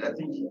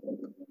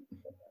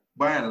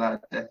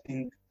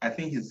 I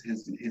think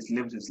he's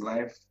lived his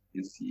life.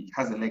 He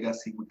has a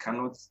legacy. We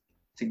cannot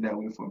take that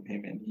away from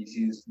him, and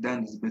he's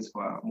done his best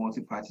for our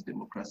multi-party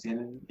democracy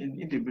and in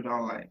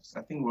individual lives.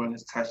 I think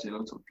Rawlings touched a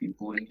lot of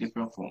people in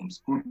different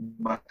forms, good,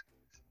 bad.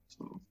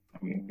 So I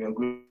mean, we are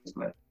good.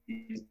 Like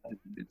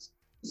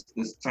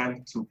it's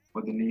time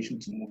for the nation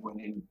to move on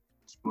in.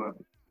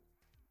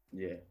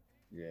 Yeah,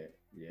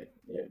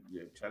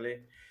 Charlie.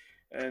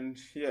 And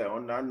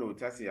on that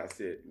note, as I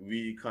said,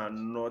 we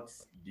cannot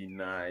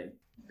deny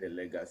the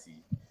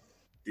legacy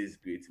this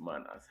great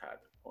man has had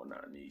on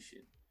our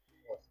nation.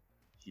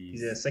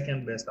 He's the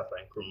second best after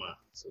Nkrumah.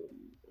 So.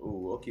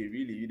 Oh, okay,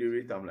 really? You didn't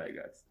rate him like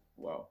that?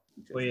 Wow.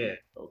 Oh, yeah.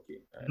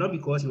 Okay. Not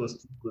because he was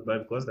too good,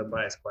 but because the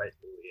bar is quite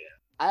low, yeah.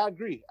 I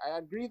agree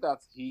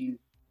that he's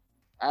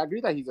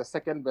the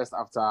second best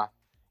after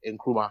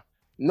Nkrumah.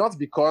 Not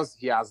because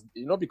he has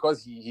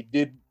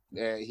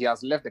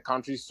left the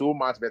country so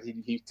much that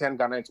he turned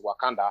Ghana into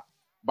Wakanda,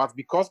 but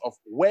because of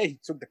where he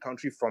took the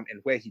country from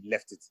and where he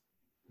left it.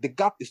 The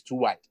gap is too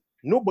wide.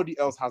 Nobody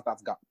else has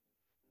that gap.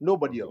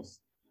 Nobody else.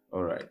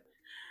 All right.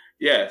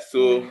 Yeah,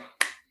 so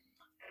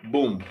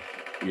boom,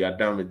 we are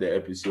done with the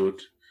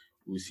episode.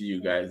 We'll see you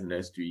guys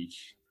next week.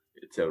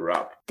 It's a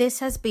wrap. This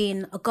has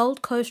been a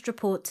Gold Coast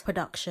Report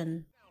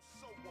production.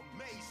 So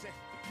amazing.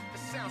 It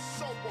sounds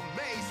so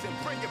amazing.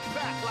 Bring it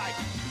back like.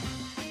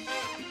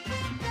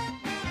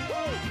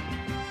 Woo!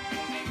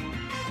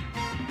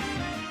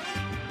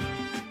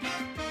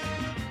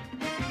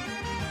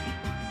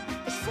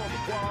 It's for the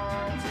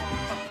world.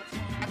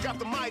 I got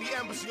the mighty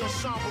embassy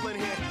ensemble in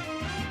here.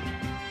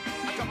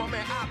 I got my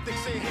man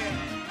Optics in here.